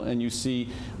capsule, and you see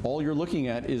all you're looking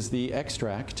at is the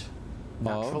extract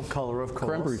Natural color, of course.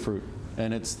 Cranberry fruit.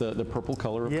 And it's the purple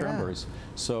color of cranberries.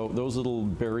 So those little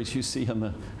berries you see on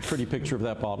the pretty picture of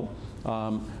that bottle.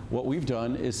 What we've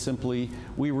done is simply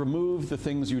we remove the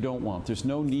things you don't want. There's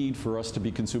no need for us to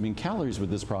be consuming calories with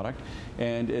this product,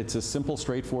 and it's a simple,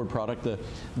 straightforward product.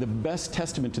 The best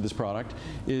testament to this product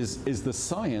is the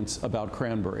science about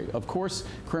cranberry. Of course,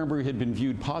 cranberry had been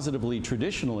viewed positively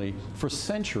traditionally for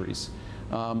centuries.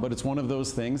 But it's one of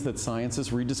those things that science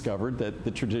has rediscovered, that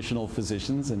the traditional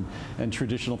physicians and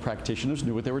traditional practitioners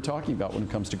knew what they were talking about when it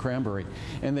comes to cranberry.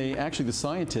 And the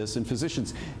scientists and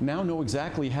physicians now know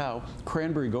exactly how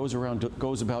cranberry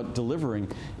goes about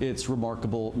delivering its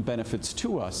remarkable benefits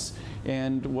to us.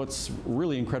 And what's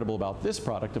really incredible about this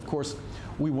product, of course,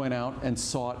 we went out and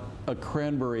sought a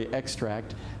cranberry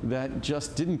extract that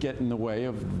just didn't get in the way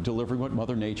of delivering what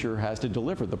Mother Nature has to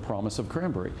deliver, the promise of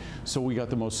cranberry. So we got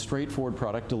the most straightforward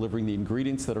product delivering the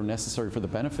ingredients that are necessary for the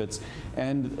benefits,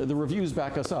 and the reviews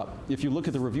back us up. If you look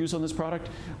at the reviews on this product,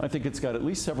 I think it's got at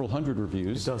least several hundred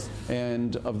reviews. It does.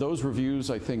 And of those reviews,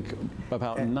 I think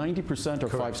about 90% are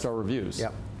 5-star reviews.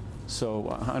 Yep. So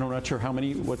I'm not sure how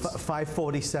many.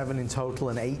 547 in total,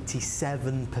 and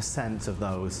 87% of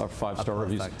those are 5-star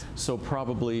reviews. So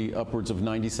probably upwards of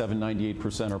 97,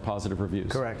 98% are positive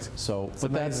reviews. Correct. So,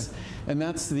 but that's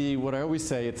what I always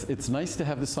say. It's nice to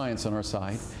have the science on our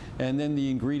side, and then the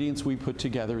ingredients we put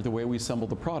together, the way we assemble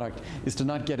the product, is to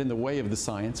not get in the way of the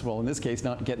science. Well, in this case,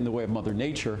 not get in the way of Mother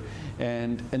Nature,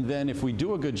 and then if we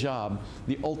do a good job,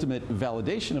 the ultimate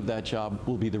validation of that job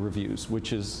will be the reviews,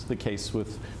 which is the case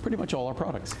with pretty much all our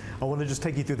products. I want to just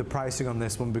take you through the pricing on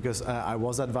this one, because I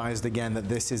was advised again that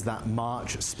this is that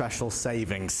March special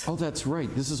savings. Oh, that's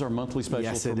right. This is our monthly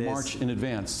special for March in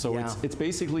advance. So it's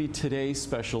basically today's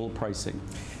special pricing.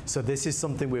 So this is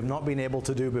something we've not been able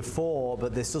to do before,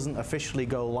 but this doesn't officially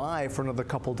go live for another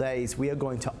couple days. We are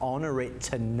going to honor it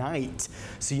tonight.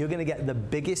 So you're going to get the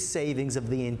biggest savings of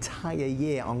the entire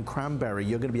year on cranberry.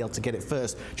 You're going to be able to get it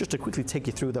first. Just to quickly take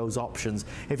you through those options.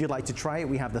 If you'd like to try it,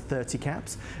 we have the 30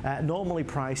 caps. Normally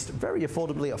priced very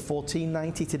affordably at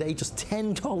 $14.90. Today, just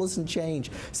 $10 and change.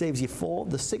 Saves you 4.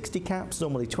 The 60 caps,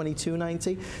 normally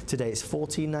 $22.90. Today it's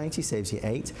 $14.90, saves you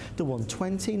 8. The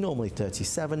 120, normally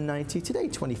 $37.90. Today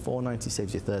 $24.90,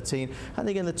 saves you 13. And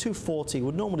again, the 240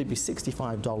 would normally normally be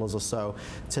 $65 or so.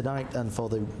 Tonight and for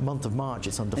the month of March,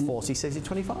 it's under 40, says it's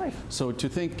 25. So to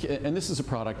think, and this is a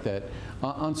product that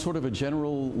on sort of a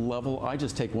general level, I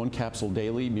just take one capsule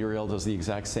daily. Muriel does the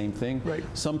exact same thing. Right.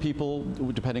 Some people,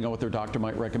 depending on what their doctor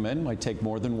might recommend, might take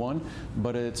more than one,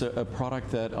 but it's a product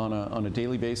that on a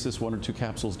daily basis, 1 or 2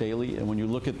 capsules daily, and when you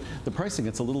look at the pricing,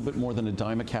 it's a little bit more than a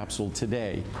dime a capsule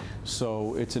today.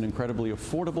 So it's an incredibly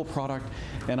affordable product,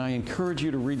 and I encourage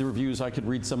you to read the reviews. I could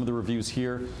read some of the reviews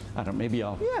here. I don't know, maybe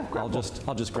I'll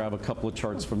just grab a couple of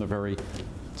charts from the very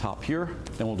top here,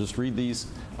 and we'll just read these.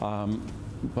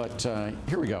 But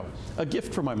here we go. A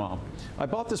gift for my mom. I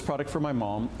bought this product for my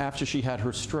mom after she had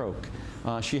her stroke.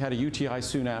 She had a UTI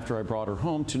soon after I brought her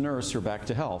home to nurse her back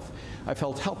to health. I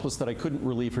felt helpless that I couldn't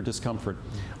relieve her discomfort.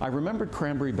 I remembered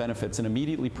cranberry benefits and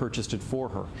immediately purchased it for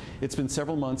her. It's been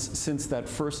several months since that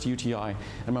first UTI,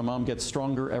 and my mom gets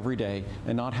stronger every day,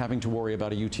 and not having to worry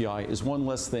about a UTI is one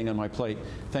less thing on my plate.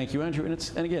 Thank you, Andrew.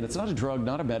 And again, it's not a drug,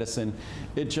 not a medicine.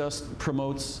 It just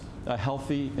promotes a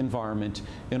healthy environment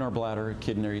in our bladder,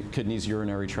 kidneys,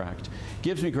 urinary tract.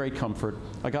 Gives me great comfort.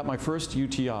 I got my first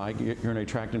UTI, urinary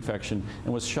tract infection,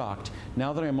 and was shocked.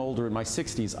 Now that I'm older, in my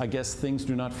 60s, I guess things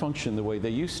do not function the way they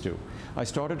used to. I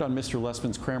started on Mr.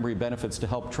 Lessman's cranberry benefits to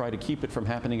help try to keep it from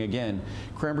happening again.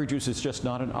 Cranberry juice is just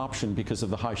not an option because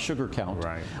of the high sugar count.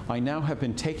 Right. I now have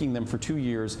been taking them for 2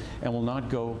 years and will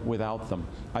not go without them.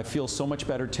 I feel so much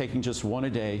better taking just one a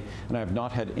day, and I have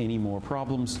not had any more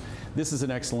problems. This is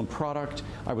an excellent product.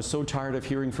 I was so tired of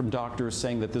hearing from doctors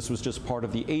saying that this was just part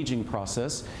of the aging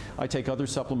process. I take other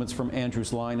supplements from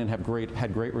Andrew's line and have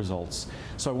had great results.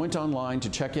 So I went online to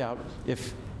check out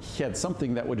if he had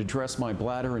something that would address my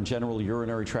bladder and general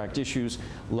urinary tract issues.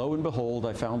 Lo and behold,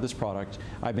 I found this product.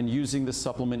 I've been using this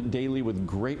supplement daily with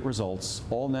great results,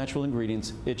 all natural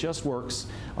ingredients. It just works.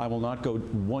 I will not go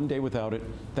one day without it.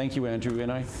 Thank you, Andrew. And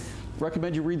I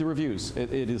recommend you read the reviews.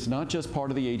 It is not just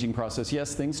part of the aging process.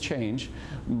 Yes, things change,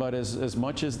 but as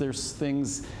much as there's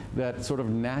things that sort of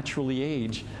naturally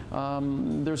age,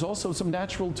 there's also some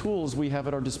natural tools we have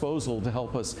at our disposal to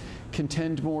help us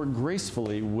contend more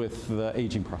gracefully with the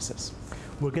aging process.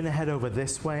 We're going to head over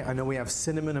this way. I know we have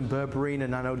cinnamon and berberine,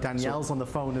 and I know Danielle's on the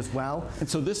phone as well. And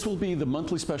so this will be the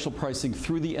monthly special pricing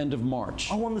through the end of March.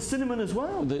 Oh, on the cinnamon as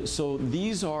well? So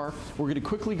these are, we're going to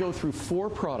quickly go through 4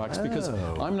 products because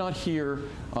I'm not here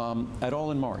at all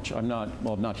in March. I'm not,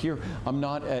 well, not here. I'm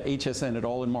not at HSN at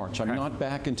all in March. I'm not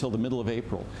back until the middle of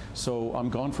April. So I'm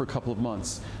gone for a couple of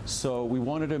months. So we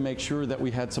wanted to make sure that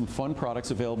we had some fun products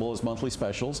available as monthly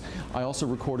specials. I also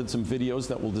recorded some videos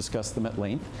that will discuss them at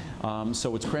length.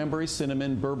 So it's cranberry,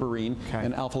 cinnamon, berberine,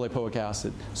 and alpha-lipoic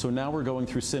acid. So now we're going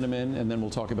through cinnamon, and then we'll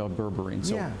talk about berberine.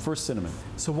 So first cinnamon.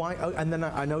 So why, and then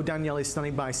I know Danielle is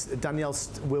standing by. Danielle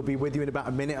will be with you in about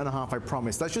a minute and a half, I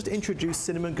promise. Let's just introduce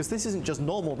cinnamon, because this isn't just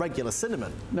normal, regular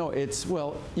cinnamon. No, it's,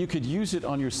 well, you could use it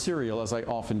on your cereal, as I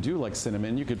often do, like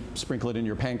cinnamon. You could sprinkle it in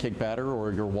your pancake batter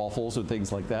or your waffles or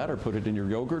things like that, or put it in your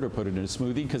yogurt or put it in a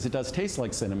smoothie, because it does taste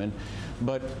like cinnamon,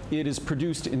 but it is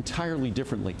produced entirely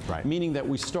differently. Right. Meaning that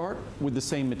we start with the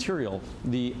same material,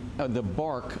 the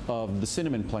bark of the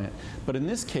cinnamon plant, but in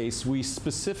this case we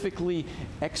specifically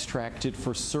extract it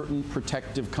for certain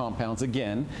protective compounds,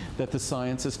 again, that the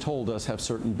science has told us have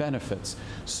certain benefits.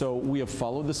 So we have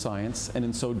followed the science, and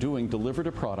in so doing delivered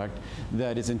a product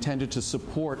that is intended to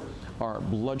support our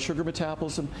blood sugar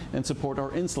metabolism and support our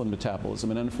insulin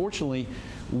metabolism. And unfortunately,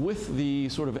 with the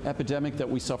sort of epidemic that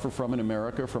we suffer from in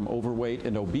America, from overweight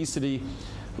and obesity,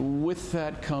 with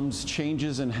that comes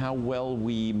changes in how well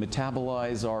we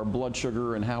metabolize our blood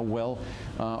sugar and how well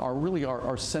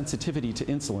our sensitivity to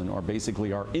insulin, or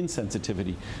basically our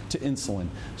insensitivity to insulin.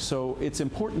 So it's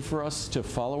important for us to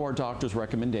follow our doctor's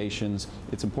recommendations.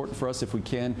 It's important for us, if we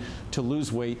can, to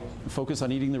lose weight, focus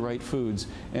on eating the right foods,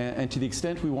 and to the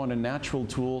extent we want a natural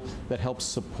tool that helps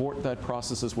support that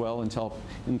process as well, and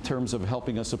in terms of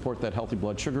helping us support that healthy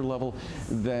blood sugar level,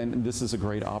 then this is a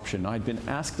great option. I'd been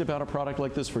asked about a product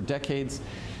like this for decades,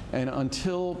 and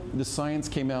until the science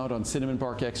came out on cinnamon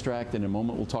bark extract, in a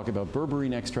moment we'll talk about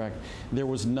berberine extract, there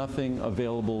was nothing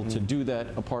available to do that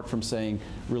apart from saying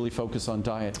really focus on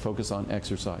diet, focus on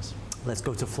exercise. Let's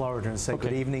go to Florida and say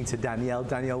good evening to Danielle.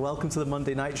 Danielle, welcome to the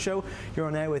Monday Night Show. You're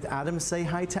on air with Adam. Say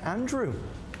hi to Andrew.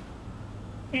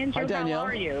 Andrew, hi, Danielle. how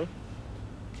are you?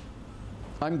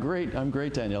 I'm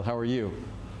great, Danielle. How are you?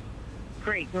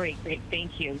 Great.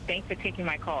 Thank you. Thanks for taking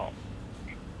my call.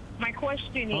 My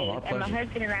question is, my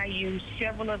husband and I use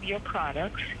several of your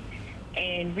products,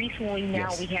 and recently now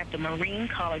we have the marine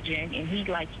collagen, and he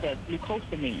likes the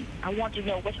glucosamine. I want to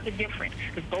know what's the difference,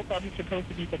 because both of them are supposed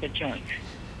to be for the joints.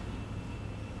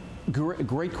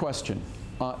 Great question.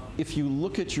 if you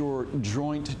look at your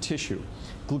joint tissue,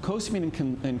 glucosamine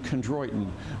and chondroitin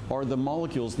are the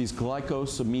molecules, these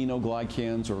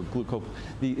glycosaminoglycans, or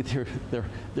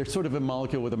they're sort of a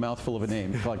molecule with a mouthful of a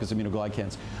name,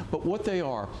 glycosaminoglycans. But what they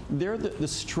are, they're the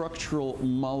structural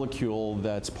molecule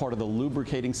that's part of the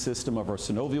lubricating system of our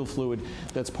synovial fluid,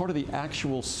 that's part of the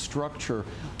actual structure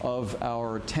of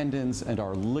our tendons and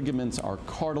our ligaments, our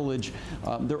cartilage.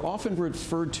 They're often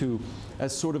referred to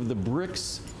as sort of the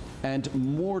bricks and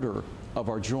mortar of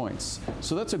our joints.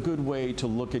 So that's a good way to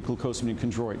look at glucosamine and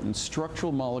chondroitin,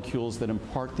 structural molecules that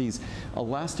impart these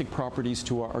elastic properties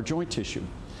to our joint tissue.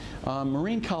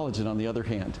 Marine collagen, on the other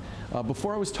hand,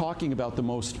 before I was talking about the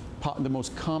most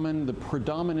common, the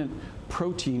predominant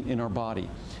protein in our body.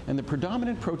 And the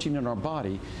predominant protein in our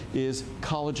body is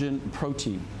collagen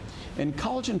protein. And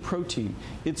collagen protein,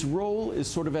 its role is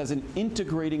sort of as an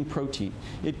integrating protein.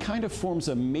 It kind of forms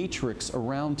a matrix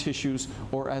around tissues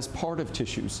or as part of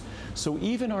tissues. So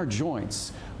even our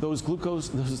joints, those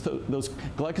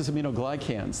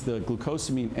glycosaminoglycans, the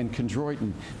glucosamine and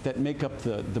chondroitin that make up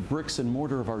the bricks and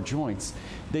mortar of our joints,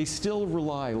 they still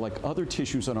rely, like other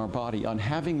tissues on our body, on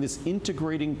having this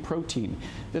integrating protein.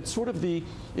 That's sort of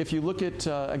if you look at,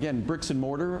 again, bricks and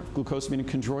mortar, glucosamine and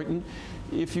chondroitin,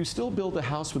 if you still build a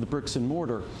house with the bricks and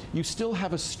mortar, you still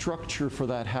have a structure for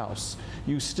that house.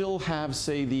 You still have,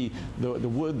 say, the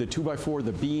wood, the 2x4,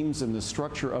 the beams, and the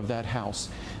structure of that house.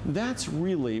 That's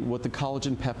really what the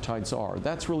collagen peptides are.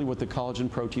 That's really what the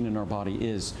collagen protein in our body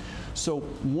is. So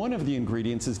one of the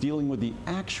ingredients is dealing with the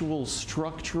actual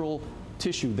structural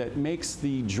tissue that makes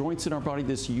the joints in our body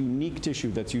this unique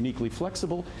tissue that's uniquely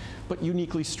flexible, but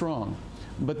uniquely strong.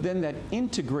 But then that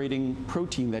integrating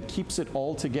protein that keeps it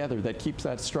all together, that keeps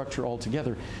that structure all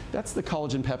together, that's the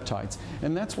collagen peptides.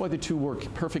 And that's why the two work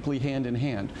perfectly hand in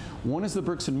hand. One is the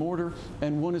bricks and mortar,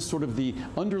 and one is sort of the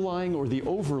underlying or the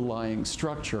overlying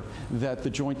structure that the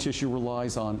joint tissue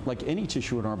relies on, like any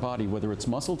tissue in our body, whether it's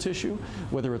muscle tissue,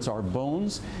 whether it's our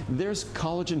bones. There's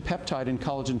collagen peptide and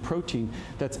collagen protein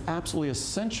that's absolutely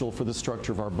essential for the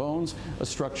structure of our bones,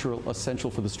 essential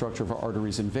for the structure of our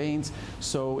arteries and veins,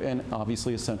 and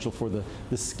obviously essential for the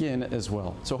skin as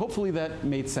well. So hopefully that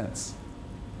made sense.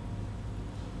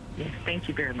 Yes, thank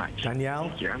you very much. Danielle?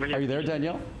 Thank you. Are you there,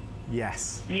 Danielle?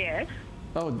 Yes. Yes.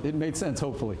 Oh, it made sense,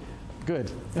 hopefully.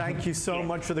 Good. Thank you so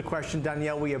much for the question,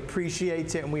 Danielle. We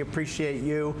appreciate it, and we appreciate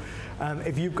you.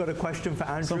 If you've got a question for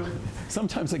Andrew.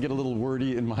 Sometimes I get a little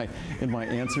wordy in my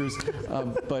answers,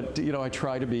 but I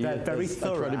try to be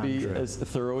as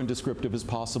thorough and descriptive as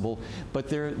possible. But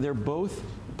they're both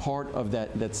part of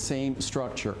that same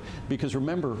structure, because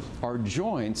remember, our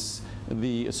joints,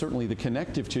 certainly the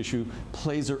connective tissue,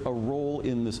 plays a role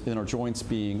in our joints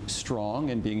being strong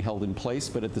and being held in place,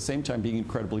 but at the same time being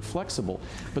incredibly flexible.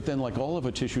 But then, like all of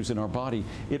the tissues in our body,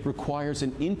 it requires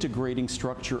an integrating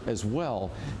structure as well,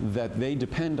 that they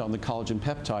depend on the collagen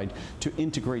peptide to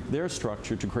integrate their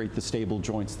structure to create the stable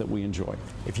joints that we enjoy.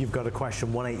 If you've got a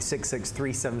question,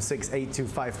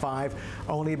 1-866-376-8255.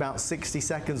 Only about 60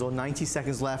 seconds or 90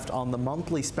 seconds left on the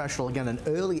monthly special. Again, an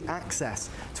early access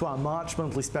to our March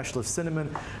monthly special of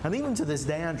cinnamon. And even to this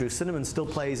day, Andrew, cinnamon still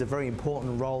plays a very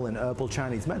important role in herbal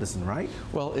Chinese medicine, right?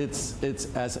 Well, it's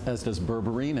as does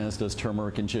berberine, as does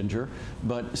turmeric and ginger.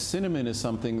 But cinnamon is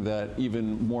something that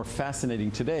even more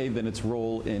fascinating today than its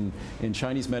role in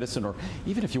Chinese medicine, or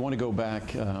even if you want to go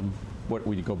back,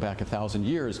 we go back 1,000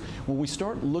 years, when we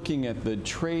start looking at the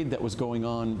trade that was going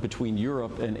on between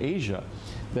Europe and Asia,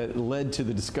 that led to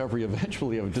the discovery,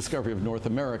 eventually, of discovery of North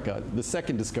America, the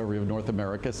second discovery of North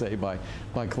America, say, by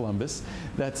Columbus.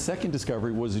 That second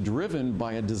discovery was driven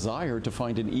by a desire to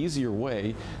find an easier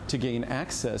way to gain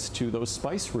access to those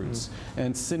spice roots.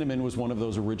 And cinnamon was one of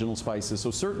those original spices.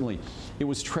 So certainly, it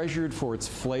was treasured for its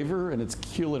flavor and its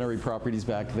culinary properties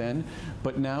back then.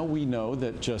 But now we know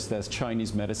that just as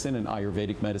Chinese medicine and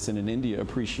Ayurvedic medicine in India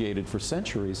appreciated for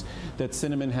centuries, that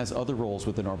cinnamon has other roles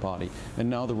within our body. And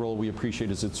now the role we appreciate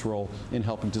is its role in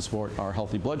helping to support our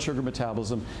healthy blood sugar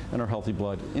metabolism and our healthy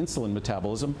blood insulin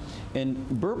metabolism. And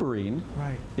berberine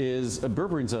is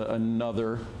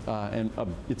another,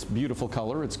 it's beautiful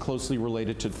color. It's closely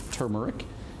related to turmeric.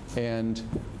 And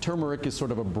turmeric is sort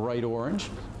of a bright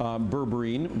orange.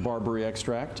 Berberine, barberry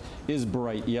extract, is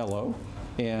bright yellow.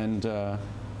 And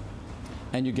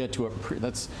And you get to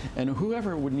and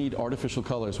whoever would need artificial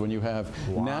colors when you have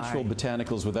natural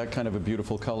botanicals with that kind of a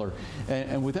beautiful color,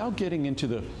 and without getting into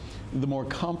the more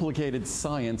complicated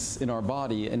science in our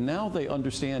body, and now they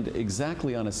understand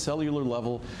exactly on a cellular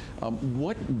level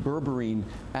what berberine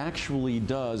actually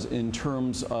does in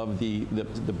terms of the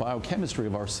biochemistry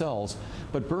of our cells.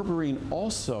 But berberine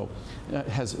also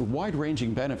has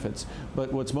wide-ranging benefits,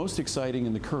 but what's most exciting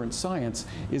in the current science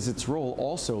is its role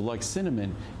also, like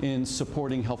cinnamon, in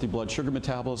supporting healthy blood sugar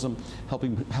metabolism,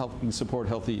 helping support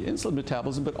healthy insulin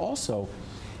metabolism, but also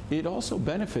it also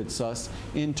benefits us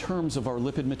in terms of our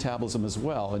lipid metabolism as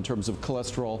well, in terms of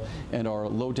cholesterol and our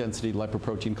low-density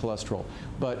lipoprotein cholesterol.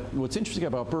 But what's interesting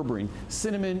about berberine,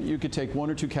 cinnamon, you could take 1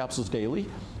 or 2 capsules daily.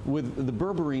 With the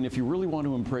berberine, if you really want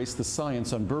to embrace the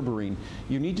science on berberine,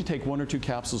 you need to take 1 or 2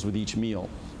 capsules with each meal,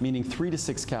 meaning 3 to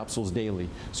 6 capsules daily.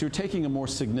 So you're taking a more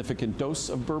significant dose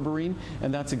of berberine,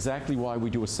 and that's exactly why we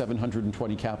do a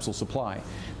 720 capsule supply.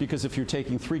 Because if you're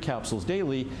taking 3 capsules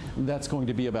daily, that's going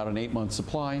to be about an 8-month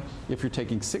supply. If you're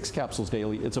taking 6 capsules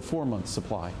daily, it's a 4-month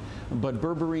supply. But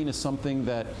berberine is something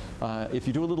that, if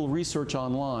you do a little research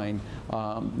online,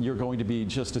 you're going to be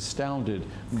just astounded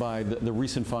by the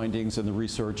recent findings and the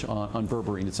research on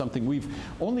berberine. It's something we've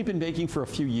only been making for a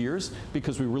few years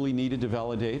because we really needed to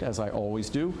validate, as I always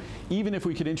do. Even if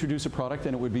we could introduce a product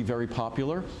and it would be very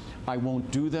popular, I won't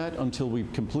do that until we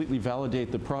completely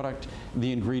validate the product,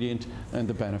 the ingredient, and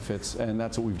the benefits, and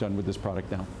that's what we've done with this product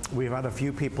now. We've had a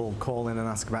few people call in and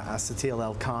ask about acetyl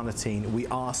L-carnitine. We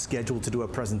are scheduled to do a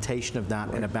presentation of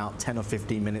that in about 10 or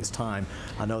 15 minutes time.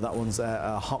 I know that one's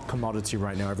a hot commodity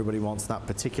right now. Everybody wants that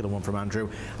particular one from Andrew.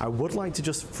 I would like to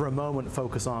just for a moment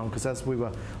focus on, because as we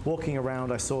were walking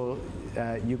around, I saw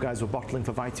you guys were bottling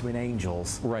for Vitamin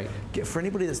Angels. Right. For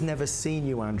anybody that's never seen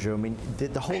you, Andrew, I mean,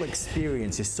 the whole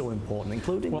experience is so important,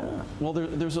 including that. Well,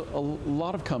 there's a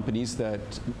lot of companies that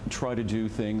try to do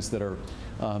things that are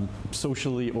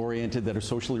socially oriented, that are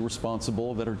socially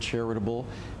responsible, that are charitable.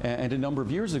 And a number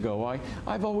of years ago,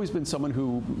 I've always been someone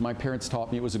who, my parents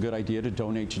taught me it was a good idea to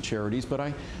donate to charities, but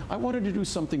I wanted to do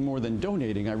something more than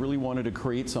donating. I really wanted to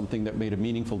create something that made a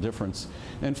meaningful difference.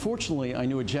 And fortunately, I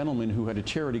knew a gentleman who had a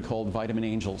charity called Vitamin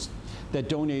Angels that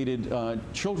donated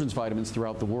children's vitamins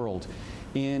throughout the world.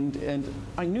 And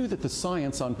I knew that the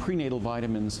science on prenatal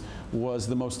vitamins was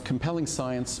the most compelling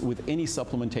science with any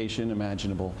supplementation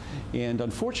imaginable. And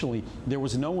unfortunately, there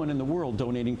was no one in the world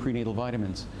donating prenatal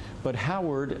vitamins. But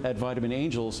Howard at Vitamin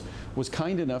Angels was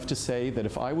kind enough to say that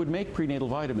if I would make prenatal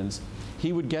vitamins,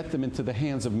 he would get them into the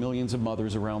hands of millions of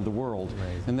mothers around the world.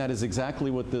 Amazing. And that is exactly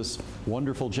what this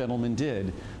wonderful gentleman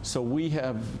did. So we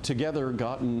have together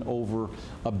gotten over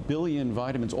 1 billion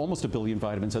vitamins, almost 1 billion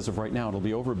vitamins as of right now. It'll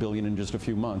be over 1 billion in just a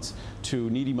few months to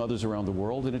needy mothers around the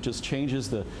world, and it just changes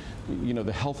the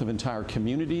health of entire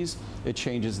communities. It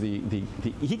changes the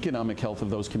economic health of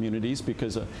those communities,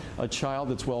 because a child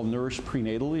that's well nourished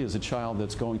prenatally is a child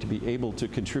that's going to be able to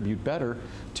contribute better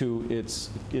to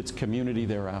its community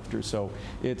thereafter. So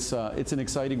it's an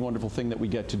exciting, wonderful thing that we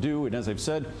get to do. And as I've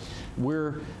said,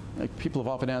 people have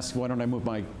often asked, why don't I move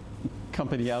my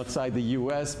company outside the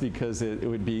U.S., because it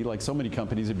would be, like so many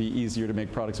companies, it'd be easier to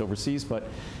make products overseas. But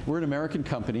we're an American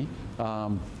company.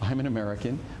 I'm an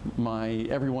American.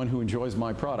 Everyone who enjoys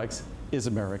my products is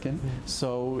American,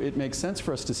 so it makes sense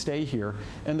for us to stay here.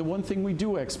 And the one thing we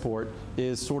do export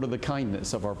is sort of the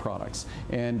kindness of our products.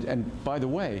 And by the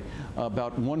way,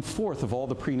 about 1/4 of all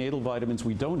the prenatal vitamins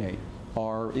we donate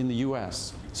are in the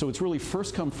U.S. So it's really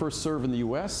first come, first serve in the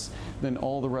U.S., then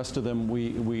all the rest of them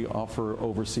we offer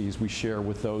overseas. We share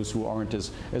with those who aren't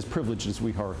as privileged as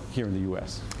we are here in the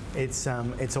U.S. It's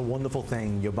a wonderful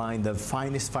thing. You're buying the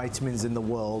finest vitamins in the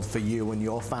world for you and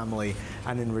your family,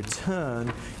 and in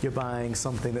return, you're buying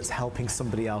something that's helping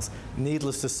somebody else.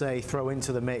 Needless to say, throw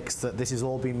into the mix that this is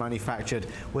all being manufactured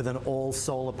with an all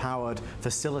solar-powered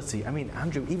facility. I mean,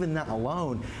 Andrew, even that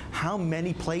alone, how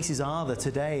many places are there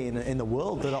today in the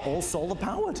world that are all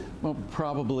solar-powered? Well,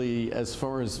 probably, as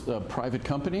far as private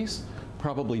companies,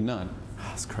 probably none.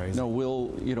 That's crazy. No,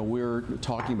 we're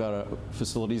talking about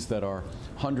facilities that are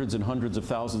hundreds and hundreds of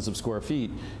thousands of square feet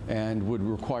and would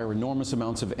require enormous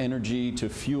amounts of energy to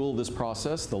fuel this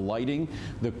process. The lighting,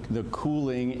 the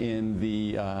cooling in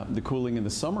the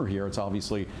summer here. It's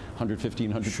obviously 115,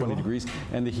 120 degrees,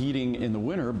 and the heating in the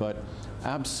winter. But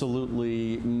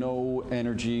absolutely no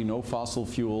energy, no fossil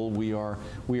fuel. We are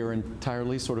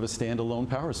entirely sort of a standalone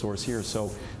power source here.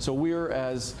 So we're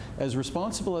as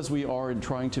responsible as we are in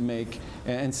trying to make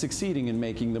and succeeding in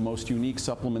making the most unique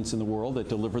supplements in the world that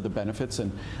deliver the benefits.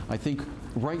 And I think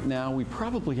right now we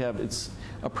probably have, it's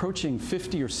approaching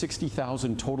 50 or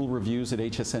 60,000 total reviews at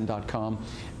hsn.com,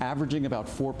 averaging about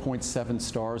 4.7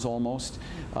 stars almost.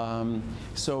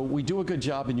 So we do a good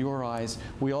job in your eyes.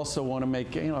 We also want to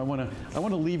make, I want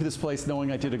to leave this place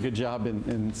knowing I did a good job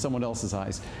in someone else's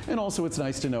eyes. And also it's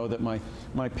nice to know that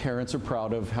my parents are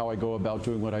proud of how I go about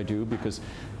doing what I do, because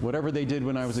whatever they did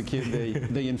when I was a kid,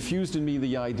 they infused in me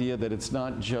the idea that it's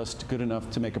not just good enough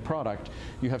to make a product.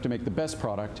 You have to make the best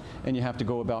product, and you have to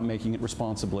go about making it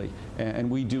responsibly.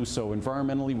 And we do so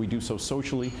environmentally, we do so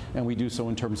socially, and we do so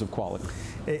in terms of quality.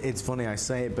 It's funny I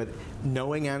say it, but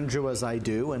knowing Andrew as I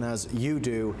do and as you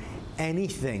do,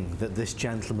 anything that this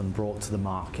gentleman brought to the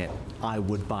market, I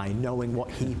would buy, knowing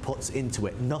what he puts into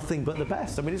it. Nothing but the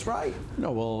best. I mean, it's right.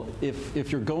 No, well,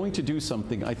 if you're going to do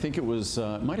something, I think it was,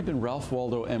 might have been Ralph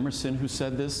Waldo Emerson who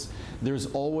said this, there's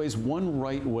always one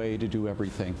right way to do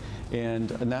everything. And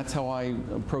that's how I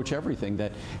approach everything.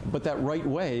 But that right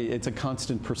way, it's a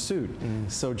constant pursuit.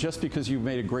 So just because you've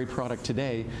made a great product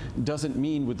today doesn't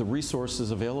mean with the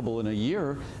resources available in a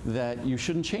year that you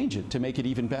shouldn't change it to make it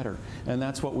even better. And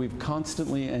that's what we've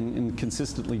constantly and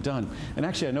consistently done. And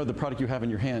actually, I know the product you have in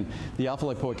your hand, the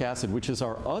alpha-lipoic acid, which is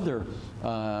our other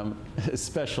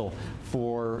special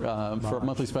for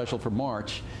monthly special for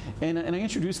March. And I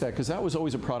introduced that because that was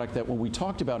always a product that when we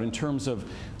talked about in terms of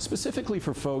specifically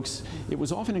for folks, it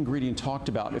was often an ingredient talked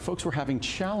about. If folks were having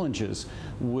challenges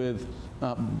with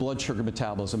blood sugar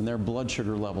metabolism, their blood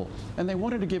sugar level, and they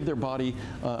wanted to give their body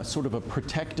sort of a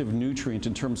protective nutrient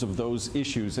in terms of those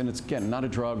issues, and it's, again, not a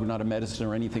drug, not a medicine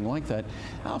or anything like that,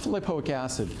 alpha-lipoic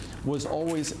acid was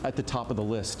always at the top of the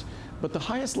list. But the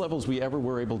highest levels we ever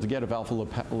were able to get of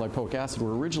alpha-lipoic acid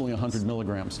were originally 100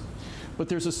 milligrams. But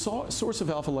there's a source of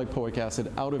alpha-lipoic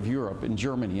acid out of Europe, in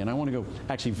Germany, and I want to go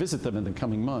actually visit them in the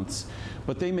coming months.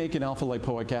 But they make an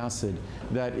alpha-lipoic acid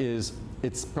that is,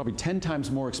 it's probably 10 times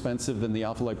more expensive than the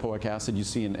alpha-lipoic acid you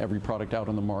see in every product out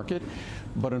on the market.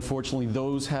 But unfortunately,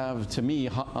 those have, to me,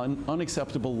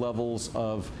 unacceptable levels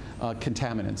of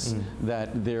contaminants,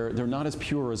 that they're not as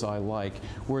pure as I like.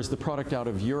 Whereas the product out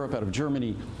of Europe, out of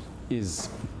Germany, is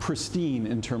pristine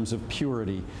in terms of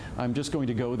purity. I'm just going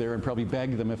to go there and probably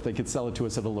beg them if they could sell it to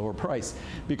us at a lower price,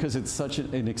 because it's such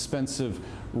an expensive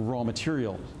raw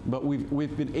material. But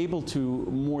we've been able to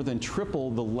more than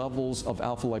triple the levels of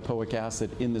alpha-lipoic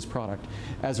acid in this product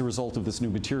as a result of this new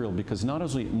material, because not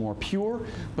only more pure,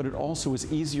 but it also is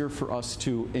easier for us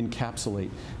to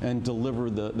encapsulate and deliver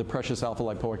the precious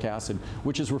alpha-lipoic acid,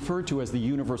 which is referred to as the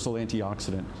universal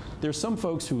antioxidant. There's some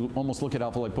folks who almost look at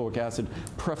alpha-lipoic acid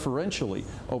preferentially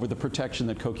over the protection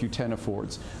that CoQ10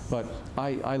 affords. But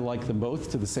I like them both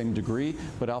to the same degree,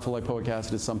 but alpha-lipoic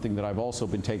acid is something that I've also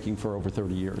been taking for over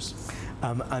 30 years.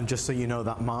 And just so you know,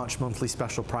 that March monthly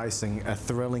special pricing,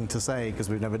 thrilling to say, because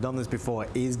we've never done this before,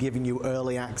 is giving you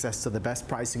early access to the best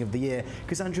pricing of the year.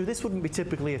 Because Andrew, this wouldn't be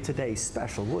typically a today's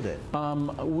special, would it?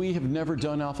 We have never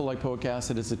done alpha-lipoic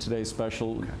acid as a today's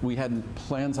special. Okay. We had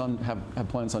plans on have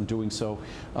plans on doing so,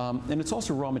 and it's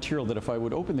also raw material that if I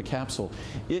would open the capsule,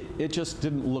 it just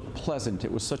didn't look pleasant.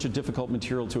 It was such a difficult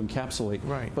material to encapsulate.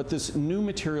 Right. But this new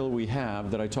material we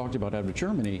have that I talked about out of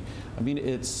Germany, I mean,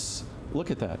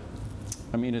 look at that.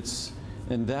 I mean,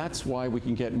 and that's why we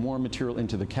can get more material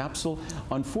into the capsule.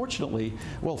 Unfortunately,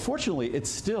 well, fortunately,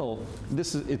 it's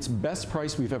best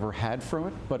price we've ever had from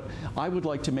it, but I would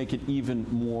like to make it even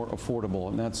more affordable,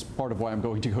 and that's part of why I'm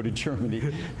going to go to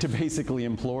Germany to basically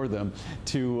implore them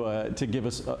to give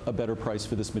us a better price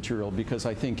for this material, because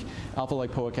I think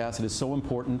alpha-lipoic acid is so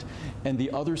important, and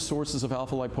the other sources of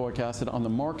alpha-lipoic acid on the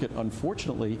market,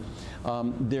 unfortunately,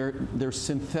 their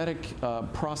synthetic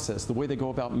process, the way they go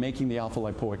about making the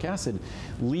alpha-lipoic acid,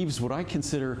 leaves what I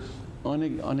consider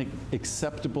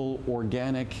unacceptable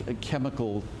organic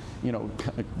chemical,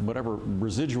 whatever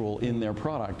residual in their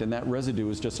product, and that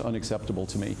residue is just unacceptable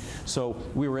to me. So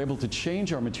we were able to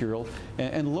change our material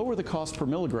and lower the cost per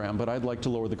milligram, but I'd like to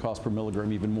lower the cost per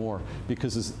milligram even more,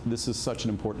 because this is such an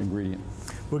important ingredient.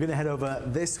 We're going to head over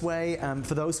this way.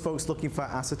 For those folks looking for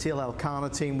acetyl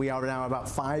L-carnitine, we are now about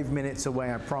 5 minutes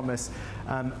away, I promise.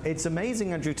 It's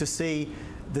amazing, Andrew, to see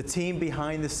the team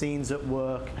behind the scenes at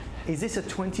work, Is this a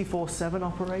 24/7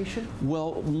 operation?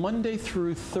 Well, Monday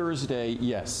through Thursday,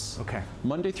 yes. Okay.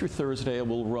 Monday through Thursday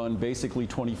will run basically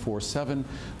 24/7.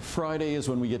 Friday is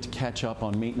when we get to catch up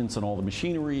on maintenance on all the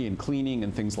machinery and cleaning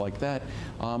and things like that.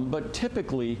 But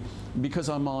typically, because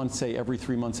I'm on, say, every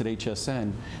 3 months at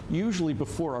HSN, usually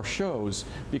before our shows,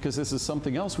 because this is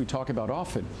something else we talk about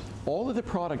often, all of the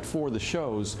product for the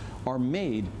shows are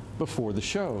made before the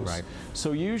shows. Right.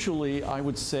 So usually I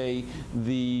would say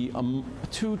the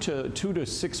 2 to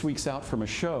 6 weeks out from a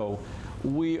show,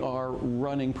 we are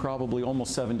running probably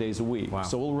almost 7 days a week. Wow.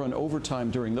 So we'll run overtime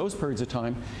during those periods of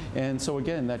time. And so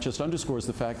again, that just underscores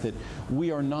the fact that we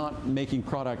are not making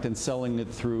product and selling it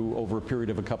through over a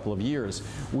period of a couple of years.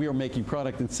 We are making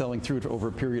product and selling through it over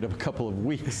a period of a couple of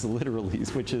weeks, literally,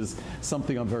 which is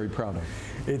something I'm very proud of.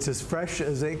 It's as fresh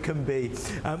as it can be.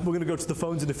 We're going to go to the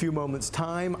phones in a few moments'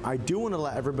 time. I do want to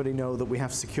let everybody know that we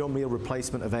have secure meal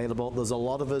replacement available. There's a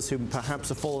lot of us who perhaps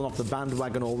have fallen off the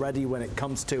bandwagon already when it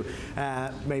comes to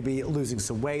maybe losing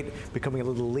some weight, becoming a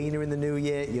little leaner in the new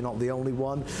year. You're not the only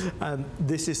one.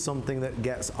 This is something that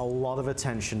gets a lot of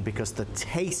attention because the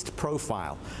taste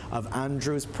profile of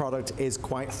Andrew's product is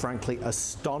quite frankly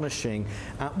astonishing.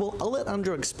 Well, I'll let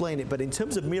Andrew explain it, but in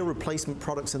terms of meal replacement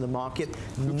products in the market,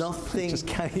 nothing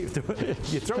can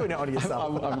you're throwing it on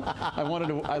yourself.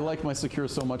 I like my Secure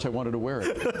so much I wanted to wear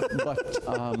it. But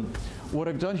what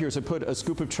I've done here is I put a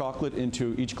scoop of chocolate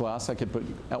into each glass. I could put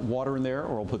water in there,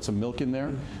 or I'll put some milk in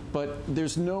there. But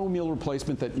there's no meal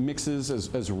replacement that mixes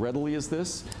as readily as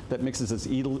this, that mixes as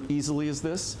easily as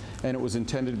this, and it was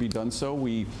intended to be done so.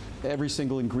 Every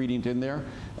single ingredient in there,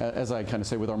 as I kind of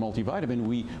say with our multivitamin,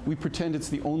 we pretend it's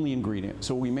the only ingredient.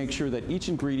 So we make sure that each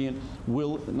ingredient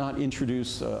will not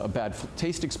introduce a bad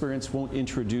taste experience, won't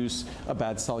introduce a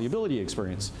bad solubility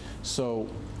experience. So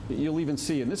you'll even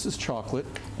see, and this is chocolate,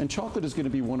 and chocolate is going to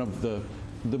be one of the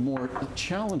more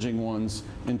challenging ones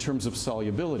in terms of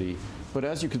solubility. But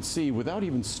as you can see, without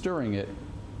even stirring it,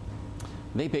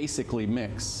 they basically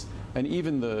mix. And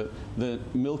even the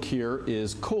milk here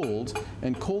is cold,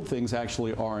 and cold things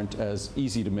actually aren't as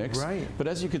easy to mix. Right. But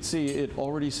as you can see, it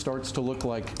already starts to look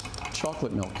like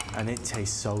chocolate milk. And it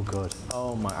tastes so good.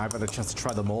 Oh my, I've had a chance to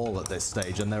try them all at this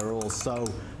stage, and they're all so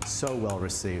well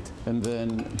received. And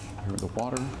then here the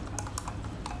water.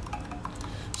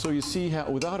 So you see how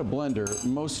without a blender,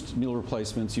 most meal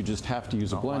replacements, you just have to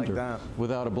use a blender. Like that.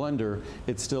 Without a blender,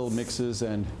 it still mixes,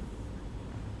 and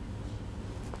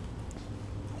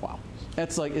wow.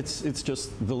 It's like, it's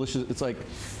just delicious. It's like,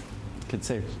 I could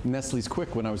say Nestle's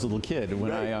Quick when I was a little kid.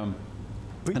 When right.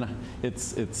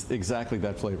 It's exactly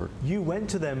that flavor. You went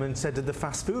to them and said to the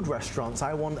fast food restaurants,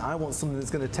 I want something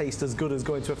that's going to taste as good as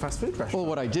going to a fast food restaurant. Well,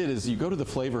 what I did is you go to the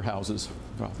flavor houses.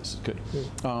 Oh, this is good.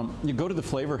 You go to the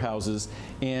flavor houses,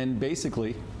 and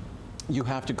basically you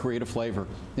have to create a flavor,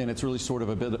 and it's really sort of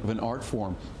a bit of an art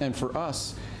form. And for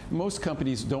us, most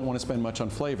companies don't want to spend much on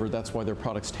flavor. That's why their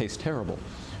products taste terrible.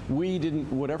 We didn't,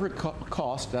 whatever it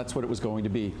cost, that's what it was going to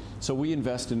be. So we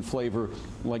invest in flavor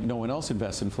like no one else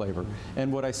invests in flavor.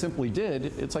 And what I simply did,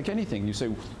 it's like anything. You say,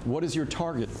 what is your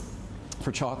target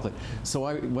for chocolate? So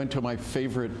I went to my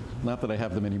favorite, not that I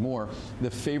have them anymore,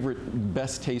 the favorite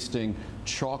best tasting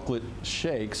chocolate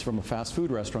shakes from a fast food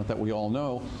restaurant that we all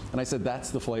know, and I said that's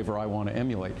the flavor I want to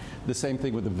emulate. The same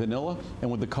thing with the vanilla,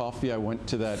 and with the coffee, I went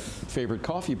to that favorite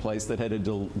coffee place that had a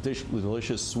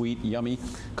delicious, sweet, yummy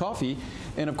coffee,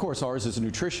 and of course ours is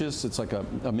nutritious. It's like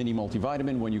a mini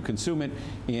multivitamin when you consume it,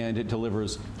 and it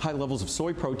delivers high levels of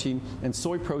soy protein, and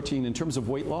soy protein in terms of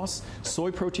weight loss, soy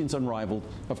protein's unrivaled.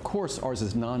 Of course ours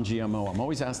is non-GMO. I'm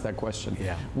always asked that question.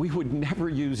 Yeah. We would never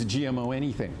use GMO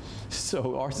anything.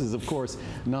 So ours is, of course,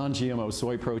 non-GMO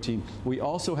soy protein. We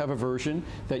also have a version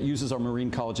that uses our marine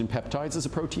collagen peptides as a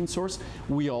protein source.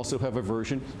 We also have a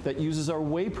version that uses our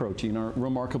whey protein, our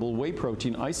remarkable whey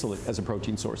protein isolate, as a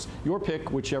protein source. Your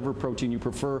pick, whichever protein you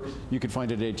prefer. You can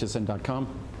find it at hsn.com.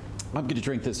 I'm going to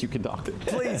drink this, you can dock.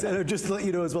 Please, and just to let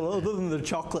you know as well, other than the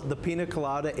chocolate, the pina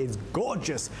colada is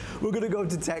gorgeous. We're going to go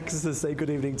to Texas and say good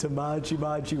evening to Margie.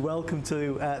 Margie, welcome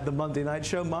to the Monday Night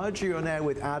Show. Margie, you're on air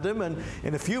with Adam, and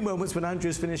in a few moments when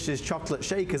Andrew's finished his chocolate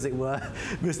shake, as it were,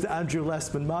 Mr. Andrew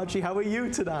Lessman. Margie, how are you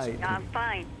tonight? I'm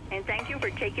fine, and thank you for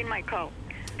taking my call.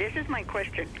 This is my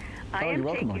question. I am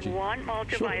welcome, taking Margie. 1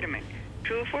 multivitamin,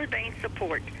 2 for vein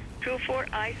support, 2 for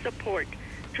eye support,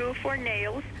 2 for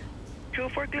nails, 2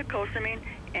 for glucosamine,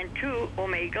 and 2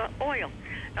 omega oil.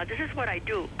 Now, this is what I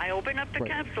do. I open up the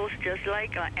capsules just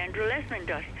like Andrew Lessman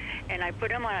does, and I put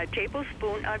them on a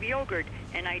tablespoon of yogurt,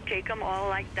 and I take them all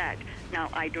like that. Now,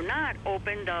 I do not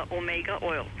open the omega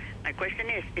oil. My question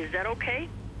is that okay?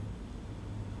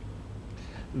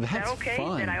 That's is that okay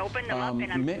fine. that I open them up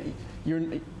and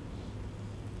I'm...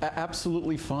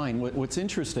 Absolutely fine. What's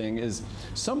interesting is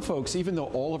some folks, even though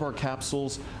all of our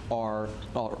capsules are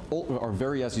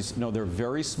very, as you know, they're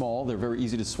very small, they're very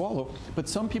easy to swallow, but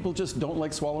some people just don't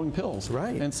like swallowing pills.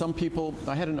 Right. And some people,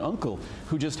 I had an uncle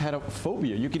who just had a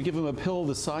phobia. You could give him a pill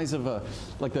the size of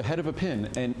like the head of a pin,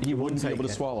 and he wouldn't be able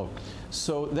to swallow.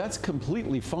 So that's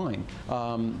completely fine.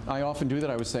 I often do that,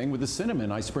 I was saying, with the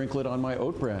cinnamon. I sprinkle it on my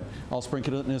oat bran. I'll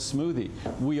sprinkle it in a smoothie.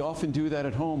 We often do that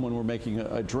at home when we're making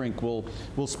a drink. We'll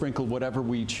sprinkle whatever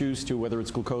we choose to, whether it's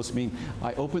glucosamine.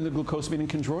 I open the glucosamine in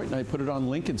chondroit and I put it on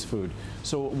Lincoln's food.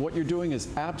 So what you're doing is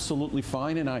absolutely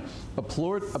fine, and I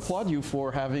applaud you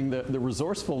for having the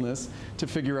resourcefulness to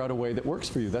figure out a way that works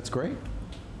for you. That's great.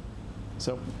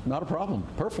 So not a problem.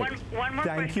 Perfect. One more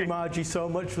question. Thank you, Margie, so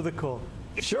much for the call.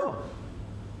 Sure.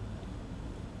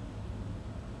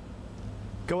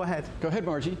 Go ahead. Go ahead,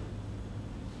 Margie.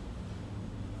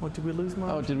 What, did we lose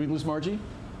Margie? Oh, did we lose Margie?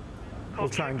 We'll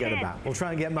try and get her back. We'll try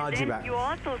and get Margie back. You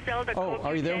also sell the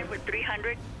are you there? with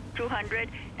 300, 200,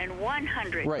 and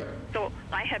 100. Right. So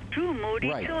I have two moody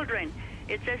children.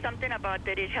 It says something about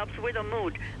that it helps with the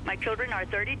mood. My children are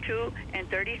 32 and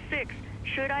 36.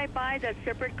 Should I buy that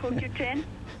separate CoQ10?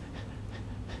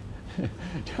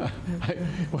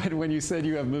 When you said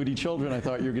you have moody children, I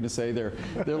thought you were going to say they're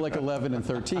like 11 and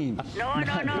 13.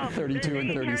 No. 32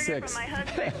 and 36. From my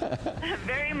husband.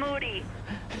 Very moody.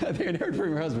 They inherited from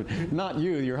your husband, not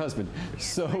you, your husband.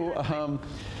 So.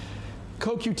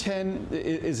 CoQ10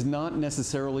 is not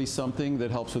necessarily something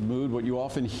that helps with mood. What you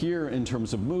often hear in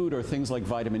terms of mood are things like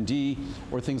vitamin D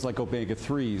or things like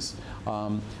omega-3s.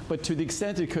 But to the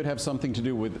extent it could have something to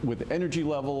do with energy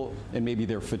level and maybe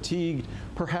they're fatigued,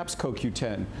 perhaps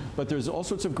CoQ10. But there's all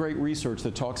sorts of great research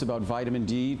that talks about vitamin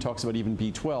D, talks about even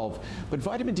B12. But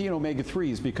vitamin D and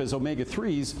omega-3s, because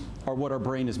omega-3s are what our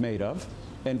brain is made of.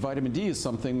 And vitamin D is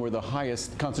something where the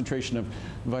highest concentration of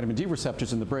vitamin D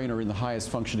receptors in the brain are in the highest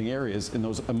functioning areas in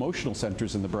those emotional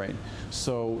centers in the brain.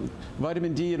 So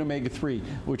vitamin D and omega-3,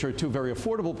 which are two very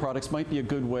affordable products, might be a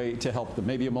good way to help them.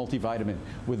 Maybe a multivitamin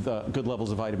with good levels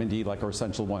of vitamin D like our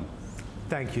Essential One.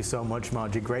 Thank you so much,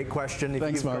 Margie. Great question. If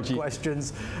you've got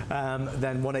questions,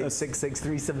 then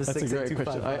 1-866-376-8255. That's a great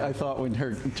question. I thought when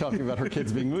her talking about her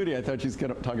kids being moody, I thought she was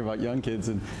going to talk about young kids.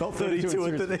 And not 32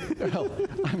 or 30. Well,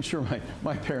 I'm sure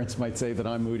my parents might say that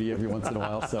I'm moody every once in a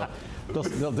while, so they'll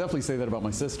definitely say that about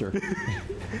my sister.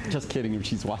 Just kidding if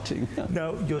she's watching.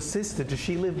 No, your sister, does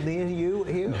she live near you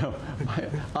here? No,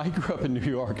 I grew up in New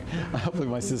York. Hopefully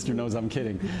my sister knows I'm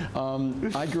kidding.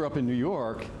 I grew up in New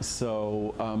York,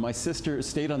 so my sister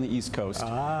stayed on the East Coast.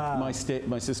 My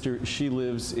sister, she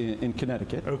lives in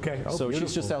Connecticut. Okay. Oh, so beautiful.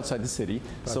 she's just outside the city.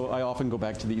 Okay. So I often go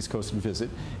back to the East Coast and visit.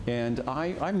 And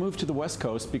I moved to the West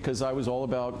Coast because I was all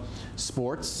about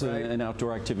sports and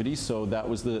outdoor activities. So that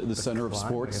was the center of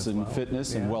sports and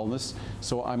fitness and wellness.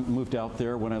 So I moved out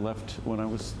there when I left when I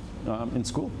was in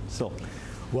school still.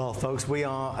 Well, folks, we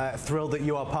are thrilled that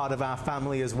you are part of our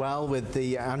family as well with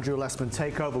the Andrew Lessman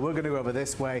takeover. We're going to go over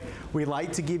this way. We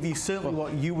like to give you certainly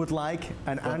what you would like,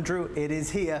 and Andrew, it is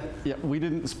here. Yeah, we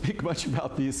didn't speak much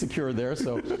about the Secure there,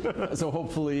 so so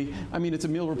hopefully, I mean, it's a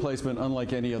meal replacement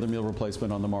unlike any other meal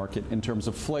replacement on the market in terms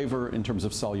of flavor, in terms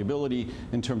of solubility,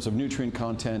 in terms of nutrient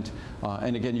content,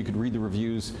 and again, you could read the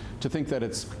reviews to think that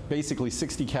it's basically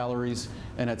 60 calories,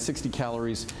 and at 60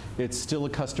 calories, it's still a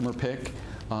customer pick.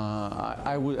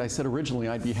 I said originally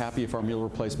I'd be happy if our meal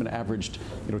replacement averaged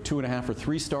 2.5 or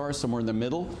 3 stars, somewhere in the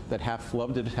middle, that half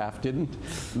loved it, half didn't.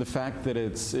 The fact that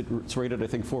it's rated, I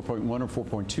think, 4.1 or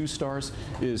 4.2 stars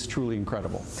is truly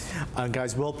incredible. And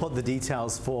guys, we'll put the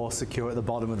details for Secure at the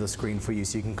bottom of the screen for you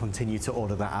so you can continue to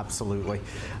order that, absolutely.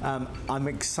 I'm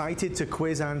excited to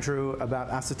quiz Andrew about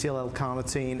acetyl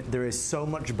L-carnitine. There is so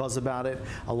much buzz about it.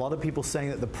 A lot of people saying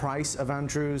that the price of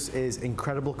Andrew's is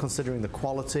incredible considering the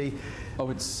quality. Oh,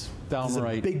 it's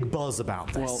downright. There's a big buzz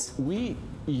about this. Well, we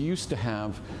used to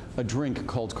have a drink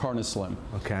called Carnislim.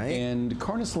 Okay. And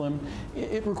Carnislim,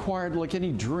 it required, like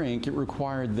any drink, it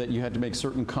required that you had to make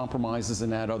certain compromises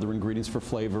and add other ingredients for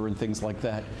flavor and things like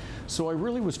that. So I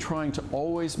really was trying to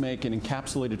always make an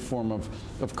encapsulated form of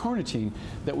carnitine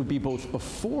that would be both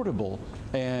affordable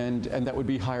and that would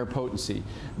be higher potency.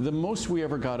 The most we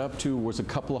ever got up to was a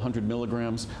couple of 100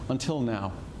 milligrams until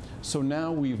now. So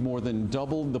now we've more than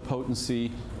doubled the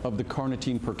potency of the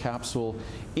carnitine per capsule,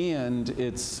 and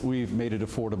we've made it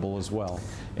affordable as well.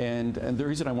 And the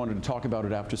reason I wanted to talk about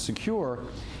it after Secure,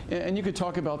 and you could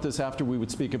talk about this after we would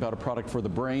speak about a product for the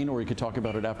brain, or you could talk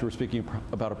about it after we're speaking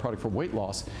about a product for weight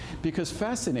loss, because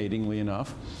fascinatingly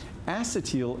enough,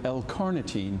 acetyl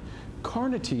L-carnitine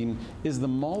Carnitine is the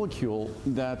molecule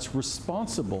that's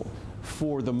responsible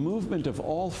for the movement of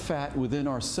all fat within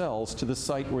our cells to the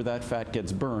site where that fat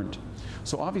gets burned.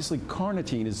 So obviously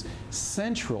carnitine is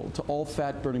central to all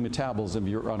fat burning metabolism if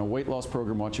you're on a weight loss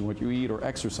program watching what you eat or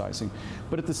exercising.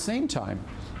 But at the same time,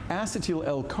 acetyl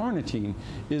L-carnitine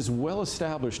is well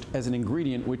established as an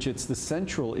ingredient, which it's the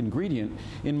central ingredient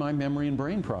in my memory and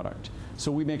brain product.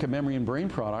 So we make a memory and brain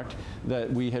product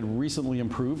that we had recently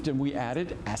improved, and we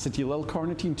added acetyl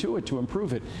L-carnitine to it to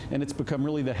improve it. And it's become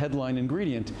really the headline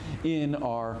ingredient in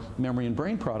our memory and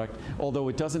brain product, although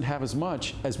it doesn't have as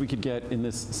much as we could get in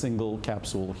this single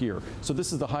capsule here. So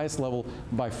this is the highest level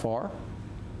by far.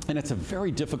 And it's a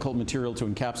very difficult material to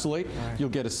encapsulate. Right. You'll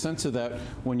get a sense of that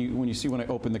when you see when I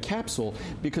open the capsule,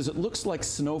 because it looks like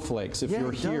snowflakes if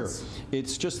you're here.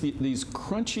 It's just these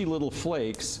crunchy little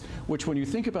flakes, which when you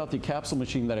think about the capsule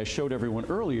machine that I showed everyone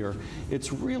earlier,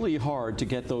 it's really hard to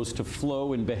get those to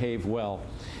flow and behave well.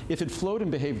 If it flowed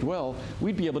and behaved well,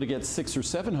 we'd be able to get 600 or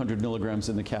 700 milligrams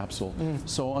in the capsule.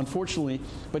 So unfortunately,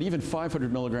 but even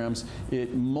 500 milligrams,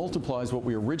 it multiplies what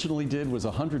we originally did was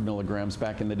 100 milligrams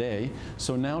back in the day.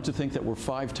 So now to think that we're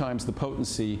 5 times the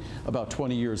potency about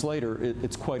 20 years later,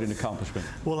 it's quite an accomplishment.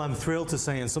 Well, I'm thrilled to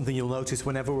say, and something you'll notice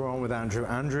whenever we're on with Andrew,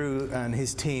 Andrew and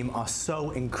his team are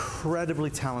so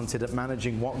incredibly talented at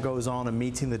managing what goes on and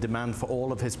meeting the demand for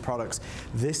all of his products.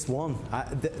 This one,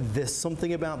 there's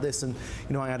something about this, and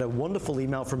you know, I had a wonderful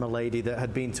email from a lady that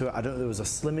had been to, I don't know, there was a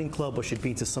slimming club or she'd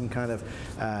been to some kind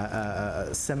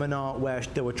of seminar where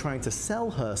they were trying to sell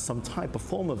her some type of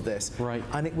form of this. Right.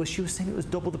 And she was saying it was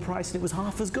double the price and it was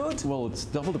half as good. Well, it's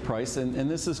double the price, and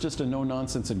this is just a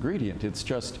no-nonsense ingredient. It's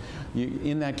just,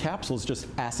 in that capsule is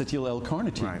just acetyl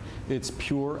L-carnitine. Right. It's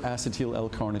pure acetyl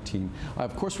L-carnitine. I,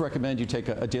 of course, recommend you take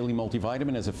a daily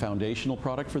multivitamin as a foundational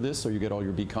product for this, so you get all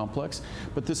your B complex.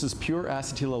 But this is pure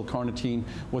acetyl L-carnitine.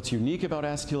 What's unique about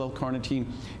acetyl L-carnitine,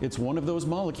 it's one of those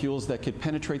molecules that could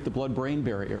penetrate the blood-brain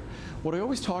barrier. What I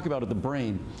always talk about at the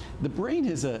brain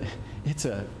is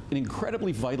an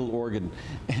incredibly vital organ,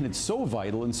 and it's so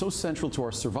vital and so central to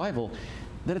our survival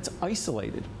that it's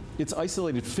isolated. It's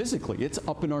isolated physically. It's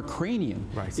up in our cranium.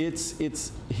 Right.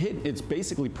 It's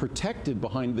basically protected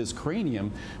behind this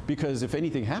cranium, because if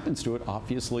anything happens to it,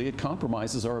 obviously it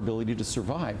compromises our ability to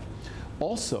survive.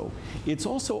 Also, it's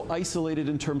also isolated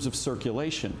in terms of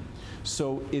circulation.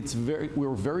 So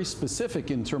we're very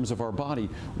specific in terms of our body.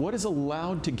 What is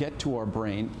allowed to get to our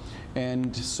brain?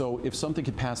 And so if something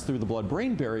could pass through the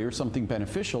blood-brain barrier, something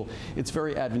beneficial, it's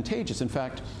very advantageous. In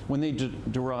fact, when they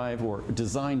derive or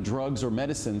design drugs or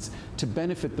medicines to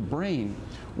benefit the brain,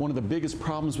 one of the biggest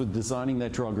problems with designing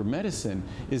that drug or medicine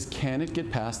is, can it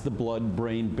get past the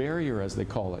blood-brain barrier, as they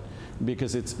call it?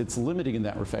 Because it's limiting in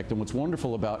that respect. And what's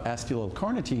wonderful about acetyl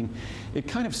L-carnitine, it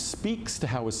kind of speaks to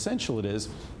how essential it is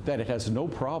that it has no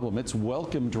problem. It's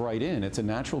welcomed right in. It's a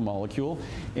natural molecule.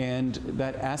 And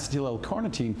that acetyl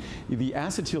L-carnitine, the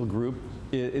acetyl group,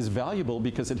 is valuable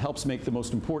because it helps make the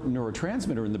most important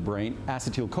neurotransmitter in the brain,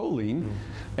 acetylcholine.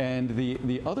 And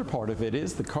the other part of it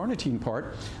is the carnitine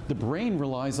part. The brain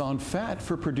relies on fat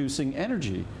for producing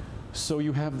energy. So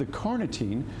you have the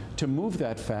carnitine to move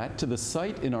that fat to the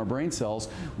site in our brain cells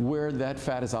where that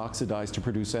fat is oxidized to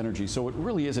produce energy. So it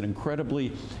really is an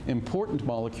incredibly important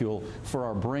molecule for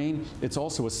our brain. It's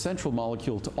also a central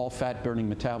molecule to all fat-burning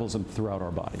metabolism throughout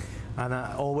our body. And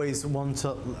I always want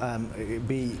to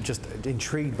be just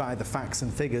intrigued by the facts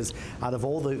and figures. Out of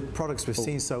all the products we've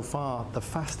seen so far, the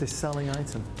fastest selling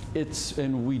item.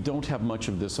 And we don't have much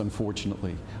of this,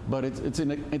 unfortunately. But it's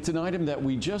an item that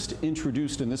we just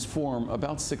introduced in this form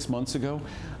about 6 months ago.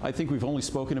 I think we've only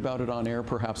spoken about it on air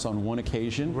perhaps on one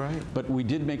occasion. Right. But we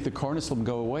did make the Carnislim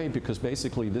go away because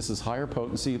basically this is higher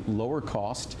potency, lower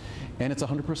cost, and it's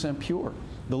 100% pure.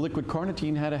 The liquid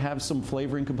carnitine had to have some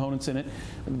flavoring components in it,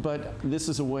 but this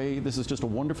is just a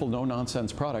wonderful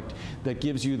no-nonsense product that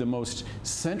gives you the most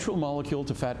central molecule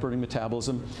to fat-burning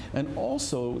metabolism, and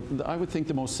also, I would think,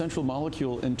 the most central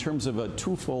molecule in terms of a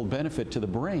twofold benefit to the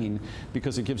brain,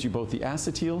 because it gives you both the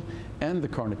acetyl and the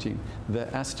carnitine, the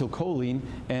acetylcholine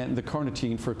and the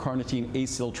carnitine for carnitine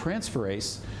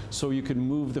acyltransferase, so you can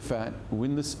move the fat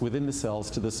within the cells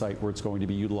to the site where it's going to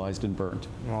be utilized and burned.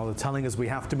 Well, they're telling us we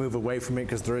have to move away from it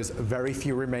because there is very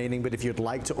few remaining, but if you'd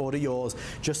like to order yours,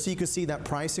 just so so you can see that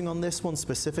pricing on this one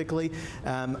specifically.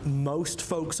 Most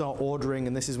folks are ordering,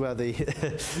 and this is where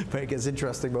where it gets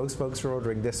interesting, most folks are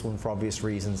ordering this one for obvious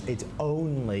reasons. It's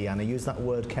only, and I use that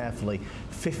word carefully,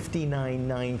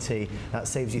 $59.90. That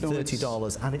saves you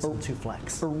 $30, and it's on 2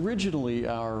 flex. Originally,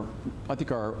 I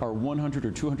think our 100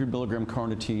 or 200 milligram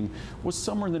carnitine was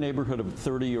somewhere in the neighborhood of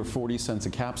 30 or 40 cents a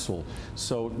capsule.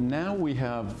 So now we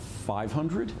have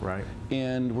 500, right?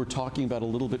 And we're talking about a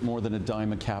little bit more than a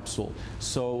dime a capsule.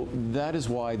 So that is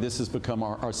why this has become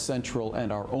our central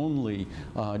and our only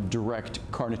direct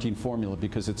carnitine formula,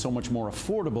 because it's so much more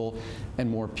affordable and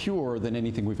more pure than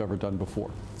anything we've ever done before.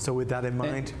 So with that in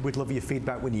mind, we'd love your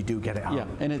feedback when you do get it home. Yeah,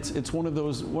 and it's one of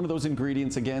those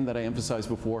ingredients, again, that I emphasized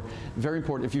before. Very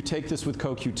important. If you take this with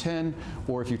CoQ10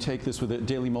 or if you take this with a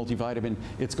daily multivitamin,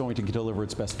 it's going to deliver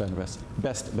its best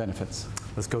benefits.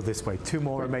 Let's go this way. 2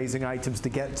 more amazing items to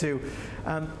get to.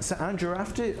 So Andrew,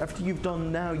 after you've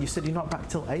done now, you said you're not back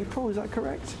till April, is that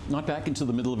correct? Not back until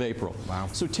the middle of April. Wow.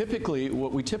 So typically,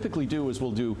 what we typically do is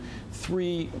we'll do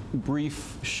 3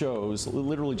 brief shows,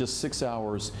 literally just 6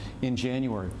 hours in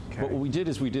January. Okay. But what we did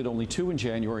is we did only 2 in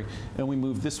January, and we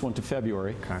moved this one to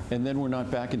February. Okay. And then we're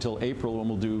not back until April, when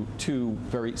we'll do 2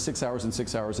 6 hours and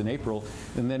 6 hours in April,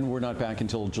 and then we're not back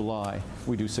until July.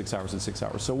 We do 6 hours and 6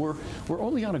 hours. So we're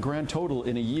only on a grand total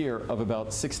in a year of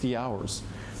about 60 hours,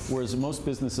 whereas most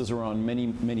businesses are on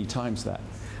many, many times that.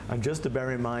 And just to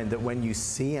bear in mind that when you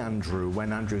see Andrew,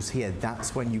 when Andrew's here,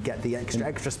 that's when you get the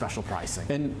extra special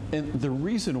pricing. And the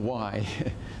reason why,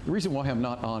 I'm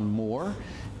not on more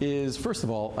is, first of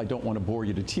all, I don't want to bore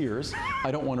you to tears.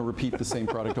 I don't want to repeat the same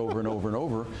product over and over and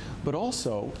over. But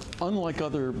also, unlike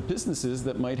other businesses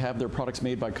that might have their products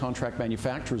made by contract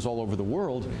manufacturers all over the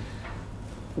world,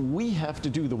 we have to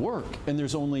do the work, and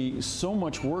there's only so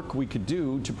much work we could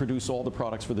do to produce all the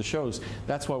products for the shows.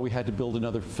 That's why we had to build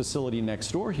another facility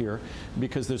next door here,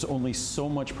 because there's only so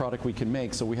much product we can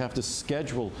make. So we have to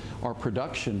schedule our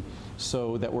production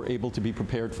so that we're able to be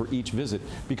prepared for each visit,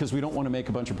 because we don't want to make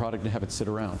a bunch of product and have it sit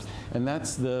around. And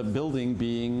that's the building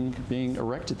being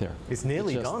erected there. It's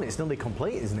nearly done. It's nearly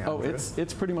complete, isn't it, Andrew? Oh,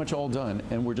 it's pretty much all done,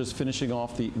 and we're just finishing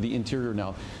off the interior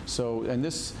now. So, and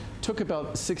this took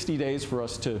about 60 days for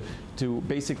us to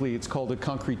basically, it's called a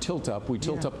concrete tilt up. We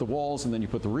tilt up the walls, and then you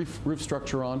put the roof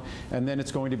structure on, and then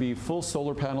it's going to be full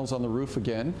solar panels on the roof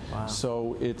again. Wow.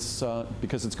 So it's,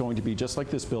 because it's going to be just like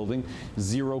this building,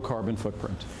 0 carbon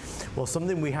footprint. Well,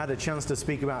 something we had a chance to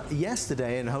speak about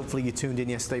yesterday, and hopefully you tuned in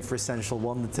yesterday for Essential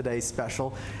One, today's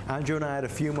special. Andrew and I had a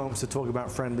few moments to talk about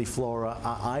Friendly Flora.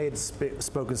 I had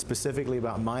spoken specifically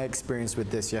about my experience with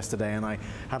this yesterday, and I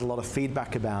had a lot of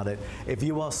feedback about it. If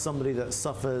you are somebody that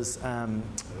suffers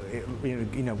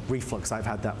reflux, I've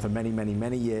had that for many, many,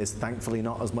 many years, thankfully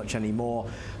not as much anymore.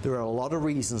 There are a lot of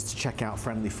reasons to check out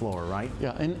Friendly Flora, right?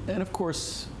 Yeah, and of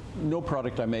course, no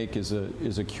product I make is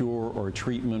a cure or a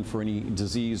treatment for any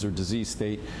disease or disease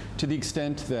state, to the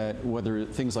extent that whether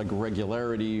things like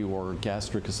irregularity or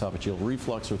gastric esophageal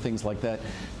reflux or things like that,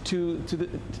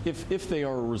 if they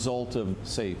are a result of,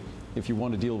 say, if you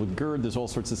want to deal with GERD, there's all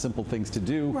sorts of simple things to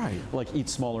do, right, like eat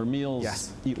smaller meals,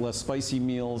 yes, eat less spicy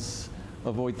meals,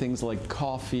 avoid things like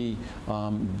coffee,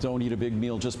 don't eat a big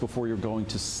meal just before you're going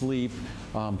to sleep.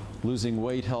 Losing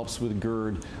weight helps with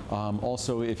GERD.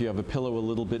 Also, if you have a pillow a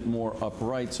little bit more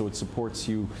upright so it supports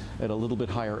you at a little bit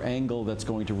higher angle, that's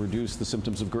going to reduce the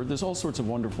symptoms of GERD. There's all sorts of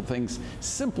wonderful things,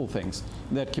 simple things,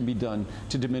 that can be done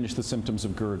to diminish the symptoms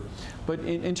of GERD. But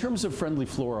in terms of Friendly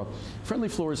Flora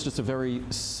is just a very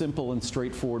simple and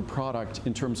straightforward product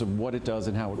in terms of what it does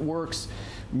and how it works.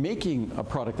 Making a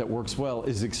product that works well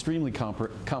is extremely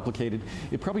complicated.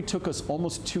 It probably took us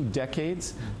almost 2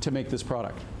 decades to make this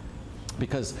product,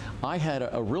 because I had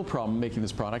a real problem making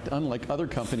this product. Unlike other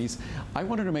companies, I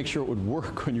wanted to make sure it would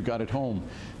work when you got it home.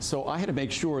 So I had to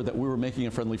make sure that we were making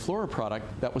a Friendly Flora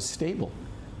product that was stable,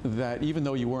 that even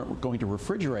though you weren't going to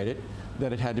refrigerate it,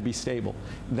 that it had to be stable.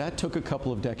 That took a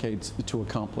couple of decades to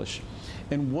accomplish.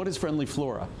 And what is Friendly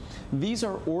Flora? These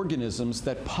are organisms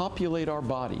that populate our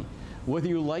body, whether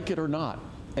you like it or not.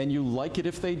 And you like it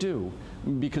if they do,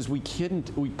 because we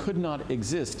could not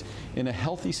exist in a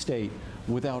healthy state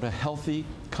without a healthy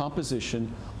composition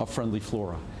of Friendly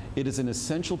Flora. It is an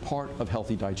essential part of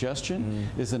healthy digestion,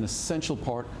 is an essential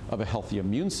part of a healthy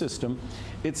immune system.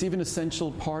 It's even an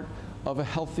essential part of a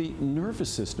healthy nervous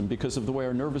system because of the way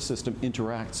our nervous system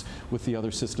interacts with the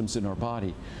other systems in our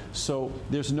body. So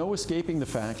there's no escaping the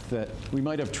fact that we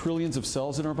might have trillions of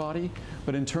cells in our body,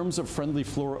 but in terms of Friendly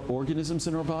Flora organisms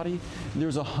in our body,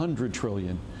 there's 100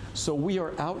 trillion. So we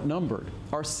are outnumbered.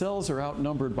 Our cells are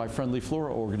outnumbered by Friendly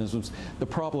Flora organisms. The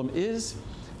problem is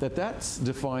that's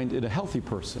defined in a healthy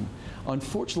person.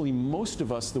 Unfortunately, most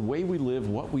of us, the way we live,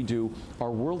 what we do,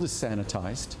 our world is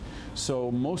sanitized.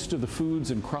 So most of the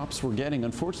foods and crops we're getting,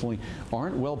 unfortunately,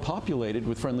 aren't well populated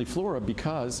with friendly flora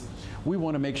because we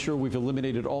want to make sure we've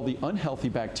eliminated all the unhealthy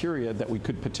bacteria that we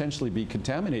could potentially be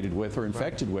contaminated with or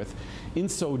infected with. In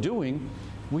so doing,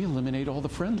 we eliminate all the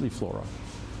friendly flora.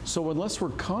 So unless we're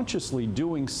consciously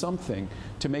doing something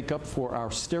to make up for our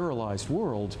sterilized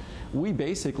world, we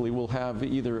basically will have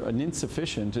either an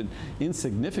insufficient and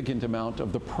insignificant amount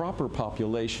of the proper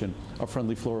population of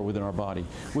friendly flora within our body,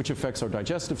 which affects our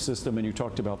digestive system. And you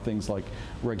talked about things like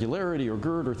regularity or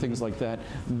GERD or things like that.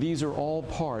 These are all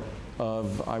part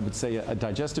of, I would say, a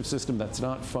digestive system that's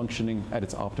not functioning at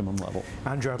its optimum level.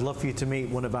 Andrew, I'd love for you to meet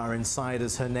one of our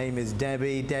insiders. Her name is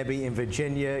Debbie. Debbie in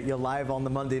Virginia. You're live on the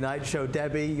Monday Night Show.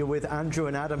 Debbie, you're with Andrew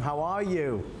and Adam. How are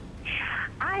you?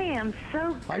 I am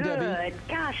so good. Hi, Debbie.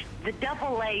 Gosh, the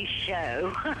Double A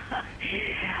show.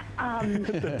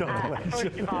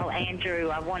 First of all, Andrew,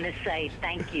 I want to say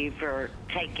thank you for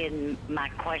taking my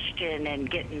question and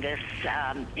getting this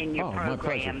in your program. My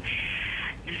pleasure.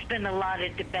 There's been a lot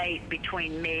of debate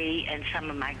between me and some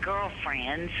of my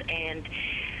girlfriends, and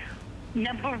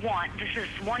number one, this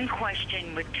is one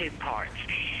question with two parts.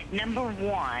 Number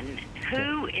one,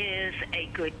 who is a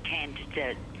good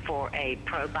candidate for a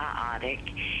probiotic,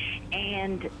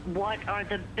 and what are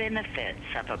the benefits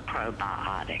of a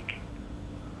probiotic?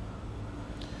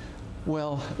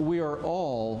 Well, we are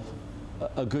all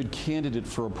a good candidate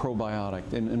for a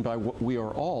probiotic, and by we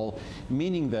are all,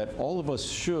 meaning that all of us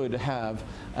should have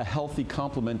a healthy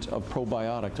complement of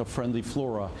probiotic, of friendly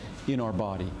flora in our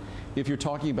body. If you're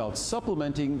talking about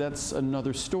supplementing, that's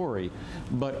another story.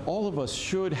 But all of us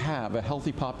should have a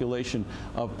healthy population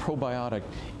of probiotic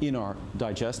in our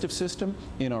digestive system,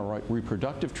 in our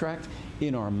reproductive tract,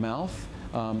 in our mouth.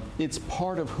 It's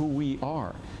part of who we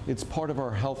are. It's part of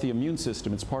our healthy immune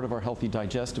system. It's part of our healthy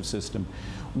digestive system.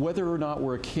 Whether or not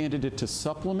we're a candidate to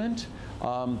supplement,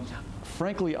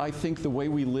 frankly, I think the way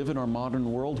we live in our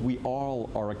modern world, we all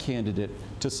are a candidate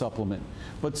to supplement.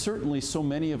 But certainly so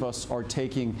many of us are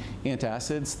taking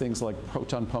antacids, things like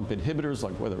proton pump inhibitors,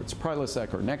 like whether it's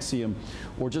Prilosec or Nexium,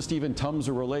 or just even Tums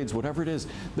or Rolaids, whatever it is.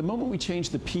 The moment we change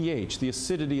the pH, the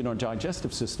acidity in our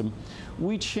digestive system,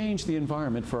 we change the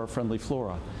environment for our friendly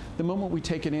flora. The moment we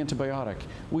take an antibiotic,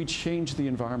 we change the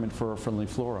environment for our friendly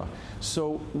flora.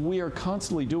 So we are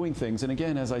constantly doing things, and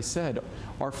again, as I said,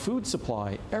 our food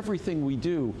supply, everything we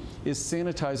do is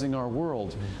sanitizing our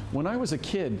world. When I was a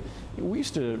kid, we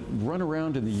used to run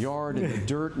around in the yard in the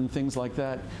dirt and things like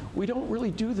that. We don't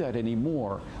really do that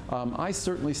anymore. I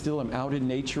certainly still am out in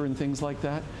nature and things like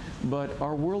that, but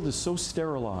our world is so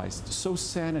sterilized, so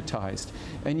sanitized,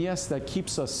 and yes, that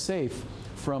keeps us safe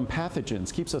from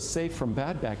pathogens, keeps us safe from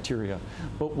bad bacteria.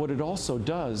 But what it also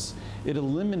does, it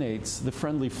eliminates the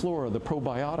friendly flora, the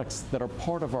probiotics that are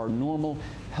part of our normal,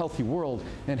 healthy world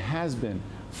and has been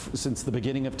since the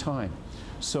beginning of time.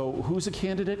 So who's a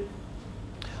candidate?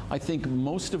 I think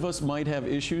most of us might have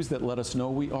issues that let us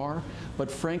know we are, but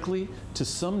frankly, to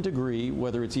some degree,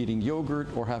 whether it's eating yogurt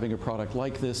or having a product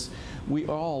like this, we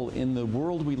all, in the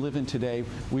world we live in today,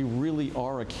 we really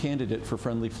are a candidate for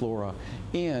friendly flora.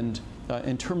 And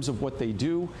in terms of what they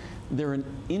do, they're an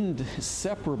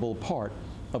inseparable part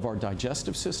of our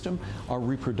digestive system, our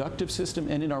reproductive system,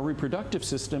 and in our reproductive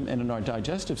system and in our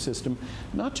digestive system,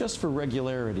 not just for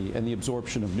regularity and the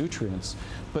absorption of nutrients,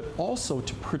 but also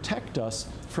to protect us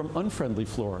from unfriendly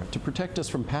flora, to protect us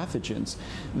from pathogens.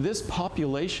 This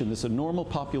population, this normal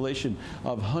population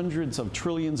of hundreds of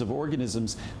trillions of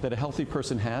organisms that a healthy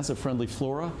person has, of friendly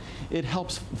flora, it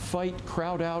helps fight,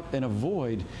 crowd out, and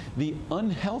avoid the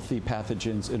unhealthy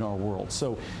pathogens in our world.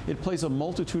 So it plays a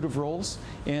multitude of roles,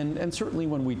 and certainly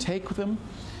when we take them,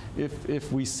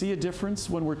 if we see a difference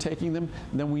when we're taking them,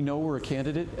 then we know we're a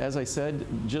candidate. As I said,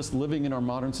 just living in our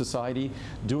modern society,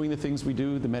 doing the things we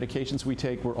do, the medications we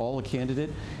take, we're all a candidate.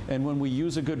 And when we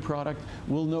use a good product,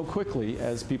 we'll know quickly,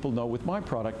 as people know with my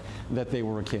product, that they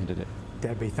were a candidate.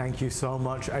 Debbie, thank you so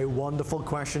much. A wonderful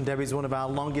question. Debbie's one of our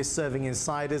longest serving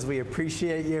insiders. We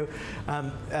appreciate you.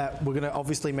 We're going to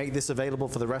obviously make this available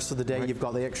for the rest of the day. Right. You've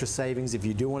got the extra savings if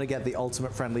you do want to get the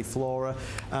Ultimate Friendly Flora.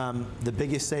 The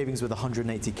biggest savings with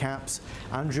 180 caps.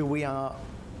 Andrew, we are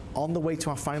on the way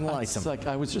to our final item. Like,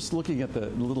 I was just looking at the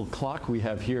little clock we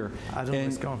have here,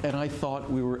 and I thought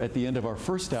we were at the end of our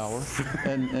first hour,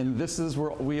 and this is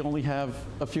where we only have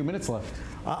a few minutes left.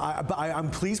 I'm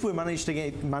pleased we're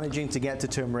managing to get to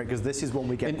turmeric, because this is one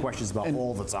we get questions about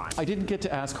all the time. I didn't get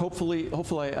to ask. Hopefully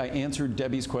I answered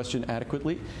Debbie's question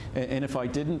adequately. And if I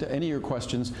didn't, any of your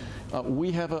questions,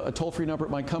 we have a toll-free number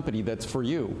at my company that's for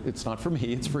you. It's not for me.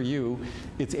 It's for you.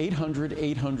 It's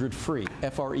 800-800-FREE.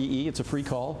 F-R-E-E. It's a free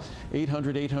call.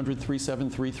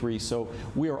 800-800-3733. So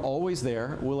we are always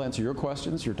there. We'll answer your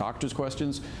questions, your doctor's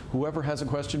questions, whoever has a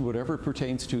question, whatever it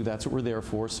pertains to. That's what we're there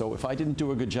for. So if I didn't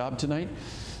do a good job tonight,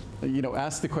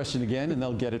 ask the question again, and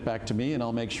they'll get it back to me, and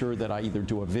I'll make sure that I either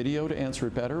do a video to answer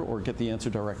it better or get the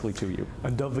answer directly to you.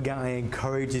 And don't forget, I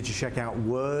encourage you to check out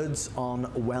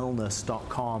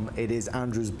wordsonwellness.com. It is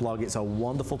Andrew's blog. It's a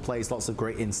wonderful place, lots of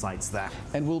great insights there.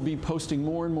 And we'll be posting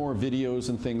more and more videos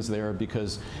and things there,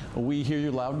 because we hear you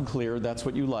loud and clear. That's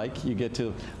what you like. You get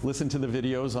to listen to the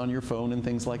videos on your phone and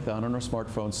things like that on our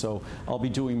smartphones. So I'll be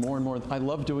doing more and more. I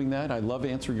love doing that. I love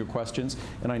answering your questions.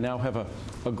 And I now have a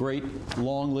great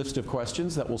long list of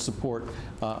questions that will support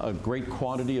a great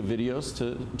quantity of videos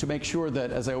to make sure that,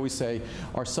 as I always say,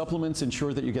 our supplements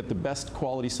ensure that you get the best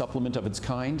quality supplement of its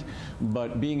kind.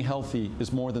 But being healthy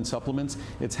is more than supplements.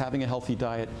 It's having a healthy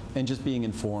diet and just being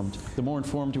informed. The more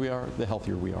informed we are, the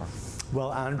healthier we are.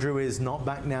 Well, Andrew is not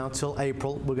back now till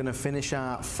April. We're going to finish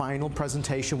our final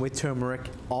presentation with turmeric.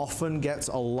 Often gets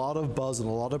a lot of buzz and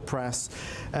a lot of press.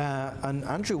 And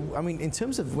Andrew, I mean, in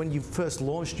terms of when you first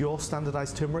launched your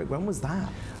standardized turmeric, when was that?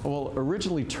 Well,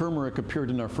 originally turmeric appeared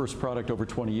in our first product over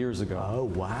 20 years ago. Oh,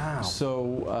 wow.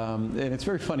 So, and it's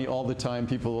very funny all the time.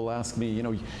 People will ask me,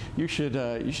 you should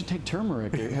take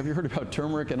turmeric. Have you heard about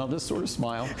turmeric? And I'll just sort of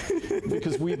smile,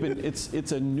 because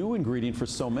it's a new ingredient for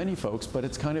so many folks, but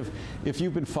it's kind of, if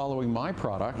you've been following my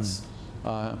products,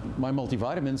 my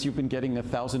multivitamins, you've been getting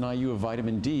 1,000 IU of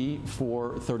vitamin D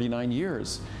for 39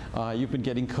 years. You've been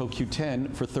getting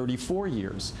CoQ10 for 34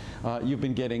 years. You've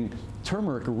been getting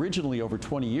turmeric originally over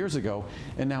 20 years ago,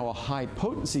 and now a high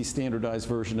potency standardized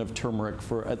version of turmeric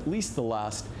for at least the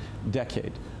last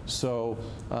decade. So,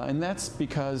 and that's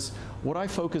because what I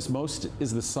focus most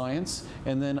is the science,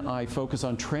 and then I focus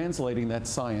on translating that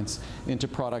science into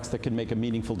products that can make a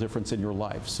meaningful difference in your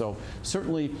life. So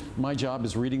certainly my job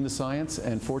is reading the science,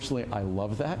 and fortunately I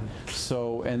love that.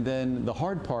 So, and then the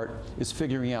hard part is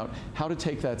figuring out how to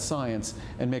take that science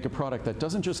and make a product that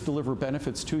doesn't just deliver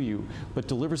benefits to you, but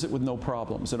delivers it with no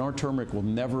problems. And our turmeric will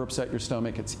never upset your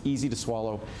stomach. It's easy to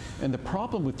swallow. And the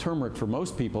problem with turmeric for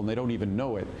most people, and they don't even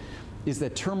know it, is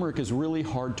that turmeric is really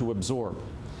hard to absorb.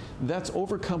 That's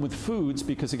overcome with foods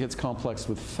because it gets complexed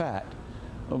with fat.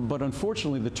 But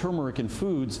unfortunately, the turmeric in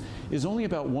foods is only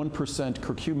about 1%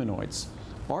 curcuminoids.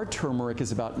 Our turmeric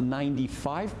is about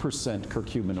 95%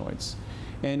 curcuminoids.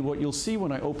 And what you'll see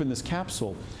when I open this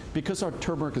capsule, because our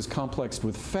turmeric is complexed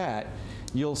with fat,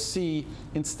 you'll see,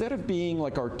 instead of being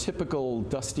like our typical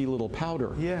dusty little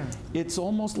powder, it's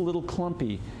almost a little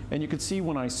clumpy. And you can see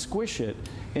when I squish it,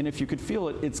 and if you could feel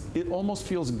it, it almost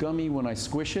feels gummy when I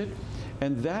squish it.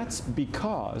 And that's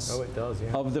because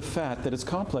of the fat that it's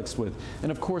complexed with.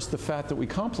 And of course, the fat that we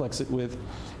complex it with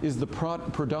is the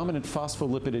predominant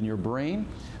phospholipid in your brain,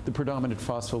 the predominant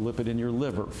phospholipid in your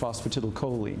liver,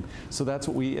 phosphatidylcholine. So that's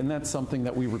what and that's something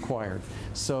that we required.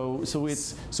 So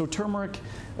turmeric,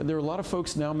 there are a lot of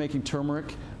folks now making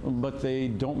turmeric, but they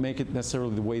don't make it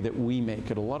necessarily the way that we make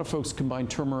it. A lot of folks combine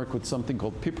turmeric with something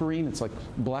called piperine. It's like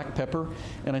black pepper,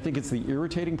 and I think it's the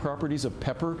irritating properties of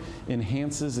pepper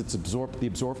enhances the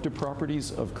absorptive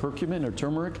properties of curcumin or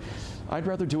turmeric. I'd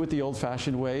rather do it the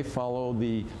old-fashioned way, follow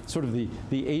the sort of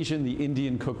the Asian, the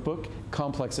Indian cookbook,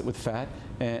 complex it with fat,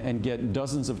 and get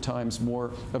dozens of times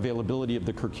more availability of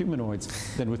the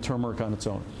curcuminoids than with turmeric on its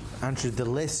own. Andrew, the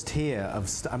list here of,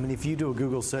 I mean, if you do a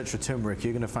Google search for turmeric,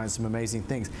 you're going to find some amazing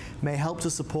things. May help to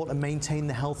support and maintain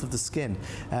the health of the skin.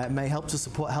 May help to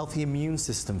support healthy immune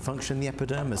system, function in the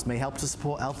epidermis. May help to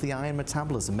support healthy iron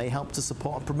metabolism. May help to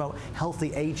support and promote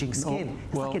healthy aging skin.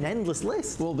 It's like an endless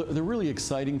list. Well, the really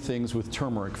exciting things with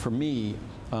turmeric, for me,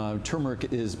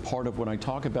 turmeric is part of when I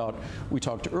talk about, we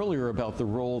talked earlier about the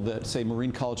role that, say,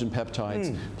 marine collagen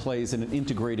peptides plays in an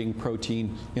integrating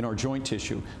protein in our joint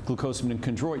tissue, glucosamine and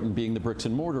chondroitin being the bricks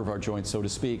and mortar of our joints, so to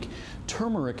speak.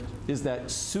 Turmeric is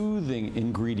that soothing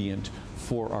ingredient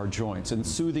for our joints and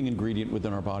soothing ingredient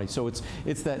within our body. So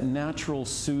it's that natural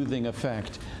soothing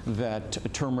effect that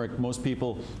turmeric, most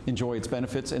people enjoy its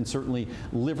benefits, and certainly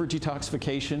liver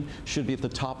detoxification should be at the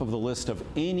top of the list of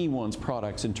anyone's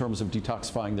products in terms of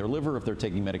detoxifying fortifying their liver, if they're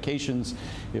taking medications,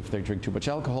 if they drink too much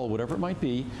alcohol, whatever it might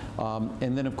be.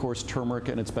 And then, of course, turmeric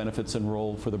and its benefits and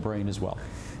role for the brain as well.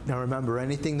 Now remember,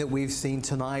 anything that we've seen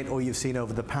tonight or you've seen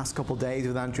over the past couple days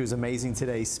with Andrew's Amazing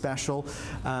Today's special,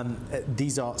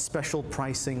 these are special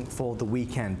pricing for the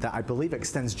weekend that I believe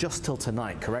extends just till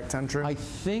tonight, correct, Andrew? I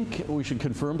think we should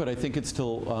confirm, but I think it's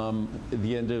till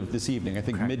the end of this evening. I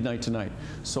think midnight tonight.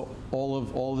 So all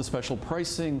of the special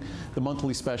pricing, the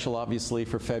monthly special obviously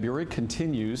for February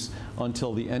continues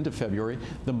until the end of February.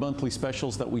 The monthly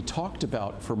specials that we talked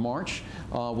about for March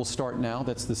will start now.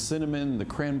 That's the cinnamon, the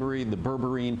cranberry, the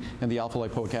berberine, and the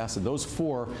alpha-lipoic acid. Those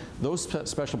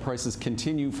special prices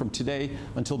continue from today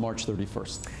until March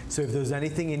 31st. So if there's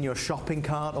anything in your shopping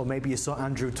cart, or maybe you saw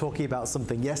Andrew talking about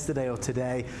something yesterday or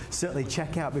today, certainly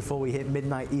check out before we hit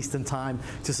midnight Eastern time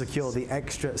to secure the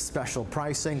extra special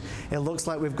pricing. It looks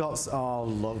like we've got, oh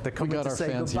look, they're coming to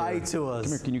say goodbye to us.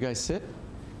 Come here, can you guys sit?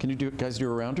 Can you guys do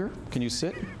a rounder? Can you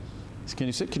sit? Can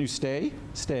you sit? Can you stay?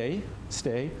 Stay.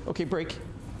 Stay. Okay, break.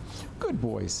 Good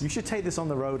boys. You should take this on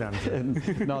the road,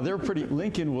 Andrew. No, they're pretty.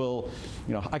 Lincoln will,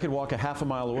 you know, I could walk a half a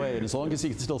mile away, and as long as he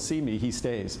can still see me, he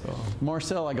stays.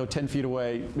 Marcel, I go 10 feet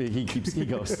away, he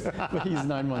goes. But he's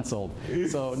 9 months old.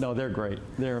 So no, they're great.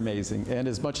 They're amazing. And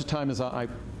as much time as I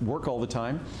work all the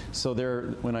time, so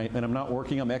when I'm not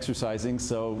working, I'm exercising.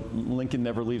 So Lincoln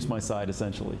never leaves my side,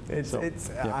 essentially.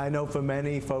 I know for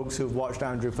many folks who've watched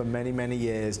Andrew for many, many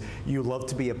years, you love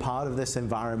to be a part of this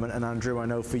environment. And Andrew, I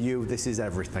know for you, this is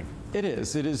everything. It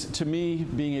is. It is, to me,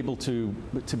 being able to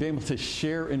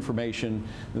share information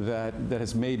that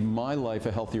has made my life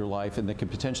a healthier life and that can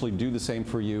potentially do the same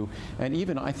for you. And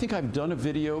even, I think I've done a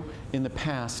video in the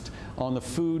past on the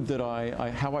food that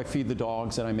how I feed the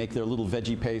dogs, and I make their little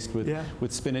veggie paste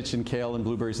with spinach and kale and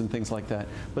blueberries and things like that.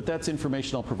 But that's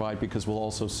information I'll provide because we'll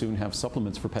also soon have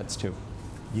supplements for pets too.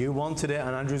 You wanted it,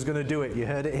 and Andrew's going to do it. You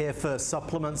heard it here first.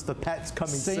 Supplements for pets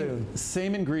coming soon.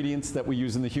 Same ingredients that we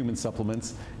use in the human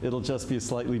supplements. It'll just be a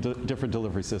slightly different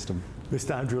delivery system.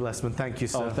 Mr. Andrew Lessman, thank you,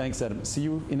 sir. Oh, thanks, Adam. See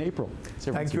you in April.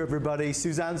 Thank you, everybody.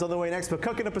 Suzanne's on the way next. We're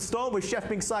cooking up a storm with Chef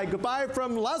Ming Tsai. Goodbye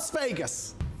from Las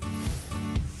Vegas.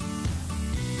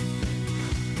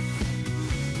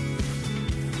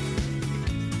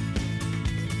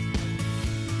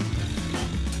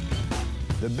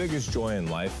 The biggest joy in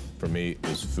life for me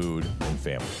is food and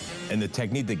family. And the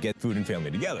technique that gets food and family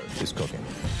together is cooking.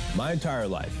 My entire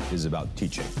life is about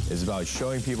teaching. It's about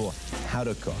showing people how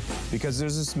to cook. Because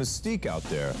there's this mystique out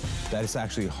there that it's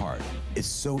actually hard. It's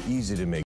so easy to make